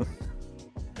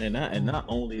 and not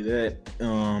only that,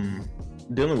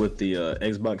 dealing with the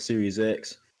Xbox Series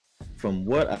X, from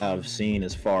what I've seen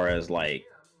as far as like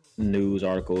news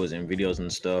articles and videos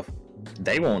and stuff,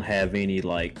 they won't have any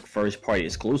like first party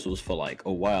exclusives for like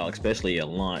a while, especially at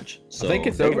launch. So I think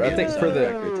it's over. I think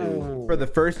for the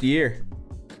first year.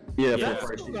 Yeah, That's for the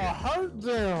first gonna year. hurt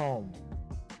them.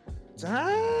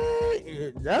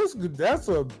 Dang, that's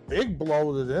a big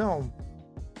blow to them.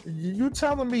 You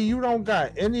telling me you don't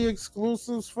got any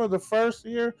exclusives for the first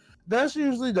year? That's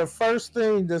usually the first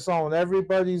thing that's on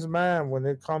everybody's mind when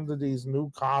it comes to these new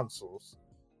consoles.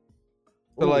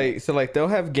 So like they'll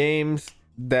have games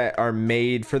that are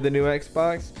made for the new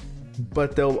Xbox,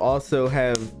 but they'll also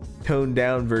have toned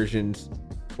down versions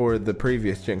for the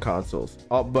previous gen consoles.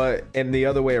 And the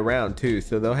other way around too.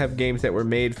 So they'll have games that were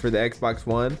made for the Xbox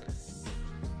One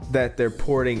that they're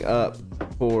porting up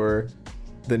for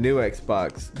the new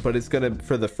Xbox, but it's gonna,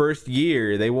 for the first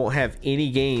year, they won't have any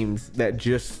games that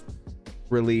just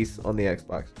release on the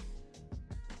Xbox.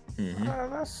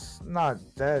 That's not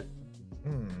that. I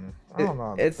don't know.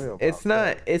 How to feel It's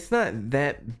about not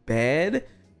that bad,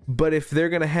 but if they're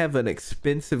gonna have an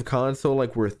expensive console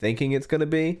like we're thinking it's gonna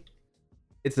be,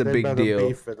 it's a They big better deal.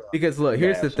 beef it up. Because look,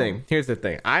 here's Yeah, the so- thing. Here's the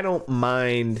thing. I don't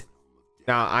mind.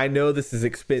 Now I know this is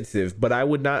expensive, but I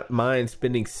would not mind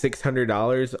spending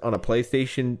 $600 on a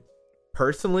PlayStation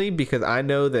personally, because I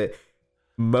know that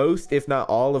most, if not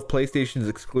all, of PlayStation's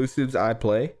exclusives I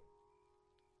play,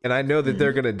 and I know that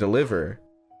they're gonna deliver.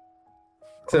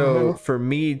 So for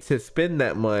me to spend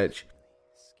that much,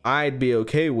 I'd be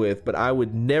okay with, but I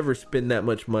would never spend that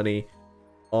much money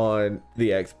on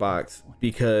the Xbox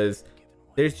because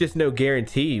there's just no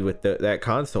guarantee with that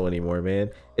console anymore, man.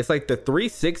 It's like the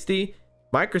 360,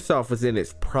 Microsoft was in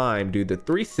its prime, dude. The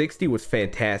 360 was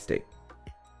fantastic.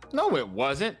 No, it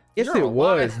wasn't. Yes, You're it a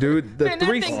was, liar. dude. The Man, that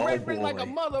thing 360 ran like a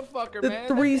motherfucker, the man.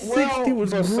 360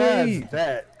 was besides great.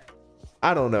 that,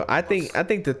 I don't know. I think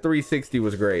the 360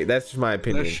 was great. That's just my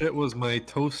opinion. That shit was my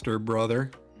toaster,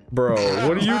 brother. Bro,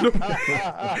 what are you doing?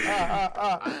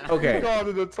 Okay. You called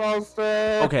it a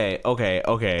toaster.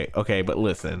 Okay, but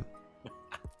listen.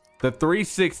 The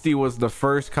 360 was the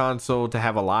first console to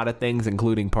have a lot of things,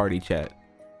 including party chat.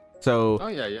 So Oh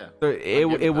yeah.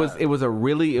 it was a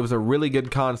really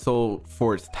good console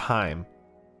for its time.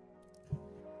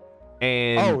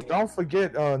 And Don't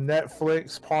forget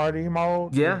Netflix party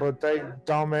mode. Yeah. But they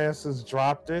dumbasses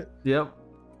dropped it. yep.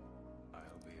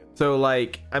 So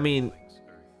like, I mean,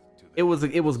 it was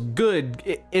good.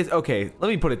 It's okay. Let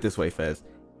me put it this way, Fez.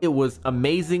 It was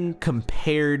amazing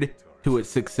compared to its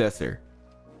successor.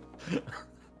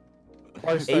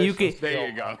 You can There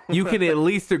you go. you can at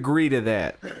least agree to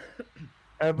that.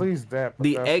 At least that. but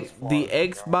The that's as far the as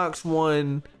it Xbox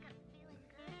One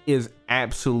is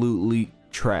absolutely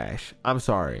trash. I'm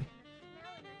sorry.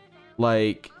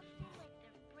 Like,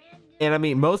 and I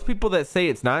mean, most people that say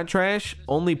it's not trash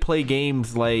only play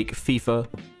games like FIFA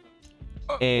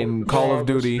and goes. Call All of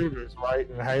the Duty. shooters, right?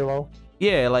 And Halo.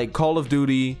 Yeah, like Call of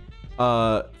Duty,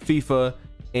 FIFA,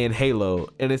 and Halo.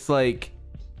 And it's like,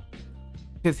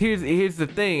 because here's the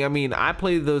thing. I mean, I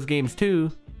play those games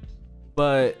too,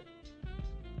 but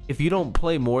if you don't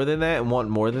play more than that and want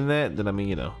more than that, then I mean,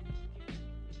 you know.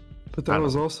 But I that don't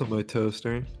was know. also my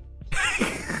toaster.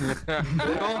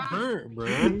 They all hurt, bro.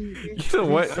 You know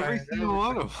what? Every single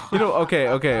one of them. You know, okay.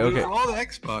 All the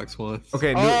Xbox ones.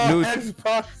 Okay,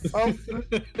 Xbox.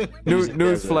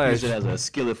 news He flash. has a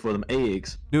skillet for them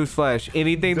eggs. News flash.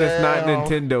 Anything that's not Damn.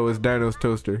 Nintendo is Dino's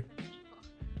toaster.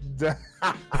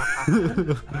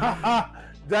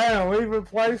 Damn, even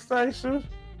PlayStation?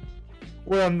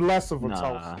 Well, less of a Nah,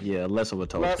 toaster. yeah, less of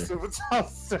a Less toaster. of a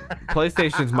toaster.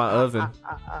 PlayStation's my oven.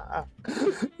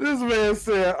 This man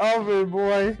said, oven,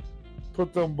 boy.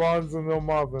 Put them buns in them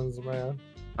ovens, man.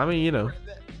 I mean, you know.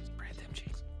 Spread them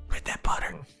cheeks. Spread that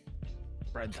butter.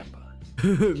 Spread them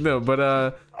buns. No, but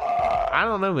I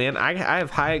don't know, man. I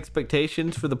have high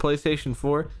expectations for the PlayStation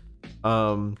 4.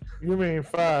 You mean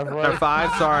 5, Or right?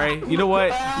 5, sorry. You know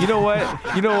what?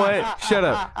 Shut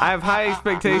up. I have high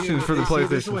expectations for the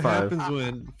This is PlayStation what 5. happens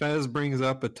when Fez brings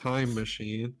up a time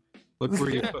machine. Look where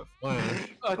you put Flash.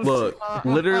 Look,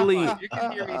 literally, You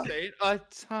can hear me say it. A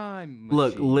time.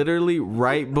 look, machine. literally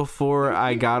right before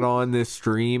I got on this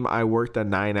stream, I worked a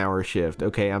 9-hour shift.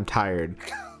 Okay, I'm tired.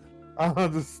 I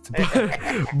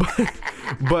understand.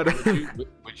 but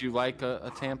Would you like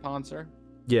a tampon, sir?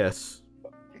 yes.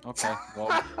 Okay.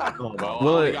 Well,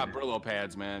 Will we it- got Brillo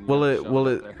pads, man. You Will gotta it shove will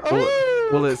it it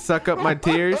there. will it suck up my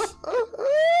tears?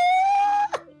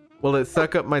 Will it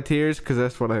suck up my tears? Because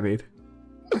that's what I need.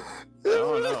 I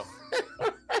don't know.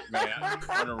 Man,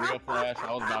 on a real flash,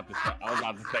 I was about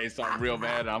to say something real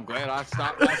bad. I'm glad I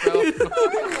stopped myself.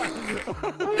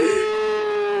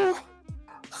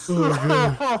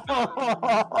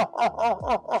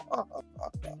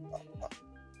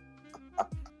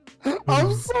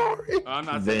 I'm sorry. I'm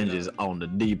not saying Venge is on the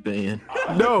deep end.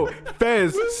 No,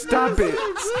 Fez, stop it.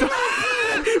 Stop.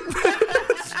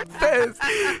 Fez,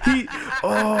 he.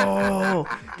 Oh,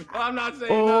 I'm not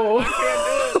saying Oh.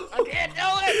 that. I can't do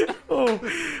it. oh.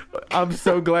 I'm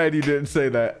so glad you didn't say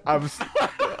that.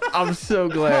 I'm so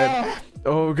glad.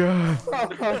 Oh God.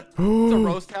 It's a Ooh.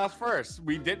 roast house first.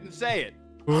 We didn't say it.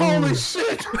 Holy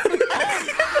shit. 9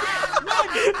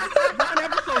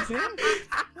 episodes in?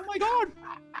 Oh my god.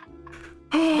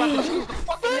 About to change the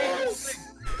fucking name of the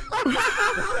whole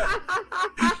thing.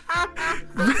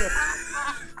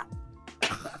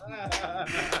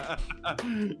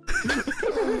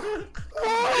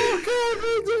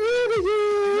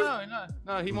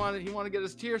 No, he wanted to get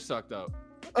his tears sucked up.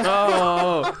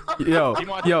 Oh, yo, He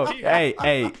wants yo, to cheat.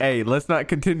 hey, let's not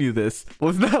continue this.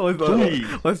 Let's Please.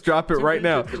 let's drop it right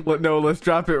now. Let's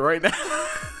drop it right now.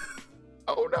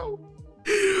 Oh no.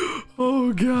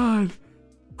 Oh God.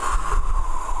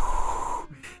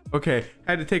 Okay,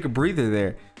 had to take a breather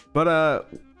there. But all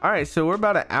right, so we're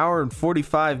about 1 hour and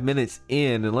 45 minutes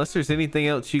in. Unless there's anything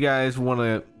else you guys want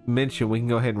to mention, we can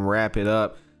go ahead and wrap it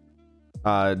up.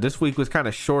 This week was kind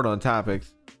of short on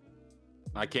topics.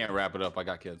 I can't wrap it up. I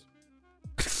got kids.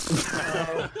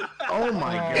 Oh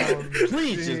my god.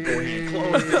 Please just go ahead and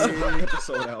close this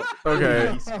episode out.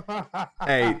 Okay.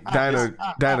 Hey,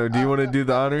 Dino, do you want to do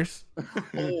the honors?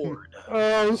 Lord.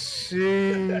 Oh,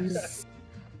 jeez.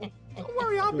 Don't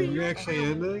worry, I'll Are you actually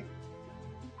ending?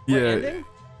 Yeah.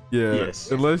 Yeah.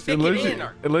 Yes. Unless Stick it in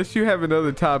her. unless you have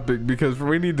another topic, because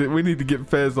we need to get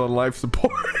Fez on life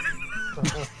support.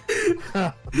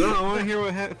 No, I want to hear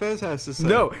what Fez has to say.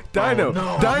 No, Dino,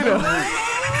 no. Dino,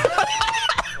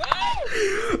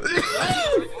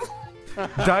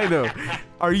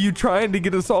 are you trying to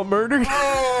get us all murdered?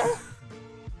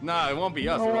 No, it won't be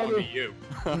us. It won't be you.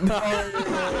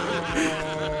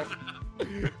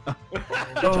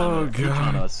 Oh Trying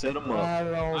God. to set him up. I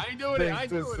don't I ain't doing it, I think ain't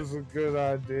this doing is a good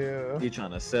idea. You're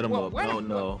trying to set him Well, up. when- No,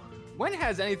 no. When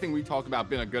has anything we talked about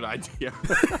been a good idea?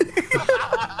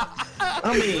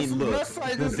 I mean, look. Let's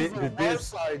say this is the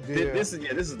worst idea. This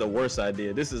is the worst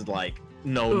idea. This is like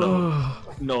no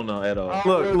at all.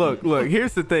 Look.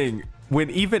 Here's the thing. When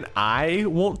even I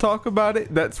won't talk about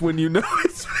it, that's when you know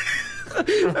it's.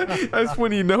 That's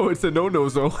when you know it's a no-no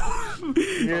zone.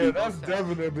 Yeah, that's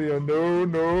definitely a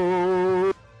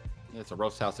no. It's a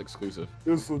roast house exclusive.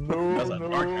 It's a no. That's a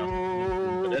dark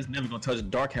house. But that's never gonna touch a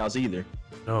dark house either.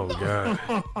 Oh God.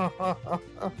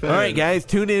 Fez, All right, guys,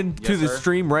 tune in to Yes, the sir.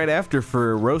 stream right after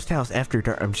for Roast House After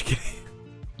Dark. I'm just kidding.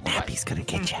 Nappy's gonna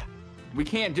get you. We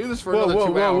can't do this for Whoa, another whoa,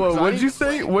 2 whoa, hours. whoa! What'd you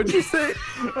say? What'd you say?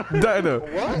 Dino,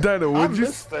 What? Dino, I what'd you?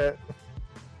 missed that.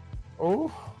 Oh,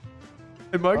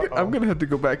 I'm gonna have to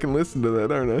go back and listen to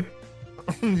that, aren't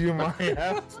I? you might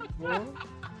have to. Boy.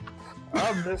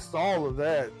 I missed all of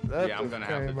that. That Yeah, I'm just gonna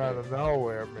have came to out of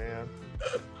nowhere, man.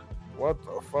 What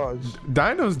the fudge?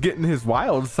 Dino's getting his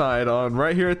wild side on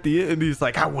right here at the end. He's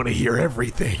like, I want to hear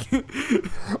everything.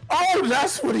 Oh,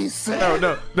 that's what he said.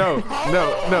 no.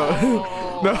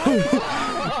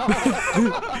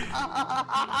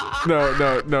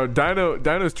 No.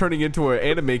 Dino's turning into an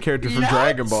anime character from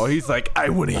Dragon Ball. He's like, I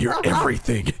want to hear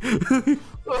everything.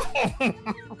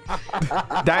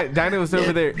 Dino's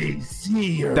over there.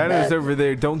 Dino's over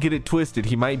there. Don't get it twisted.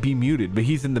 He might be muted, but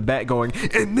he's in the back going,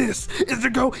 and this is to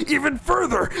go even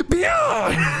further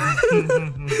beyond.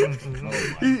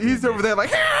 He's over there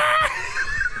like,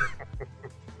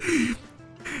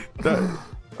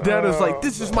 Dino's like,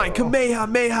 this is my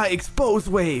Kamehameha expose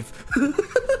wave.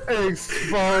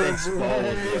 Exposed.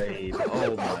 wave.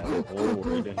 Oh my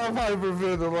lord. I'm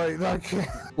hyperventilating. I can't.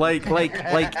 Like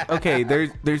okay,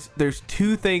 there's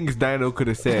two things Dino could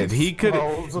have said. He could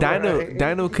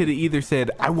Dino could have either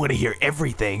said, I want to hear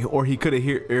everything, or he could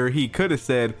have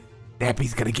said,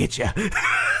 Nappy's gonna get you.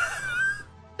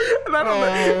 And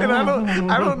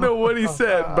I don't know what he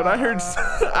said, but I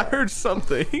heard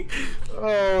something.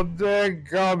 Oh,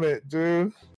 dadgummit,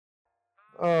 dude.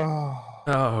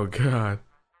 Oh god.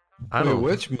 I Wait, don't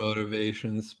which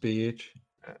motivation speech?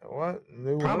 What?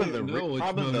 I don't know which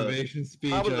motivation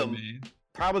speech I made.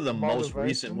 Probably the most Motivation?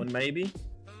 recent one, maybe.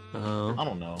 I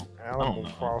don't know. Animal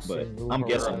Crossing. But I'm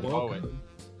guessing. Poet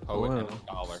Wow. and a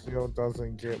dollar. Still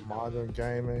doesn't get modern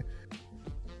gaming.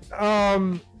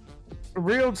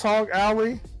 Real talk,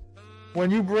 Ali. When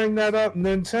you bring that up,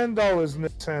 Nintendo is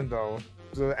Nintendo.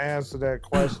 To answer that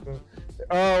question,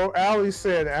 Ali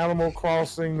said Animal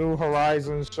Crossing, New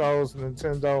Horizons shows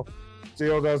Nintendo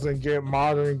still doesn't get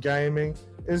modern gaming.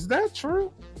 Is that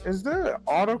true? Is there an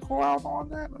article out on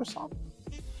that or something?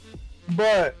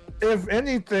 But if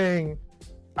anything,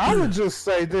 I would just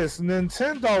say this: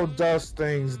 Nintendo does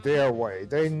things their way.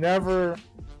 They never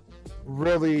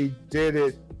really did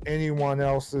it anyone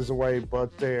else's way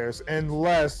but theirs,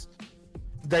 unless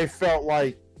they felt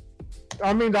like,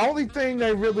 I mean, the only thing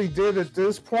they really did at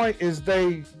this point is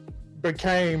they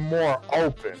became more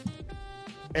open,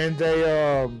 and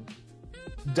they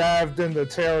dived into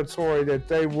territory that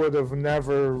they would have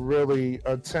never really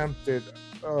attempted,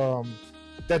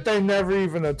 that they never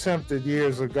even attempted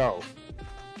years ago,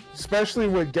 especially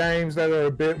with games that are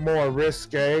a bit more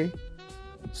risque,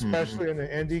 especially in the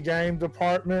indie game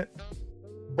department.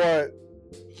 But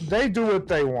they do what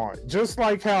they want, just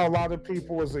like how a lot of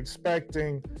people was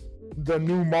expecting the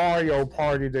new Mario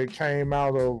Party that came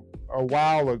out a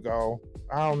while ago.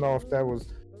 I don't know if that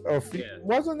was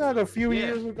wasn't that a few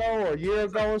years ago or a year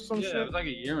ago or some shit? Yeah, it was like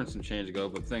a year and some change ago,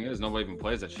 but the thing is, nobody even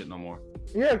plays that shit no more.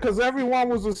 Yeah, because everyone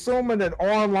was assuming that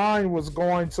online was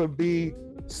going to be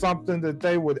something that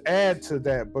they would add to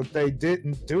that, but they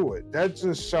didn't do it. That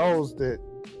just shows that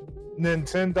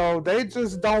Nintendo, they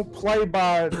just don't play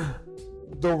by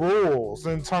the rules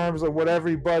in terms of what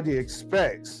everybody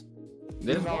expects.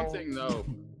 There's one thing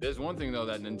though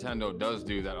that Nintendo does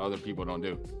do that other people don't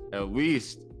do. At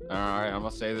least, all right, I'm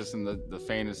gonna say this in the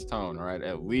faintest tone, all right?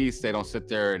 At least they don't sit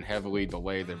there and heavily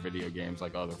delay their video games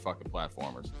like other fucking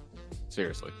platformers.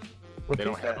 Seriously. They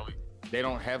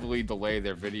don't heavily delay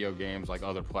their video games like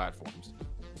other platforms.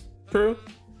 True.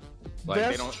 Like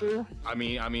That's true. I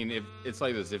mean, if it's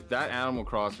like this, if that Animal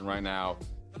Crossing right now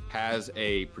has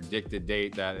a predicted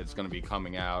date that it's going to be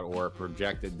coming out or a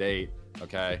projected date,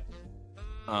 okay,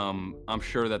 I'm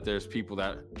sure that there's people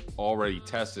that already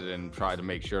tested it and tried to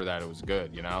make sure that it was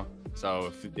good, you know.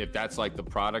 So if that's like the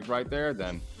product right there,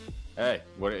 then hey,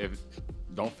 what if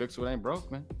don't fix what ain't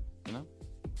broke, man? You know.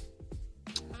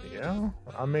 Yeah,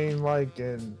 I mean, like,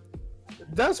 and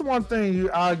that's one thing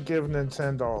I give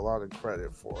Nintendo a lot of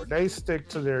credit for. They stick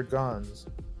to their guns.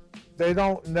 They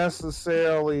don't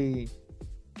necessarily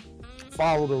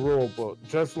follow the rule book,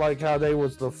 just like how they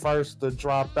was the first to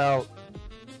drop out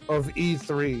of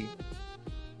E3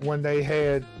 when they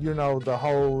had, you know, the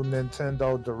whole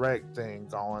Nintendo Direct thing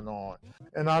going on.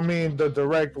 And I mean, the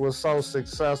Direct was so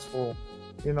successful,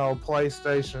 you know,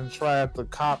 PlayStation tried to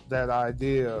cop that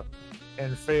idea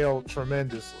and failed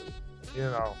tremendously. You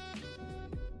know,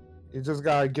 you just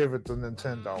gotta give it to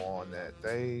Nintendo on that.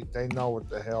 They know what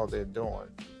the hell they're doing.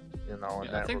 You know,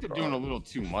 I think they're doing a little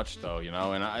too much though. You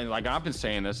know, and I've been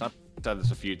saying this. I've said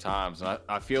this a few times, and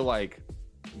I feel like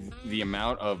the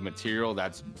amount of material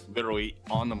that's literally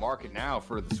on the market now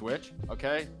for the Switch,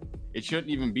 okay, it shouldn't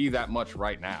even be that much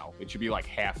right now. It should be like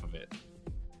half of it.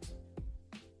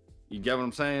 You get what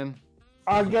I'm saying?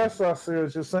 I guess I see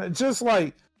what you're saying. Just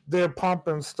like they're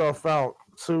pumping stuff out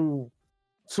too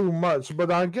much,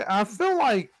 but I feel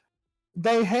like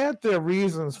they had their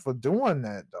reasons for doing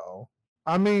that though.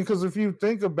 I mean, because if you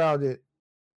think about it,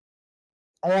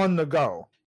 on the go,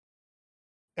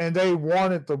 and they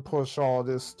wanted to push all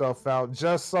this stuff out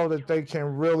just so that they can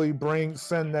really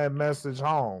send that message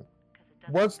home.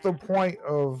 What's the point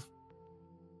of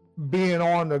being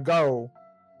on the go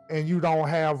and you don't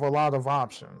have a lot of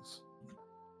options.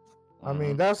 I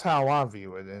mean, that's how I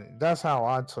view it, and that's how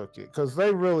I took it, because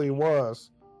they really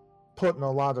was putting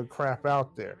a lot of crap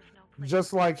out there.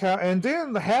 Just like how, and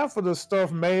then half of the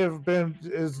stuff may have been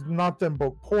is nothing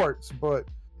but ports, but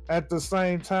at the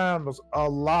same time, a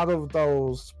lot of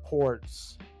those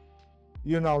ports,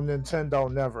 you know,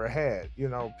 Nintendo never had. You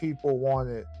know, people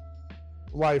wanted,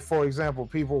 like, for example,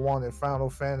 people wanted Final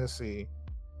Fantasy,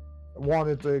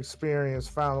 wanted to experience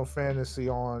Final Fantasy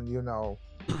on, you know,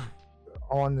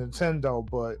 on Nintendo,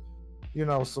 but, you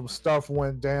know, some stuff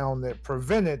went down that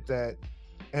prevented that,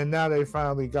 and now they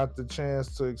finally got the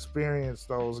chance to experience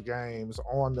those games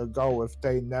on the go if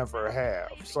they never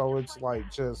have. So it's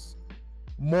like just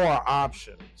more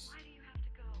options.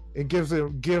 It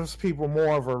gives people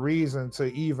more of a reason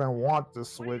to even want the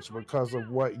Switch because of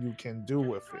what you can do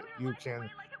with it. You can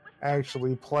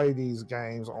actually play these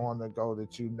games on the go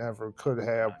that you never could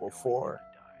have before.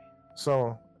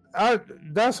 So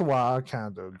that's why I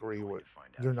kind of agree with,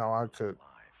 you know, I could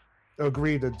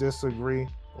agree to disagree.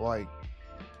 Like,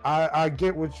 I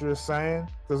get what you're saying,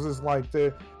 because it's like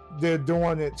they're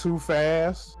doing it too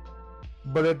fast,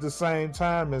 but at the same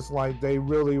time, it's like they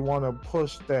really want to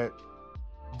push that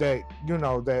you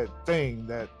know, that thing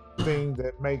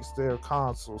that makes their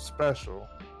console special.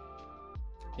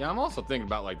 Yeah, I'm also thinking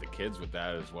about like the kids with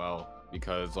that as well,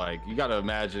 because like you got to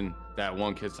imagine that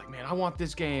one kid's like, man, I want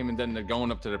this game, and then they're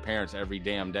going up to their parents every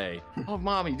damn day. Oh,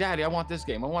 mommy, daddy, I want this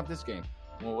game. I want this game.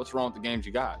 Well, what's wrong with the games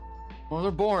you got? Well,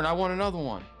 they're boring. I want another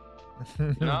one.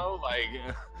 You know, like,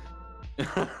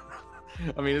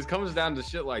 I mean, it comes down to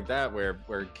shit like that where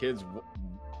kids,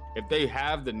 if they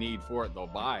have the need for it, they'll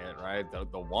buy it, right?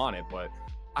 They'll want it. But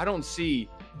I don't see,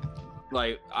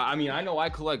 like, I mean, I know I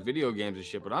collect video games and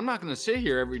shit, but I'm not going to sit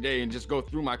here every day and just go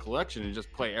through my collection and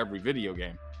just play every video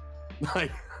game.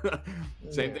 Like,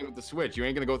 same thing with the Switch. You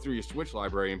ain't going to go through your Switch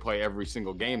library and play every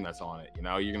single game that's on it. You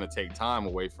know, you're going to take time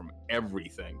away from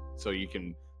everything so you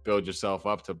can build yourself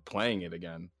up to playing it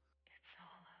again.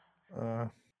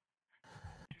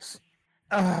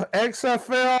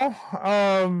 XFL,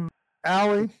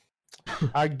 Ali,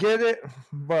 I get it,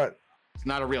 but it's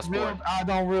not a real sport. I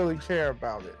don't really care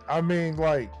about it. I mean,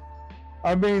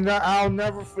 I'll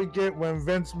never forget when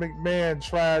Vince McMahon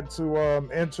tried to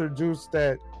introduce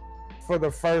that for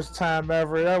the first time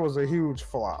ever. That was a huge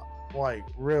flop. Like,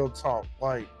 real talk.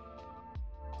 Like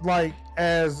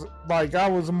I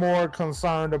was more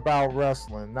concerned about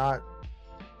wrestling, not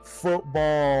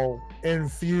football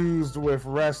infused with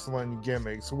wrestling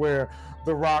gimmicks, where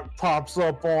The Rock pops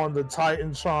up on the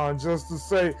Titantron just to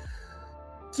say,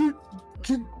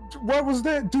 what was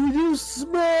that? Do you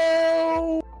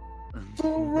smell The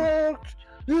Rock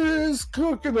is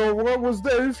cooking? Or what was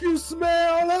that? If you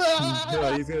smell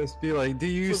Yeah, he's gonna be like, do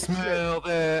you smell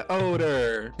that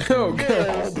odor? Oh,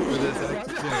 yes.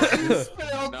 God. You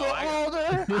smell the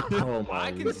odor? Oh my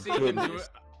I can see him do it.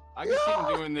 I can see him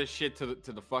doing this shit to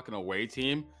the fucking away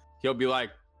team. He'll be like,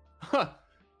 huh,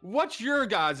 what's your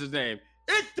guys' name?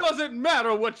 It doesn't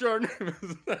matter what your name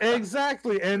is.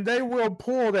 Exactly, and they will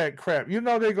pull that crap. You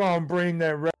know they're gonna bring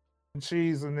that red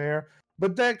cheese in there,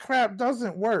 but that crap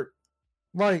doesn't work.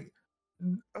 Like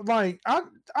I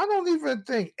don't even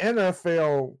think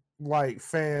NFL like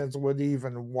fans would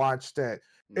even watch that.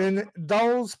 And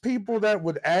those people that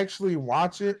would actually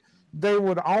watch it, they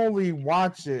would only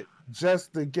watch it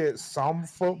just to get some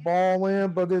football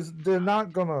in, but they're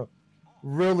not gonna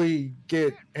really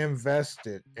get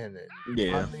invested in it.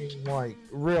 Yeah. I mean, like,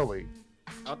 really.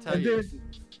 I'll tell And you.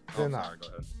 then Sorry,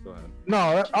 go ahead.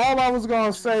 No, all I was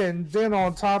gonna say, and then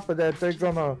on top of that, they're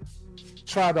gonna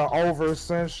try to over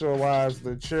sensualize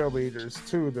the cheerleaders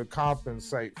too to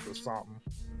compensate for something.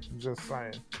 I'm just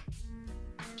saying.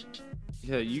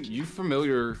 Yeah, you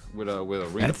familiar with arena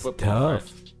That's football?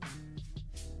 tough. Right?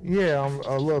 Yeah, I'm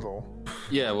a little.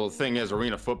 Yeah, well, the thing is,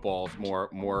 arena football is more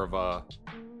of a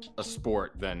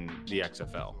sport than the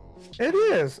XFL. It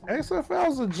is.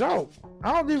 XFL's a joke.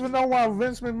 I don't even know why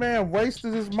Vince McMahon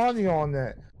wasted his money on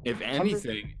that. If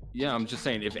anything, yeah, I'm just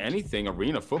saying, if anything,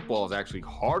 arena football is actually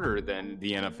harder than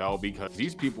the NFL because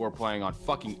these people are playing on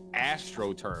fucking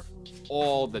AstroTurf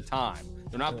all the time.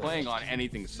 They're not playing on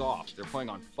anything soft. They're playing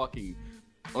on fucking,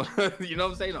 you know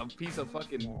what I'm saying, a piece of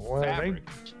fucking fabric.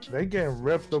 They getting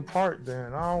ripped apart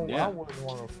then. I Yeah. wouldn't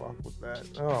want to fuck with that.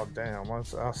 Oh, damn. I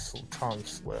tongue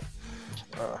slip.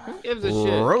 Who gives a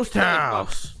shit? Roast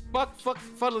House. Fuck.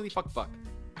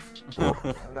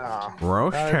 Nah.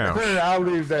 Roast House. I'll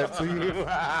leave that to you.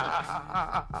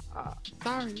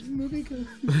 Sorry, this movie good.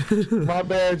 My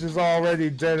badge is already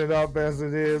dented up as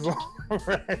it is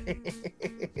already.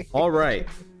 All right.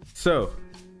 So,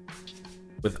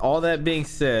 with all that being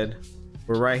said,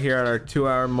 we're right here at our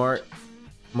 2-hour mark.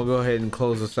 I'm gonna go ahead and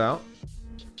close this out.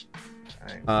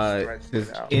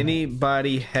 Does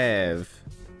anybody have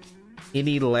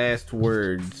any last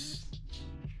words?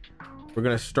 We're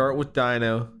gonna start with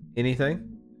Dino.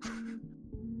 Anything?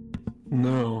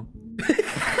 No.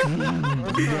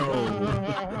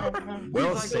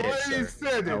 Well said,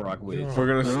 sir. I rock with it. We're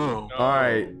gonna. No. All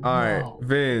right.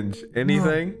 Venge.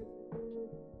 Anything?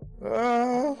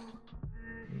 No.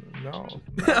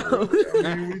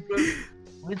 I mean,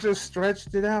 we just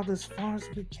stretched it out as far as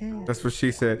we can. That's what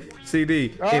she said.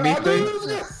 CD. Anything?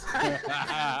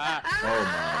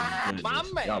 Oh my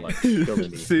man. Y'all are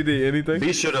killing me. CD. Anything?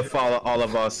 Be sure to follow all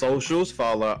of our socials.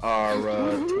 Follow our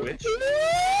Twitch.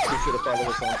 Be sure to follow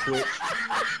us on Twitch.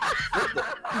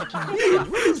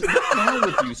 What is wrong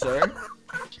with you, sir?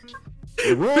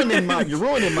 You're ruining my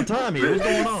time here. What's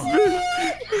going on?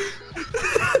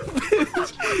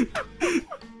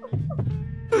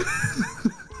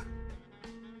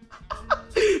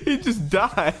 He just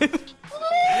died.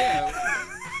 Yeah.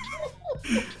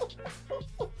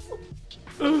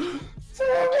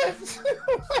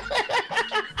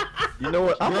 You know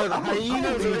what? Bro, the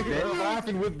hyenas are here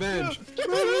laughing with Benj.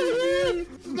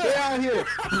 Stay out here.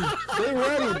 Stay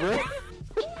ready, bro.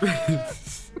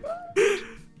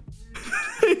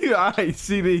 Alright,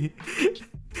 CD.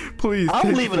 Please.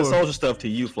 I'm leaving the social stuff to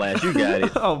you, Flash. You got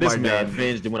it. Oh This my man God.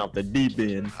 Venge went off the deep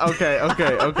end.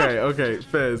 Okay.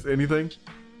 Fez, anything?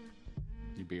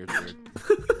 You beard weird.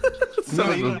 Son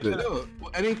No, of you a don't have to bitch. do it.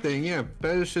 Anything, yeah.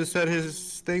 Bez just said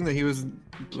his thing that he was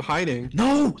hiding.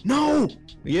 No.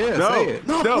 Yeah, say it.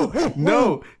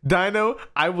 No, Dino,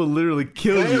 I will literally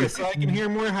kill Say you. it so I can hear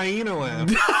more hyena laugh.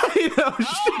 Dino,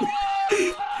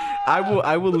 shit.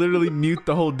 I will literally mute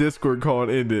the whole Discord call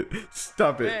and end it.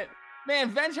 Stop it.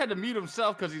 Man, Venge had to mute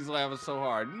himself because he's laughing so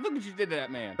hard. Look what you did to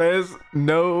that man. Fez,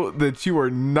 know that you are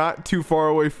not too far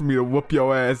away from me to whoop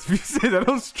your ass if you say that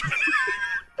on stream.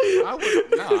 I'm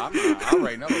not. I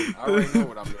already know. I already know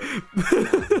what I'm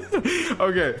doing.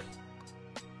 Okay.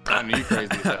 I knew you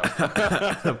crazy as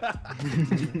hell.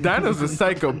 Dino's a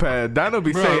psychopath. Dino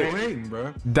be Bro, saying. waiting,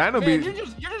 bro. Dino Man, be. you're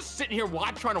just sitting here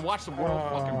trying to watch the world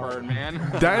fucking burn, man.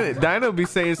 Dino be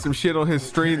saying some shit on his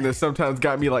stream that sometimes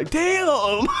got me like,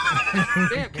 damn.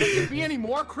 Damn, can you be any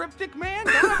more cryptic, man?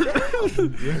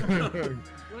 God damn.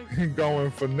 Going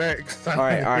for next. All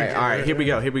right. Here we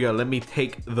go. Let me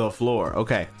take the floor.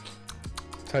 Okay.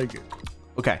 Take it.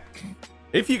 Okay.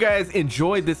 If you guys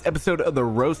enjoyed this episode of the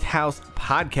Roast House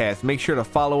podcast, make sure to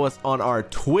follow us on our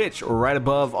Twitch right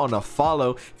above on the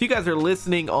follow. If you guys are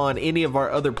listening on any of our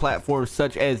other platforms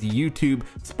such as YouTube,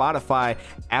 Spotify,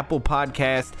 Apple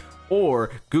Podcast,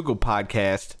 or Google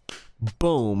Podcast,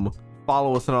 boom,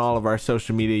 follow us on all of our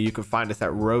social media. You can find us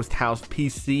at Roast House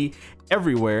PC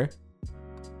everywhere,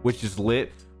 which is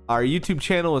lit. Our YouTube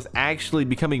channel is actually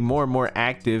becoming more and more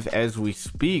active as we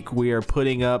speak. We are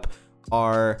putting up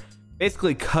our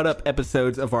basically cut up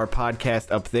episodes of our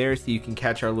podcast up there so you can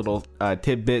catch our little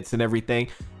tidbits and everything.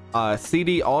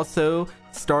 CD also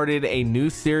started a new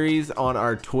series on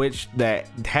our Twitch that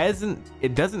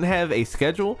doesn't have a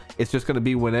schedule. It's just going to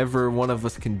be whenever one of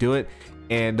us can do it.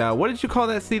 And what did you call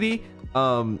that, CD?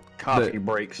 Coffee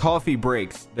breaks. Coffee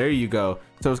breaks. There you go.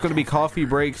 So it's going to be coffee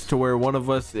breaks to where one of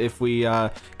us, if we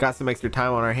got some extra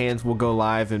time on our hands, we'll go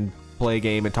live and play a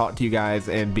game and talk to you guys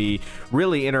and be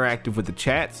really interactive with the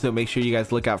chat. So make sure you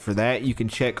guys look out for that. You can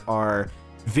check our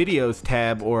videos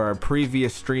tab or our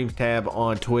previous streams tab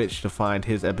on Twitch to find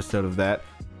his episode of that.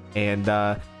 And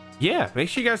yeah, make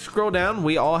sure you guys scroll down.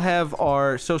 We all have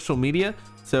our social media.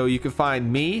 So you can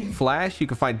find me, Flash, you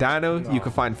can find Dino, you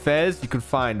can find Fez, you can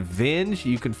find Venge,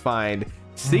 you can find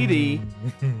CD,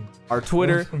 our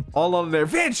Twitter, all on there.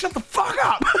 Venge, shut the fuck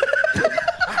up!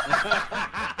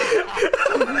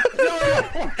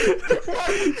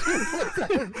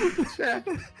 Damn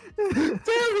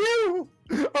you!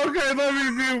 Okay, let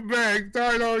me mute back.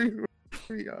 Dino, you.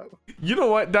 You know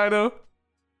what, Dino?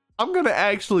 I'm gonna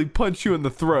actually punch you in the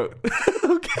throat.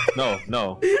 Okay.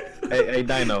 No. Hey,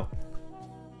 Dino.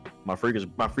 My freezer's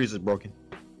broken.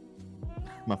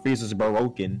 My freezer's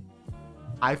broken.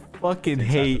 I fucking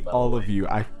hate all of you.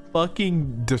 I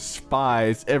fucking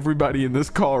despise everybody in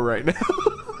this call right now.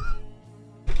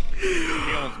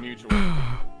 Feelings mutual.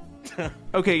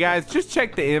 Okay, guys, just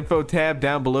check the info tab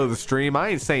down below the stream. I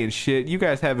ain't saying shit. You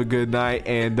guys have a good night,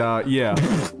 and yeah.